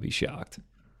not going to be shocked.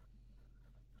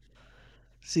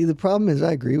 See, the problem is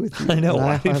I agree with you. I know.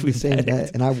 I have the same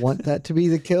bet, and I want that to be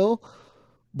the kill,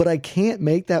 but I can't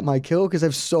make that my kill because I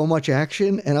have so much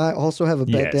action, and I also have a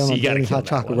bet down on Danny Hot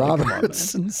Chocolate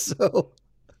Roberts, and so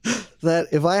that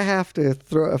if I have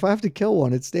to kill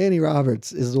one, it's Danny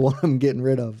Roberts is the one I'm getting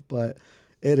rid of. But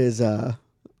it is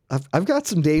I've got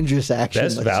some dangerous action.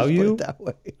 Best value? Just put it that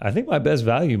way. I think my best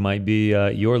value might be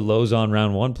your Lozon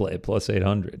round 1 play plus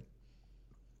 800.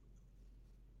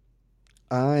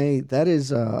 That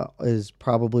is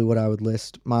probably what I would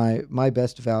list. My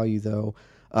best value though.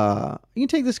 You can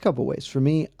take this a couple ways. For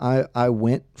me, I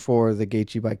went for the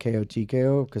Gaethje by KO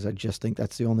TKO because I just think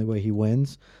that's the only way he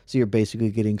wins. So you're basically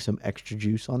getting some extra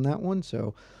juice on that one.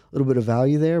 So a little bit of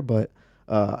value there, but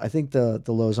I think the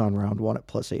Lozon round 1 at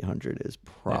plus 800 is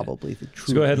probably the true.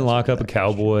 Let's go ahead and lock up a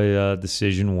Cowboy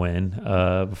decision win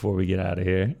before we get out of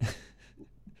here.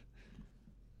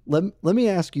 Let me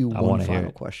ask you one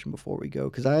final question before we go,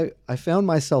 because I found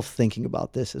myself thinking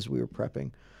about this as we were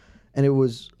prepping, and it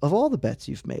was, of all the bets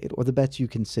you've made or the bets you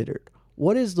considered,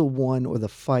 what is the one or the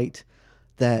fight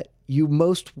that you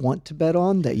most want to bet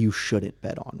on that you shouldn't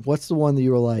bet on? What's the one that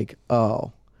you were like,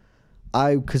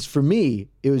 because for me,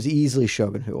 it was easily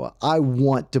Shogun Hua. I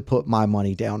want to put my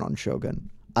money down on Shogun.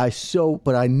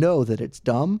 But I know that it's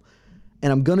dumb,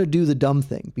 and I'm going to do the dumb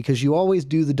thing, because you always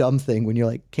do the dumb thing when you're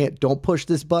like, don't push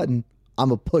this button. I'm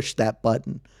going to push that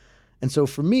button. And so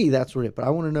for me, that's what but I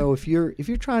want to know if you're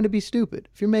trying to be stupid,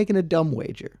 if you're making a dumb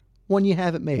wager, one you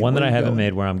haven't made. One that I haven't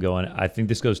made where I'm going, I think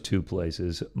this goes 2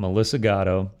 places. Melissa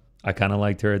Gatto, I kind of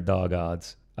liked her at dog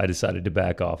odds. I decided to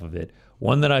back off of it.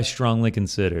 One that I strongly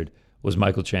considered was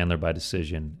Michael Chandler by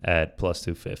decision at plus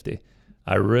 250.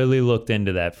 I really looked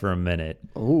into that for a minute.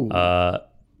 Ooh.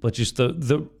 But just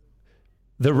the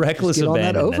reckless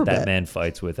abandon that man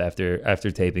fights with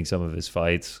after taping some of his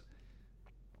fights,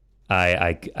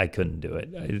 I couldn't do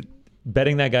it.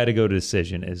 Betting that guy to go to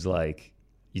decision is like,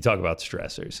 you talk about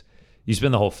stressors. You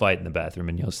spend the whole fight in the bathroom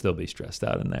and you'll still be stressed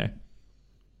out in there.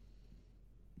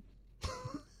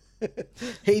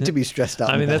 Hate to be stressed out.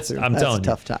 I mean, that's telling you,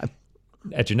 tough time.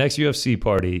 At your next UFC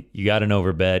party, you got an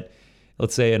overbet.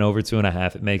 Let's say an over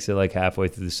 2.5. It makes it like halfway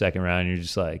through the second round. You're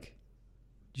just like,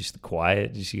 just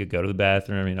quiet. Just you go to the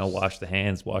bathroom, wash the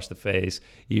hands, wash the face.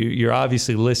 You're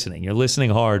obviously listening. You're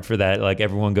listening hard for that, like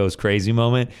everyone goes crazy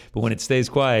moment. But when it stays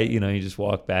quiet, you just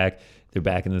walk back. They're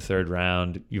back in the third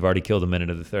round. You've already killed a minute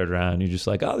of the third round. You're just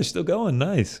like, oh, they're still going.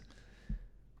 Nice.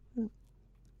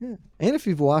 Yeah. And if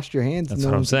you've washed your hands, that's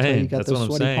what I'm saying. That's what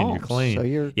I'm saying. Palms, you're clean. So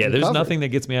you're there's covered. Nothing that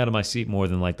gets me out of my seat more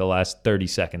than like the last 30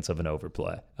 seconds of an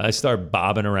overplay. I start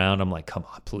bobbing around. I'm like, come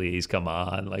on, please, come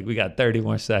on. Like, we got 30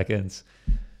 more seconds.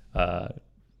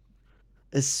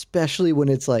 Especially when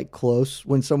it's like close,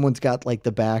 when someone's got like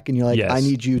the back and you're like, yes. I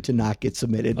need you to not get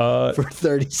submitted for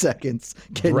 30 seconds.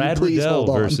 Can Brad you please Riddell hold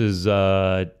on? Versus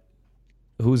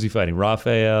who's he fighting?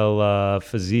 Rafael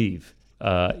Fiziev.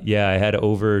 Yeah, I had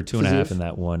over 2.5 in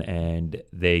that one, and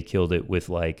they killed it with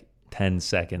like 10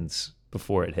 seconds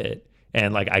before it hit.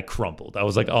 And like I crumpled. I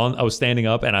was standing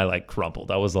up and I like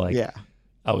crumpled. I was like,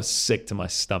 I was sick to my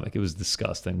stomach. It was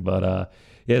disgusting. But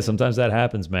yeah, sometimes that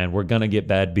happens, man. We're going to get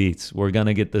bad beats. We're going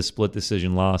to get the split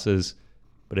decision losses,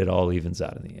 but it all evens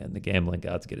out in the end. The gambling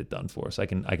gods get it done for us. I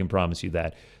can promise you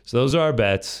that. So those are our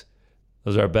bets.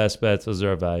 Those are our best bets. Those are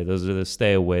our value. Those are the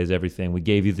stayaways, everything. We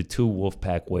gave you the 2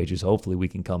 Wolfpack wagers. Hopefully we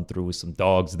can come through with some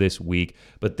dogs this week.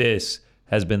 But this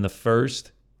has been the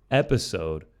first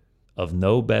episode of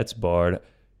No Bets Barred.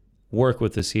 Work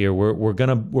with us here. We're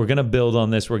gonna build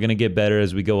on this. We're gonna get better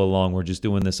as we go along. We're just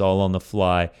doing this all on the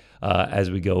fly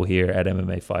as we go here at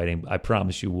MMA Fighting. I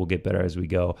promise you we'll get better as we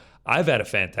go. I've had a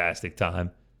fantastic time.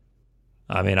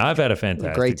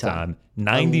 Great time.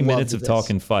 90 minutes of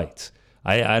talking fights.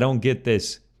 I don't get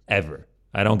this ever.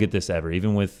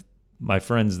 Even with my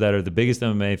friends that are the biggest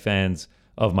MMA fans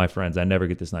of my friends, I never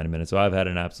get this 90 minutes. So I've had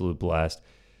an absolute blast.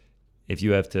 If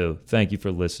you have to, thank you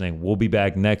for listening. We'll be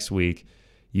back next week.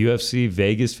 UFC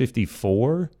Vegas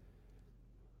 54.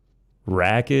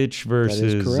 Rakic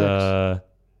versus...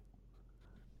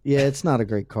 yeah, it's not a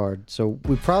great card. So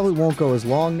we probably won't go as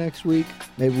long next week.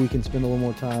 Maybe we can spend a little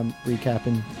more time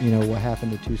recapping, what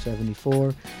happened to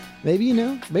 274. Maybe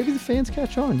the fans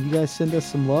catch on. You guys send us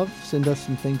some love, send us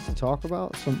some things to talk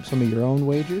about, some of your own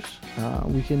wagers.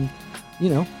 We can,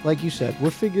 like you said,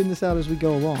 we're figuring this out as we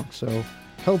go along. So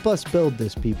help us build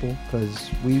this, people, because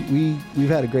we've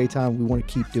had a great time. We want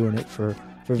to keep doing it for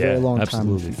a very long time.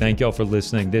 Absolutely. Thank y'all for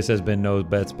listening. This has been No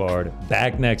Bets Barred.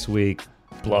 Back next week.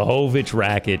 Blachowicz,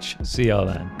 Rakic. See y'all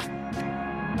then.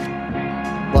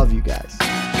 Love you guys.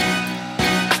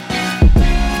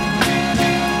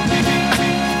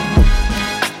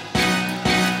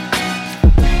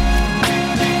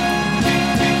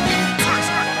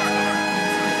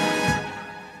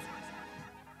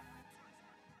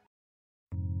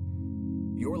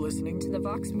 You're listening to the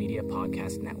Vox Media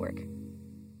Podcast Network.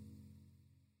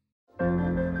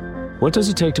 What does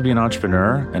it take to be an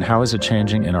entrepreneur, and how is it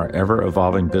changing in our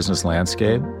ever-evolving business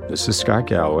landscape? This is Scott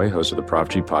Galloway, host of the Prop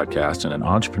G podcast and an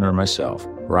entrepreneur myself.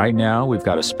 Right now, we've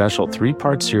got a special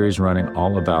 3-part series running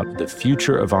all about the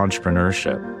future of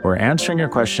entrepreneurship. We're answering your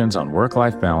questions on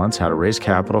work-life balance, how to raise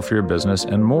capital for your business,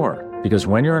 and more. Because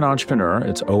when you're an entrepreneur,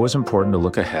 it's always important to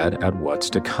look ahead at what's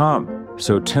to come.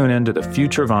 So tune in to the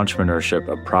Future of Entrepreneurship,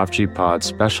 a Prop G Pod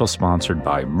special sponsored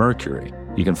by Mercury.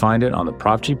 You can find it on the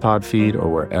Prop G Pod feed or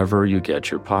wherever you get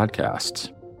your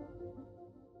podcasts.